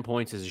 10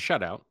 points is a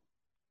shutout.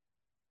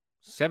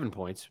 7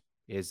 points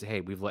is,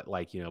 hey, we've let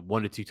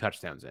 1 to 2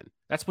 touchdowns in.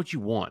 That's what you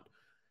want,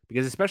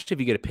 because especially if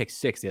you get a pick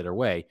six the other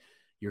way,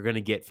 you're going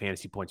to get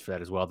fantasy points for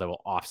that as well that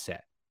will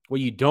offset. What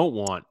you don't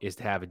want is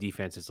to have a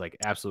defense that's like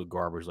absolute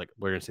garbage, like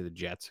we're going to say the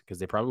Jets, because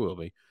they probably will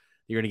be.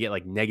 You're going to get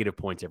like negative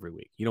points every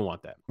week. You don't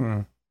want that.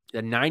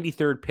 The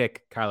 93rd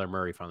pick, Kyler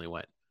Murray finally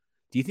went.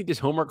 Do you think this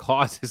homework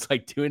clause is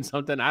like doing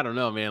something? I don't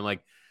know, man.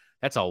 Like,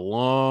 that's a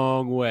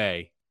long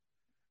way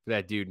for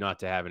that dude not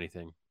to have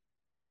anything.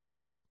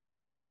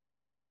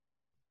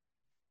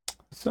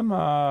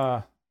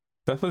 Definitely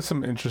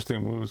some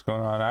interesting moves going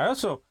on.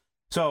 So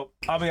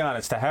I'll be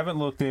honest, I haven't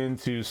looked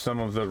into some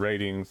of the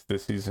ratings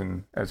this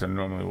season as I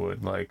normally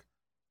would. Like,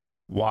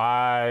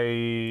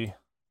 what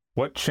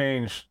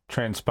change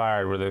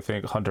transpired where they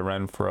think Hunter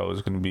Renfrow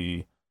is going to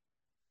be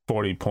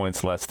 40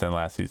 points less than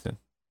last season?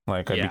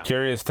 Like, I'd be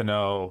curious to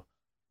know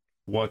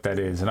what that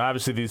is. And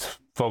obviously these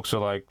folks are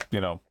like,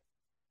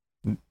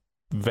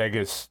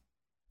 Vegas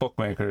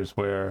bookmakers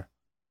where,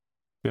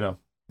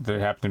 they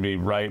happen to be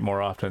right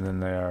more often than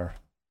they're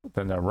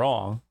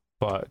wrong,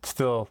 but it's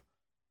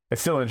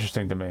still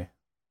interesting to me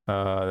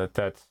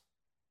that's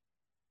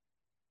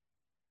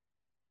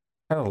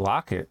kind of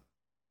Lockett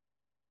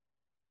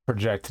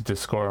projected to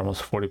score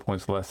almost 40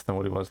 points less than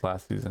what he was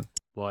last season.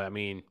 Well, I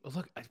mean,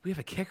 look, we have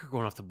a kicker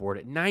going off the board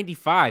at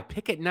 95.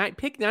 Pick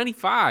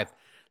 95.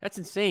 That's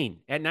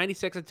insane. At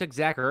 96, I took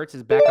Zach Ertz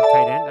as backup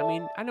tight end. I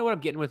mean, I know what I'm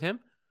getting with him.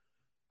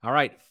 All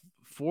right,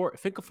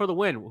 Finkel for the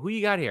win. Who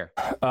you got here?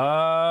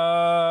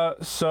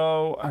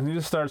 So I need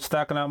to start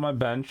stacking out my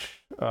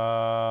bench. It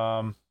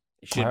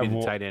should be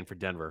the tight end for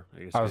Denver.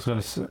 I was going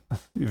to say,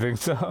 you think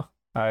so?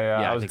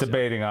 I was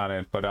debating on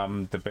it, but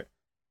I'm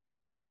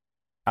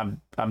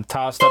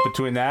tossed up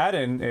between that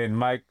and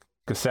Mike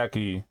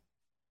Gesicki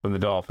from the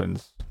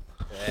Dolphins.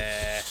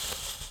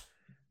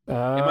 In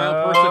my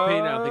own personal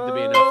opinion, I don't think there'll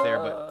be enough there,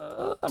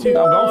 but I'm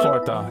going for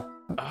it though.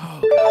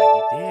 Oh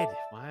God, you did!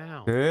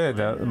 Wow. Good.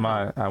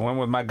 I went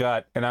with my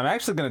gut, and I'm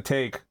actually going to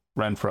take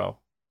Renfrow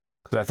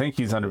because I think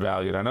he's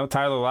undervalued. I know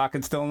Tyler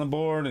Lockett's still on the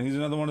board, and he's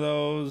another one of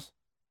those.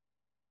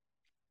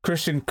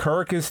 Christian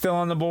Kirk is still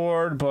on the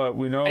board, but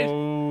we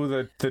know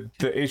that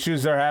the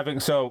issues they're having.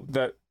 So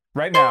that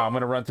right now, I'm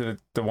going to run through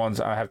the ones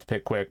I have to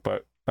pick quick.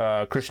 But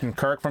Christian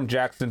Kirk from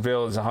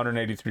Jacksonville is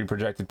 183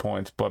 projected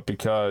points, but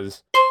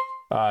because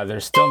they're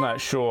still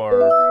not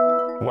sure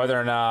Whether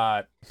or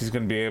not he's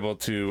going to be able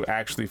to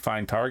actually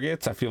find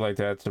targets, I feel like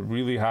that's a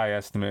really high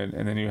estimate.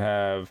 And then you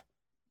have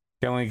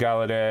Kenny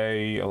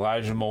Galladay,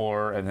 Elijah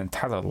Moore, and then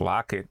Tyler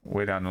Lockett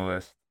way down the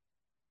list.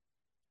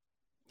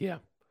 Yeah.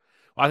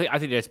 Well, I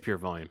think that's pure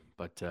volume,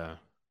 but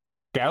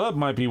Gallup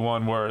might be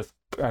one worth.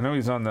 I know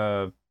he's on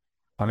the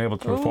unable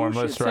to perform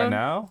list right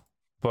now,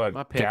 but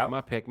my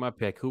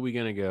pick. Who we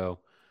gonna go?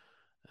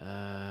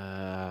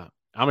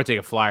 I'm gonna take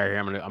a flyer here.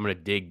 I'm gonna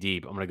dig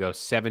deep. I'm gonna go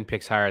 7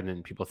 picks higher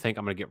than people think.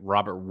 I'm gonna get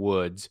Robert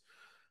Woods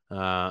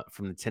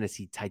from the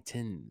Tennessee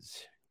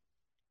Titans.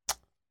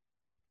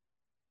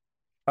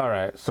 All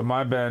right, so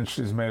my bench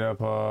is made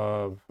up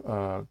of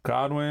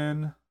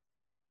Godwin,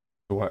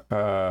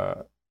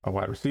 a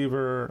wide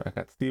receiver. I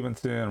got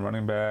Stevenson,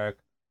 running back,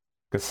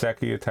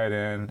 Gesicki, a tight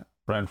end,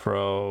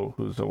 Renfro,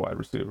 who's a wide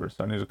receiver.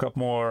 So I need a couple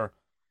more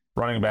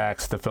running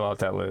backs to fill out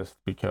that list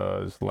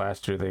because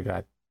last year they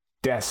got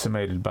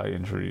decimated by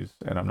injuries,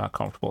 and I'm not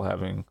comfortable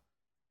having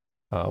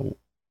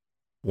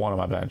one on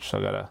my bench. So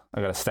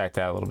I gotta stack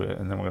that a little bit,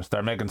 and then we're gonna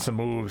start making some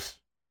moves.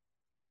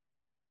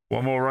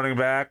 One more running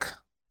back,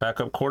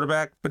 backup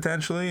quarterback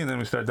potentially, and then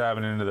we start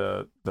diving into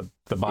the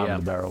bottom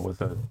of the barrel with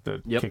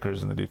the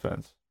kickers and the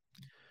defense.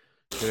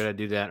 We're gonna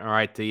do that. All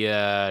right,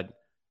 the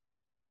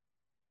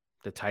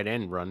tight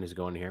end run is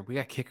going here. We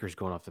got kickers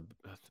going off the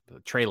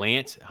Trey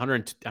Lance,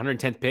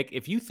 110th pick.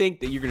 If you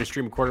think that you're going to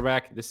stream a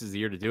quarterback, this is the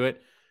year to do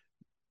it.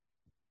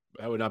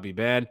 That would not be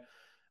bad.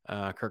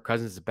 Kirk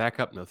Cousins is a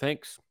backup. No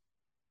thanks.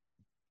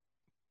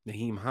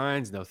 Naheem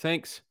Hines. No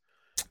thanks.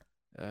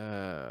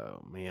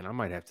 Man, I'm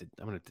gonna have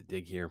to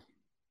dig here.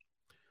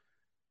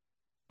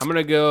 I'm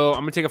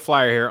gonna take a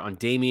flyer here on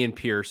Dameon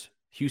Pierce,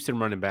 Houston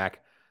running back.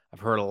 I've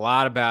heard a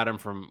lot about him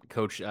from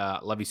Coach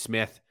Lovie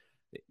Smith.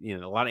 A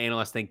lot of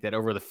analysts think that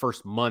over the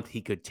first month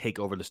he could take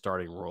over the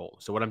starting role.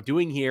 So what I'm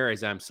doing here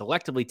is I'm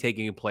selectively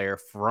taking a player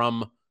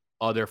from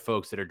other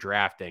folks that are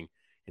drafting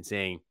and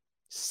saying,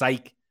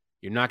 psych,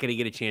 you're not going to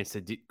get a chance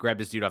to grab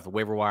this dude off the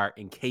waiver wire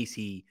in case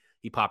he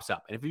pops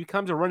up. And if he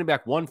becomes a running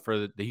back one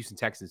for the Houston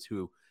Texans,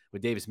 who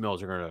with Davis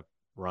Mills are going to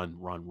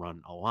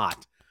run a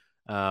lot,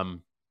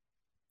 then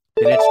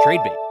it's trade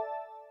bait.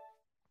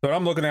 So what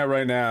I'm looking at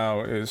right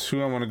now is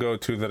who I want to go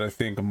to that I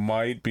think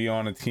might be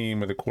on a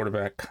team where the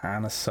quarterback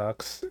kind of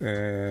sucks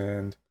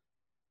and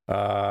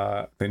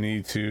they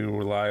need to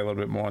rely a little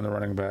bit more on the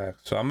running back.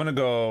 So I'm going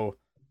to go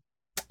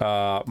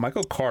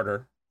Michael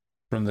Carter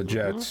from the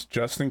Jets,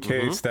 just in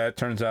case that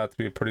turns out to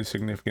be a pretty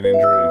significant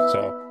injury.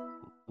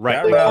 So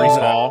right, like Breece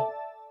Hall.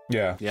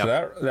 Yeah,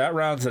 yep. So that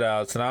rounds it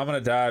out. So now I'm going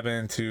to dive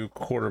into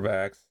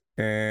quarterbacks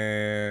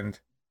and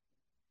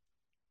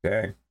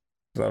dang,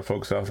 a lot of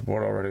folks off the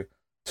board already.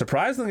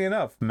 Surprisingly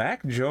enough,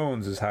 Mac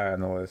Jones is high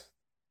on the list.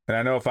 And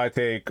I know if I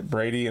take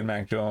Brady and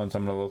Mac Jones,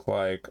 I'm going to look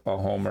like a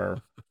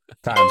homer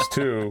times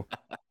 2.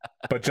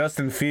 But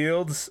Justin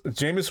Fields,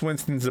 Jameis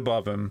Winston's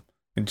above him,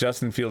 and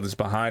Justin Fields is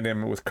behind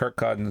him with Kirk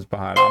Cousins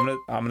behind him.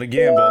 I'm gonna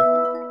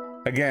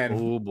gamble. Again.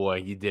 Oh, boy,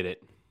 you did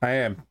it. I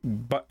am.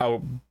 But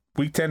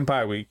week 10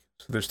 bye week,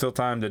 so there's still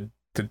time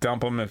to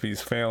dump him if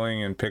he's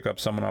failing and pick up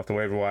someone off the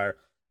waiver wire.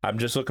 I'm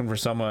just looking for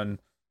someone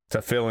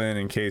to fill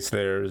in case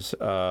there's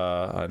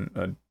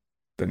an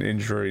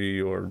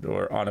injury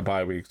or on a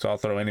bye week. So I'll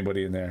throw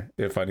anybody in there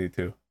if I need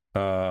to.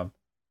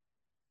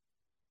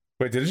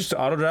 Wait, did it just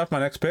auto draft my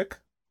next pick?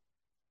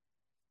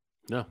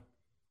 No.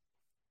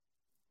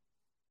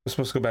 We're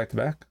supposed to go back to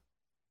back?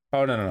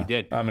 Oh, no. You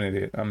did. I'm an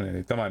idiot.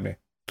 Don't mind me.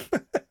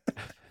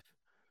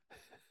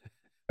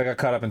 I got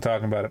caught up in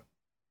talking about it.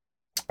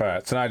 All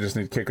right, so now I just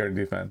need kicker and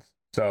defense.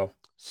 So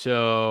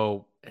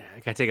I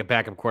got to take a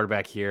backup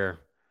quarterback here,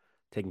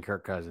 taking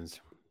Kirk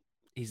Cousins.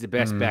 He's the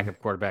best backup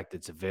quarterback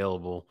that's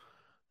available.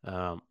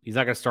 He's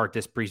not going to start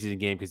this preseason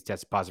game because he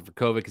tested positive for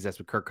COVID, because that's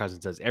what Kirk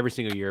Cousins does every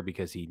single year,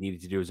 because he needed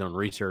to do his own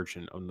research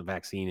and on the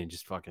vaccine and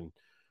just fucking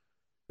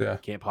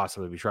can't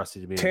possibly be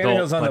trusted to be an adult.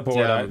 Tannehill's on the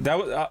board.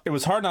 It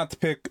was hard not to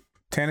pick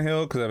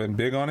Tannehill because I've been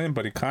big on him,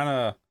 but he kind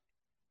of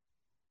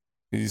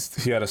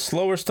he had a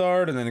slower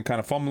start and then he kind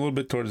of fumbled a little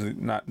bit towards the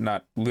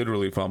not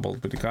literally fumbled,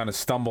 but he kind of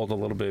stumbled a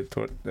little bit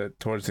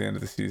towards the end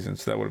of the season.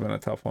 So that would have been a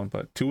tough one.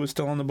 But Tua's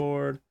still on the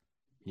board.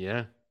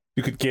 Yeah.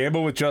 You could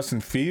gamble with Justin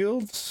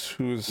Fields,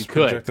 who's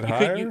projected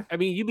higher.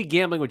 You'd be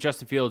gambling with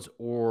Justin Fields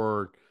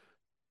or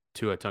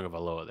Tua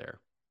Tagovailoa there.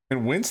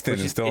 And Winston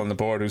is still on the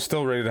board, who's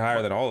still rated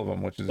higher than all of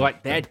them, which is.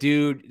 But that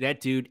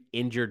dude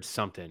injured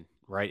something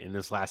right in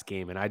this last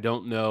game, and I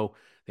don't know.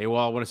 They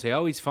all want to say,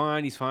 "Oh, he's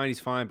fine,"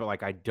 but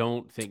like I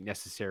don't think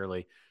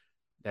necessarily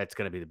that's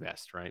going to be the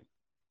best, right?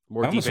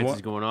 More defense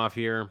is going off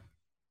here.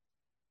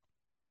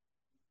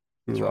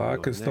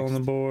 Lock is still on the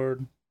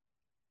board.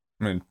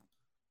 I mean,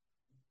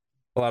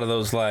 a lot of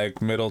those like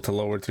middle to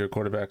lower tier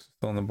quarterbacks are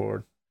still on the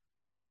board.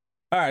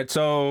 All right,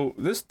 so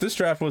this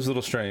draft was a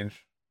little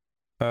strange.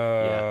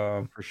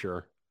 Yeah, for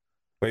sure.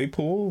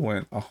 Claypool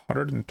went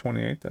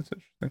 128. That's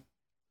interesting.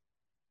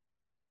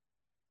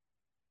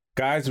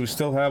 Guys we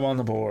still have on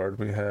the board.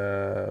 We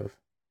have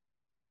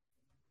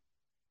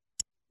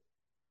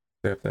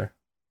stay up there.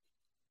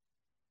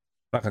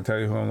 I'm not gonna tell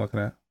you who I'm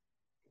looking at.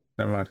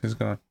 Never mind, he's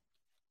gone.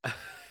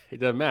 It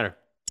doesn't matter.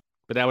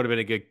 But that would have been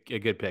a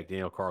good pick.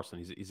 Daniel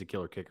Carlson. He's a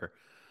killer kicker.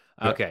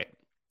 Yeah. Okay.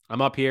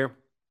 I'm up here.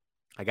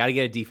 I got to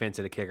get a defense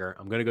and a kicker.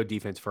 I'm going to go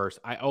defense first.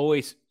 I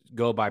always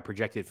go by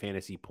projected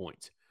fantasy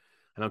points.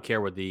 I don't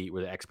care what the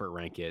expert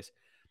rank is.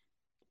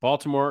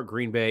 Baltimore,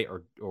 Green Bay,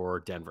 or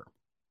Denver.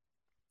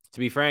 To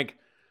be frank,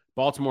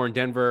 Baltimore and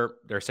Denver,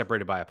 they're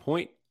separated by a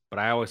point, but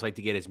I always like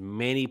to get as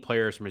many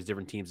players from as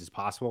different teams as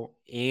possible.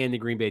 And the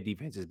Green Bay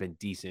defense has been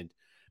decent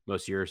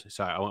most years,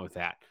 so I went with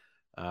that.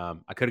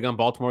 I could have gone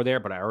Baltimore there,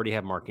 but I already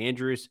have Mark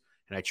Andrews,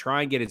 and I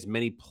try and get as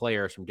many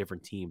players from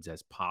different teams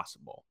as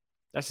possible.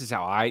 That's just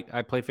how I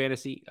play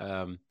fantasy.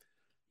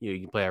 You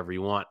can play however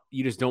you want.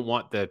 You just don't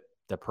want the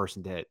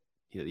person that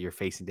you're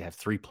facing to have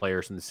 3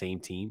 players from the same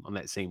team on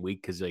that same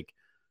week, because like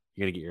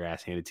you're gonna get your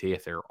ass handed to you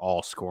if they're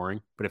all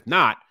scoring. But if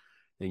not,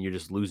 then you're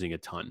just losing a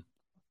ton.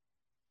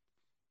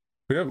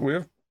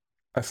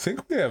 I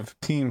think we have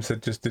teams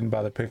that just didn't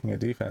bother picking a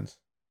defense.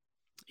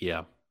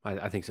 Yeah,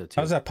 I think so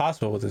too. How's that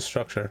possible with this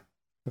structure?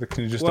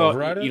 Can you just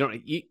override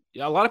it?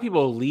 A lot of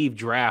people leave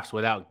drafts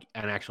without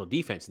an actual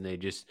defense, and they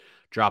just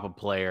drop a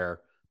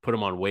player, put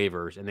them on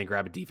waivers, and then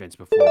grab a defense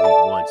before week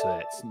 1 so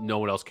that no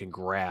one else can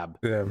grab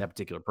that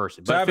particular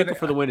person. But Fickle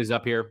for the win is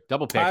up here.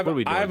 Double picks. What are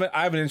we doing?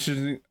 I have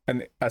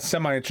a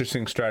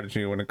semi-interesting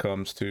strategy when it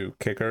comes to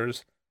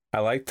kickers. I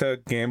like to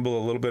gamble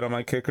a little bit on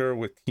my kicker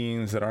with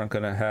teams that aren't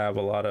going to have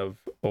a lot of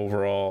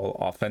overall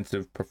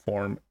offensive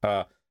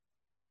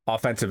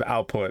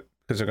output,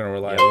 because they're going to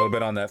rely a little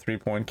bit on that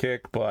 3-point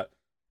kick. But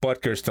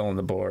Butker's still on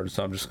the board,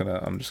 so I'm just gonna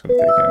take him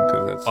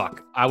because that's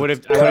fuck. I would have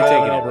taken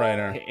it.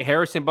 Right.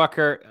 Harrison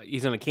Butker.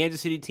 He's on a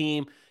Kansas City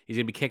team. He's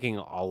gonna be kicking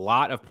a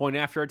lot of point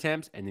after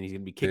attempts, and then he's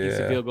gonna be kicking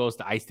some field goals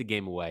to ice the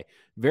game away.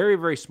 Very,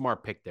 very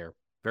smart pick there.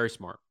 Very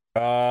smart.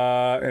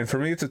 And for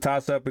me, it's a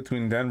toss-up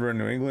between Denver and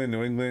New England.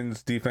 New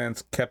England's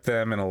defense kept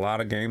them in a lot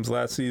of games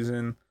last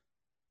season.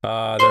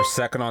 They're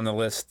second on the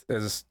list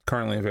as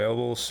currently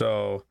available,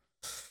 so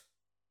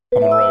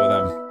I'm gonna roll with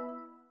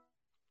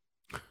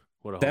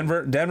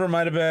them. Denver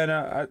might have been.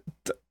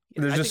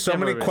 There's just so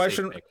many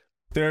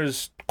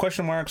There's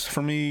question marks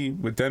for me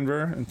with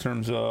Denver in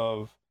terms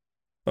of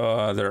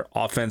their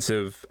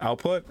offensive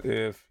output.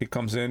 If he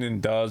comes in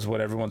and does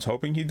what everyone's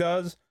hoping he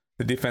does,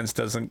 the defense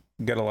doesn't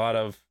get a lot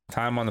of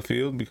time on the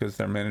field because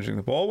they're managing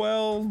the ball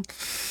well.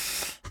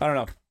 I don't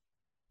know.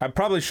 I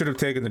probably should have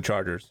taken the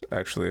Chargers,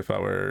 actually, if I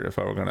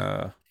were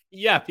gonna.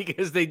 Yeah,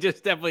 because they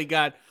just definitely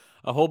got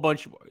a whole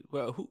bunch.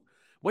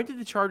 When did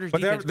the Chargers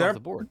defense go off the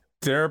board?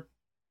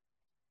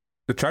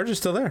 The Chargers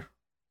still there.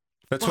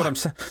 That's what I'm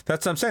saying.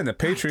 That's what I'm saying. The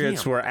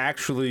Patriots were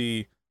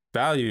actually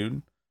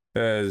valued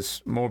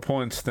as more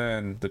points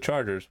than the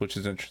Chargers, which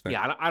is interesting.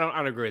 Yeah, I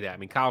don't agree with that. I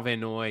mean, Kyle Van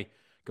Noy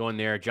going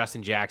there,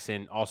 Justin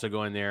Jackson also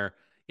going there.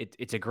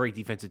 It's a great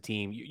defensive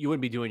team. You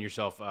wouldn't be doing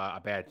yourself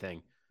a bad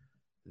thing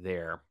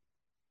there.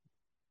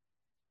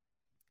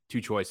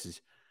 2 choices: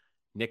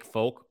 Nick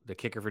Folk, the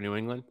kicker for New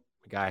England,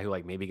 a guy who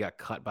maybe got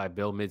cut by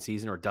Bill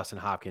midseason, or Dustin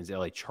Hopkins,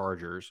 LA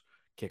Chargers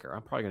kicker.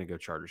 I'm probably gonna go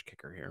Chargers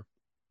kicker here.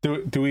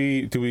 Do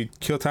we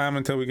kill time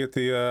until we get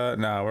the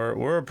no,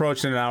 we're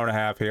approaching an hour and a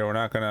half here. We're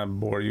not gonna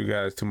bore you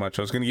guys too much.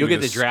 I was gonna give you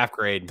the draft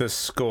grade. The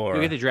score.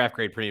 You'll get the draft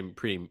grade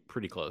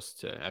pretty close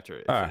to after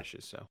it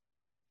finishes. So,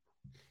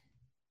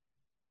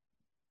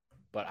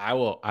 but I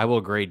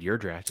will grade your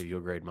draft if you'll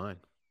grade mine.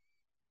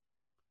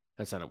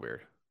 That sounded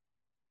weird.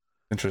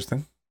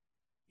 Interesting.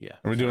 Yeah.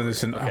 Are we doing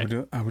this in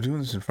are we doing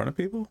this in front of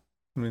people?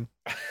 I mean,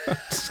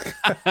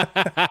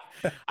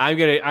 I'm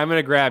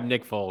gonna grab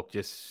Nick Folk.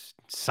 Just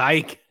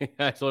psych.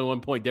 That's only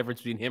 1 point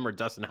difference between him or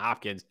Dustin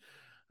Hopkins,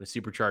 the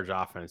supercharged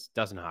offense.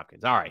 Dustin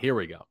Hopkins. All right, here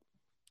we go.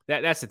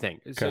 That's the thing.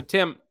 Okay. So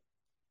Tim,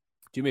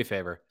 do me a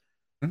favor.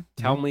 Mm-hmm.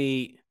 Tell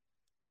me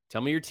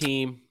your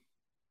team.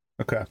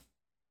 Okay.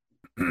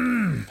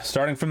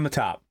 Starting from the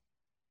top.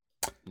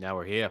 Now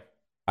we're here.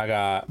 I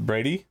got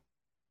Brady.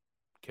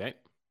 Okay.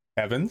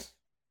 Evans.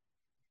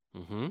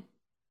 Mm-hmm.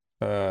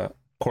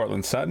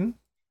 Cortland Sutton.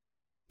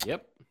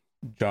 Yep.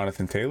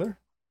 Jonathan Taylor.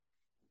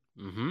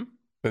 Mm-hmm.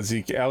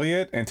 Zeke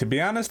Elliott. And to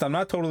be honest, I'm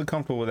not totally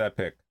comfortable with that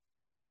pick.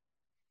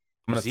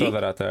 I'm going to throw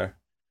that out there.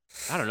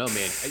 I don't know,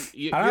 man.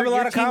 I don't have a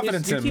lot of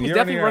confidence in him. Your team is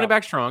definitely running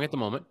back strong at the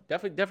moment.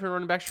 Definitely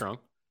running back strong.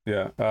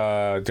 Yeah.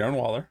 Darren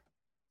Waller.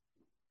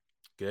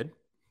 Good.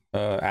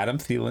 Adam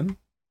Thielen.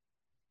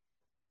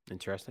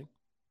 Interesting.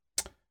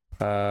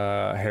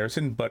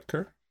 Harrison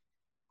Butker.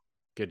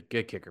 Good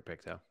kicker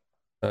pick, though.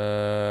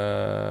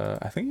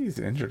 I think he's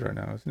injured right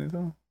now, isn't he,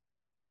 though?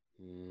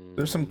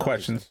 There's some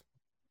questions.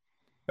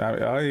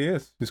 Oh, he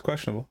is. He's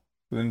questionable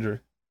with injury.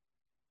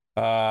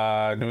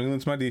 New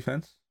England's my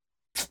defense.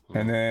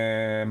 And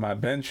then my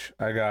bench,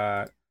 I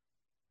got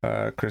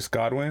Chris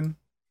Godwin,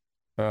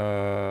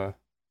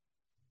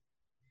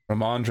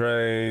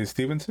 Ramondre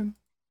Stevenson,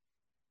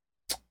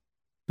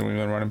 New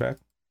England running back,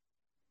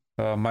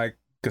 Mike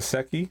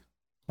Gesicki,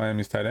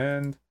 Miami's tight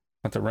end,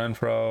 Hunter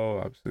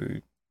Renfrow,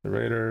 obviously the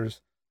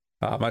Raiders,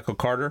 Michael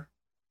Carter,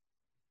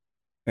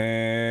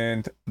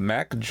 and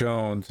Mac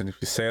Jones. And if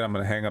you say it, I'm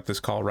going to hang up this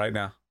call right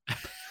now.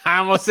 I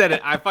almost said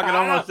it. I fucking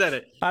almost said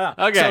it.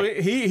 Okay.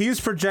 So he's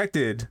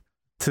projected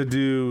to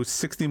do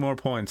 60 more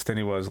points than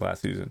he was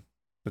last season.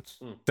 It's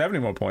 70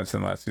 more points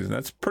than last season.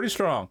 That's pretty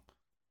strong.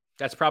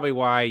 That's probably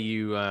why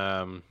you.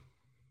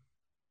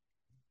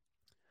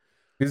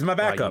 He's my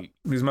backup.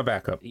 He's my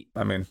backup.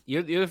 I mean,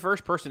 you're the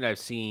first person I've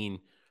seen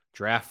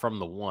draft from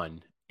the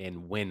 1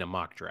 and win a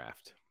mock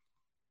draft.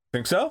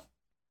 Think so?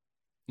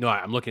 No,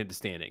 I'm looking at the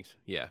standings.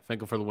 Yeah,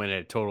 Finkel for the win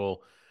at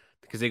total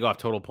because they go off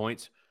total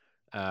points.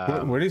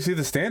 Where do you see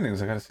the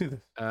standings? I got to see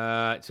this.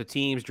 So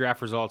teams,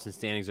 draft results, and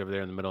standings over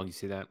there in the middle. You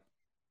see that?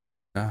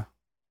 Yeah.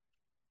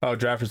 Oh,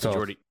 draft results.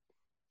 Majority.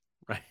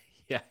 Right.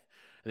 Yeah.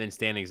 And then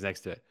standings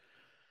next to it.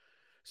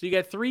 So you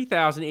got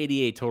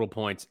 3,088 total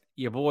points.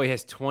 Your boy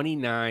has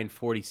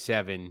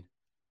 2,947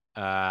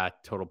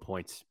 total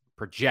points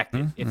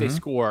projected. If they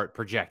score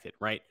projected,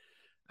 right?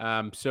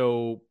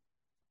 So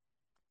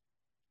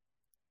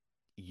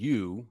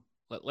you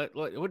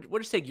we'll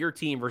just take your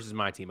team versus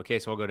my team. Okay,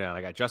 so I'll go down.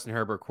 I got Justin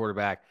Herbert,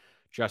 quarterback,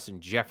 Justin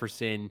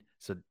Jefferson.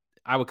 So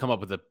I would come up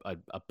with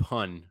a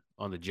pun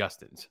on the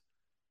Justins,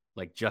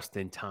 like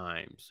Justin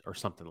Times or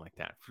something like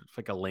that. It's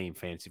like a lame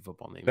fantasy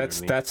football name.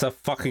 That's a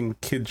fucking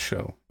kid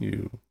show.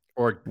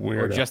 Or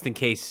just in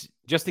case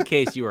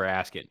you were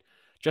asking,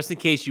 just in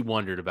case you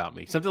wondered about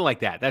me, something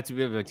like that. That's a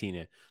bit of a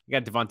Tina. You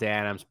got Devontae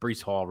Adams,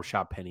 Breece Hall,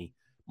 Rashad Penny,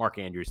 Mark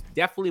Andrews.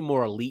 Definitely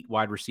more elite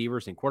wide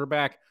receivers and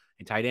quarterback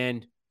and tight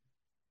end.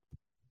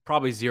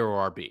 Probably 0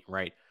 RB,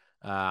 right?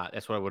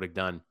 That's what I would have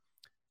done.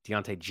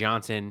 Deontay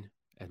Johnson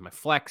as my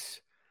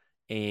flex,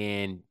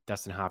 and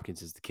Dustin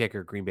Hopkins is the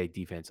kicker. Green Bay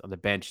defense on the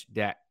bench.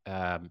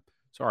 Devin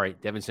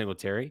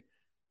Singletary,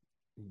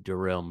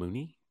 Darrell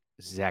Mooney,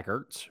 Zach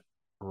Ertz,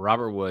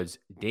 Robert Woods,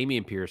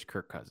 Damian Pierce,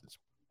 Kirk Cousins.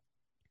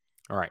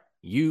 All right,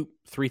 you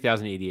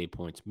 3,088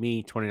 points.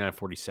 Me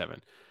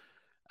 2,947.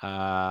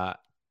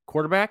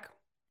 Quarterback,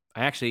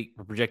 I actually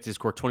projected to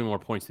score 20 more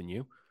points than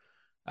you.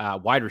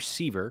 Wide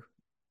receiver,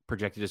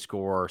 projected to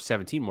score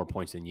 17 more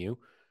points than you.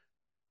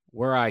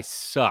 Where I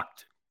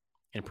sucked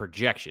in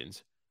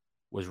projections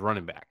was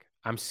running back.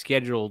 I'm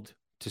scheduled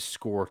to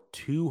score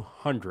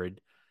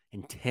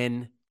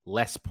 210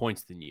 less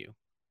points than you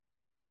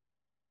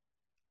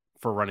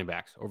for running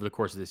backs over the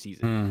course of the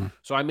season.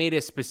 So I made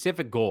a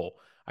specific goal.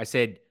 I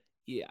said,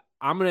 yeah,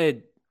 I'm going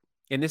to,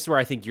 and this is where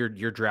I think your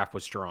draft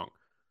was strong.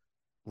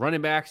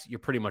 Running backs, you're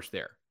pretty much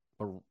there.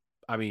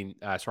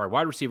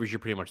 Wide receivers, you're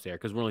pretty much there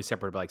because we're only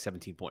separated by like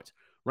 17 points.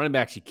 Running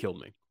backs, you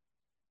killed me.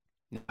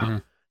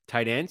 Now,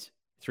 tight ends,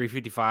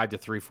 355 to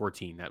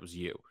 314. That was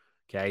you.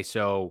 Okay,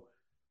 so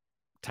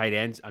tight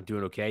ends, I'm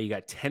doing okay. You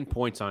got 10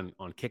 points on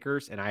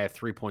kickers, and I have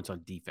 3 points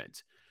on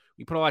defense.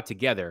 We put all that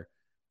together,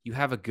 you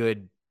have a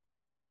good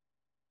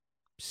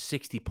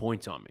 60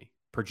 points on me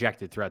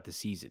projected throughout the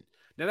season.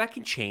 Now that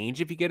can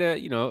change if you get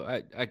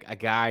a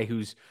guy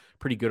who's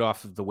pretty good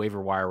off of the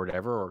waiver wire or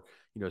whatever,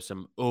 or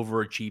some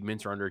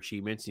overachievements or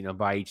underachievements,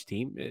 by each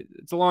team.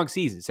 It's a long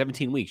season,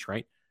 17 weeks,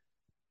 right?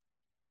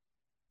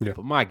 Yeah.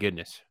 But my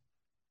goodness,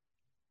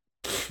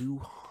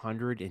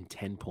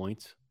 210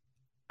 points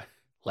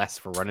less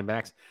for running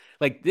backs.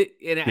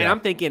 And I'm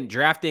thinking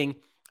drafting.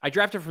 I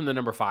drafted from the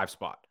number 5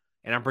 spot,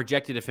 and I'm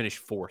projected to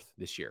finish 4th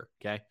this year.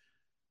 Okay.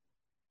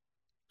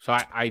 So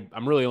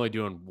I'm really only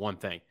doing one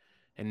thing.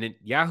 And then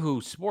Yahoo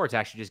Sports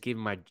actually just gave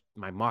me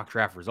my mock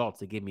draft results.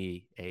 They gave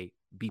me a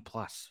B+.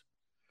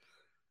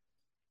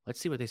 Let's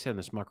see what they said in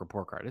this mock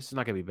report card. This is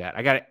not going to be bad.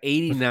 I got an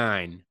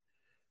 89.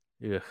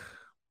 Ugh.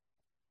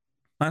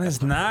 Mine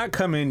has not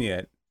come in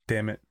yet.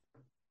 Damn it.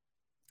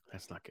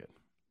 That's not good.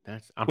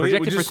 I'm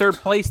projected for 3rd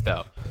place,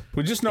 though.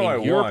 We just know I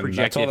won.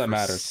 That's all that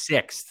matters.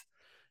 6th.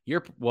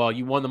 You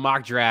won the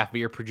mock draft, but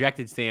your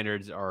projected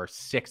standards are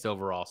 6th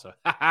overall. So,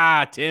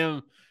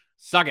 Tim,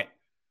 suck it.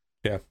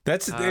 Yeah,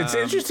 it's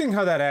interesting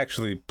how that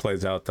actually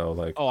plays out,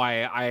 though.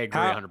 I agree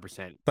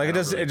 100%.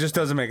 It just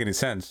doesn't make any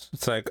sense.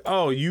 It's like,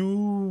 oh,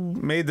 you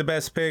made the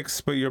best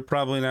picks, but you're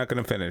probably not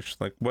going to finish.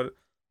 What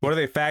are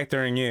they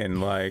factoring in?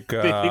 They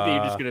think that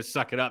you're just going to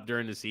suck it up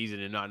during the season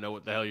and not know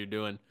what the hell you're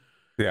doing.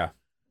 Yeah,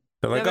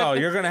 they're like,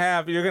 you're gonna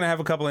have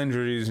a couple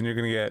injuries and you're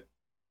gonna get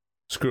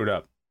screwed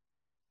up.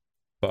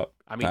 But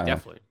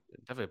definitely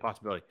a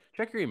possibility.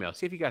 Check your email,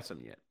 see if you got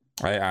something yet.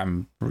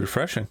 I'm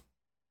refreshing.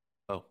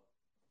 Oh,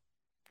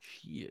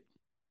 shit.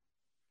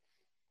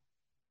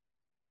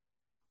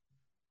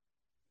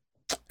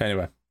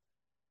 Anyway,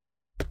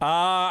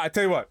 I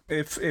tell you what,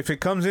 if it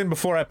comes in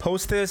before I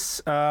post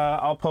this,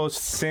 I'll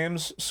post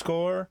Sam's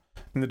score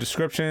in the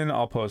description.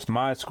 I'll post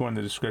my score in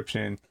the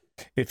description.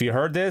 If you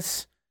heard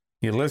this,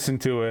 you listen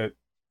to it.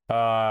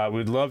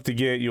 We'd love to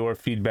get your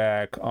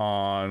feedback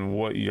on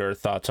what your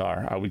thoughts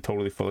are. Are we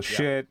totally full of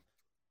shit?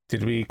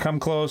 Did we come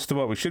close to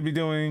what we should be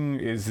doing?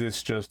 Is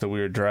this just a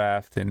weird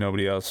draft and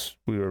nobody else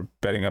we were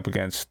betting up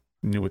against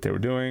knew what they were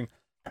doing?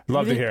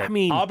 Love to hear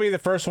it. I'll be the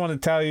first one to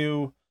tell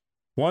you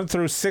 1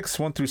 through 6,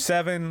 1 through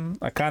 7.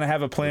 I kind of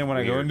have a plan when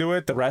I go into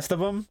it. The rest of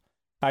them,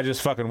 I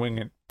just fucking wing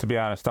it, to be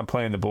honest. I'm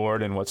playing the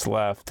board and what's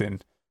left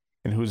and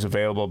who's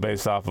available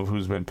based off of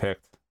who's been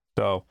picked.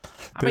 So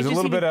there's a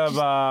little bit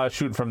of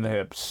shooting from the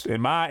hips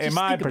in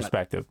my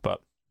perspective.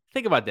 But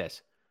think about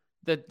this: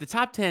 the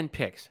top 10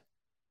 picks,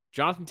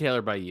 Jonathan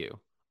Taylor by you,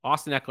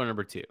 Austin Eckler,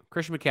 number 2.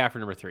 Christian McCaffrey,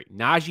 number 3.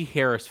 Najee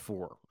Harris,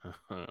 4.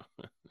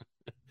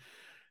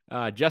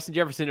 Justin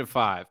Jefferson at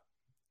 5.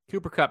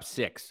 Cooper Kupp,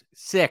 6.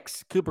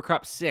 Cooper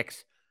Kupp,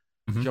 6.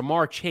 Mhm.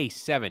 Jamar Chase,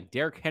 7.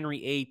 Derrick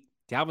Henry, 8.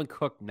 Dalvin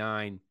Cook,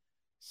 9.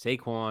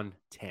 Saquon,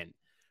 10.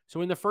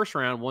 So in the first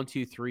round, 1,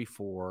 2, 3,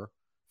 4,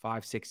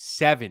 5, 6,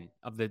 7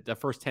 of the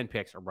first 10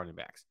 picks are running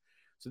backs.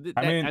 So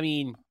I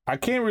mean, I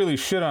can't really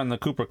shit on the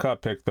Cooper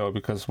Kupp pick though,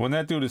 because when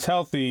that dude is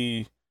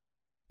healthy,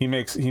 he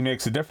makes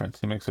a difference.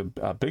 He makes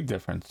a big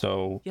difference.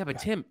 So yeah, but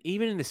Tim,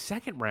 even in the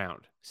second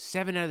round,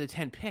 7 out of the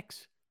 10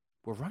 picks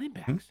were running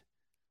backs. Mm-hmm.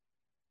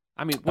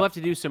 I mean, we'll have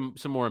to do some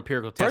more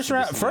empirical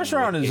testing. First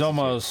round is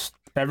almost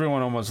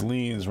everyone almost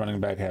leans running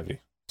back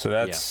heavy. So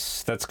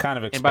that's kind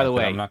of expected. And by the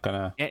way, I'm not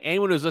gonna.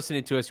 Anyone who's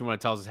listening to us who want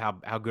to tell us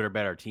how good or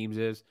bad our teams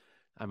is,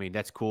 I mean,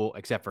 that's cool,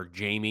 except for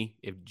Jamie.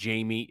 If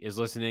Jamie is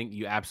listening,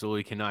 you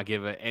absolutely cannot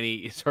give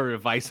any sort of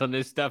advice on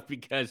this stuff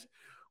because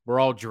we're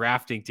all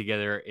drafting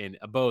together in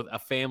both a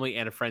family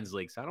and a friends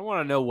league. So I don't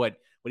want to know what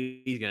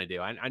he's going to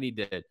do. I need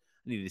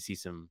to see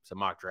some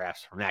mock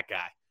drafts from that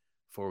guy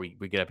before we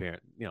get up here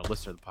and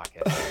listen to the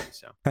podcast.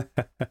 So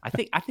I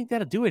think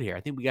that'll do it here.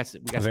 I think we got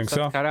some stuff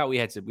to cut out. We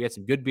had some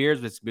good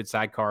beers with some good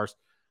sidecars.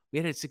 We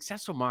had a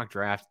successful mock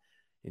draft.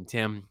 And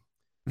Tim,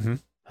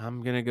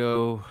 I'm gonna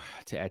go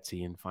to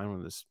Etsy and find one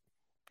of this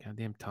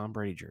goddamn Tom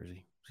Brady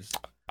jersey.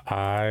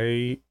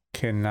 I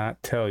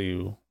cannot tell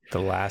you the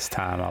last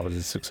time I was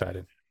this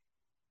excited.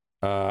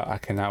 I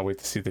cannot wait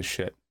to see this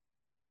shit.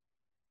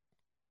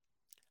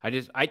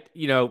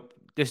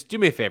 Just do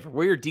me a favor.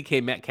 Wear your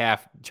DK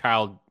Metcalf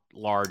child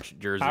large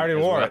jersey. I already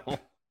wore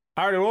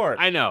it.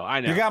 I know.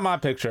 You got my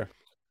picture.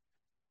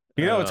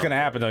 You know what's gonna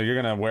happen though. You're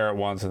gonna wear it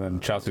once, and then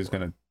Chelsea's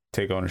gonna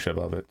take ownership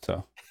of it.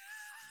 So.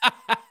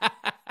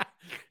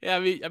 Yeah,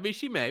 I mean,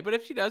 she may, but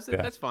if she does,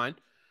 that's fine.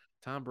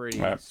 Tom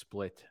Brady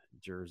split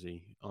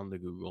jersey on the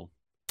Google.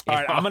 All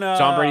right, I'm gonna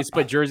Tom Brady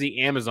split jersey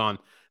Amazon.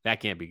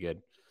 That can't be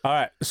good. All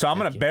right, so I'm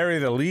gonna bury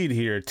the lead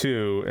here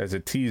too as a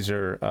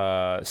teaser.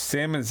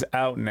 Sam is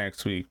out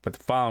next week, but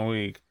the following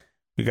week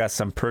we got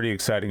some pretty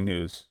exciting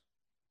news.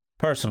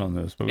 Personal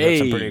news, but we got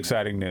some pretty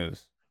exciting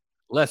news.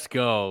 Let's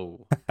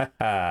go. But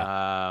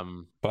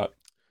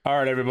all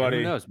right, everybody.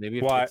 Who knows? Maybe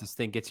if this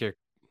thing gets here.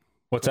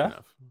 What's that?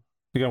 Enough.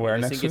 You gonna wear it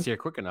next week? If this thing gets here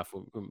quick enough,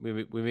 we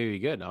may be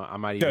good. I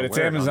might even. Dude, it's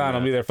Amazon.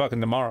 I'll be there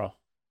fucking tomorrow.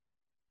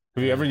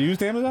 Have you ever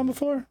used Amazon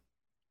before?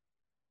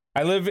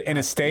 I live in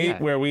a state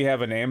where we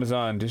have an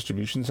Amazon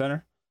distribution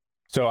center,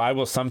 so I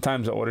will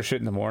sometimes order shit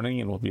in the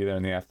morning and we'll be there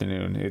in the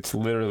afternoon. It's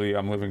literally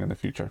I'm living in the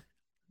future.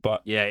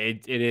 But yeah,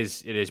 it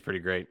is pretty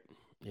great.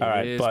 All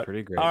right,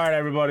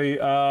 everybody.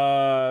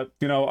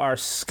 Our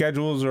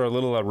schedules are a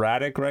little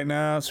erratic right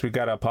now, so we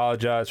gotta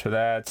apologize for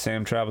that.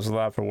 Sam travels a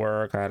lot for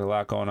work. I had a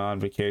lot going on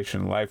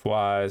vacation,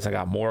 life-wise. I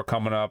got more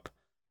coming up,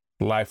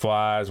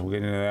 life-wise. We'll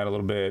get into that a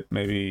little bit.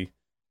 Maybe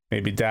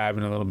dive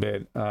in a little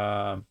bit.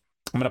 I'm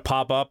gonna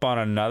pop up on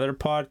another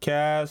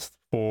podcast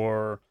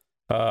for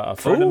a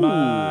friend of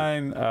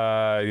mine.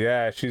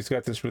 She's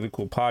got this really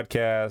cool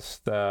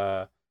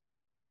podcast.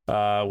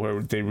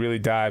 Where they really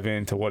dive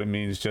into what it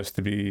means just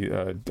to be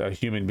a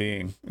human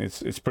being.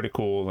 It's pretty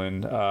cool,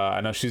 and I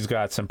know she's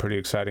got some pretty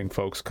exciting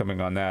folks coming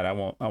on that. I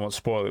won't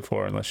spoil it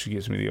for her unless she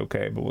gives me the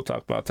okay, but we'll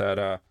talk about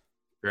that.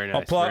 Very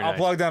nice. I'll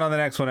plug that on the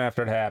next one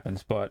after it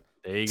happens. But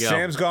there you go.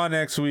 Sam's gone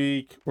next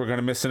week. We're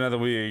gonna miss another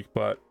week,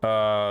 but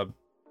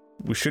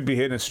we should be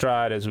hitting a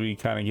stride as we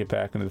kind of get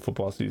back into the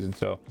football season.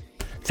 So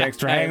thanks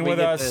for hanging with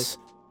us.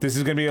 This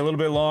is going to be a little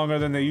bit longer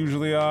than they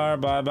usually are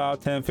by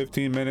about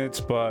 10-15 minutes,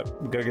 but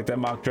we got to get that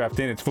mock draft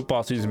in. It's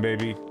football season,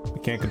 baby.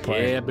 We can't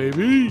complain. Yeah,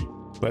 baby.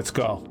 Let's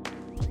go.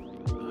 I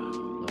can't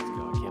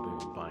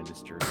believe I'm buying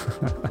this jersey.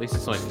 At least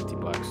it's only $50.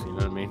 You know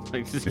what I mean?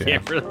 I just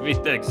can't really be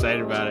that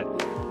excited about it.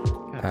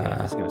 God damn,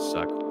 this is going to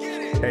suck.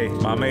 Hey,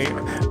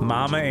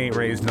 mama ain't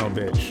raised no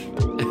bitch.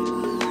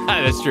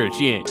 That's true.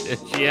 She ain't.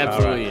 She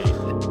absolutely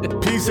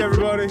ain't. Peace,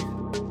 everybody.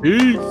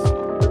 Peace.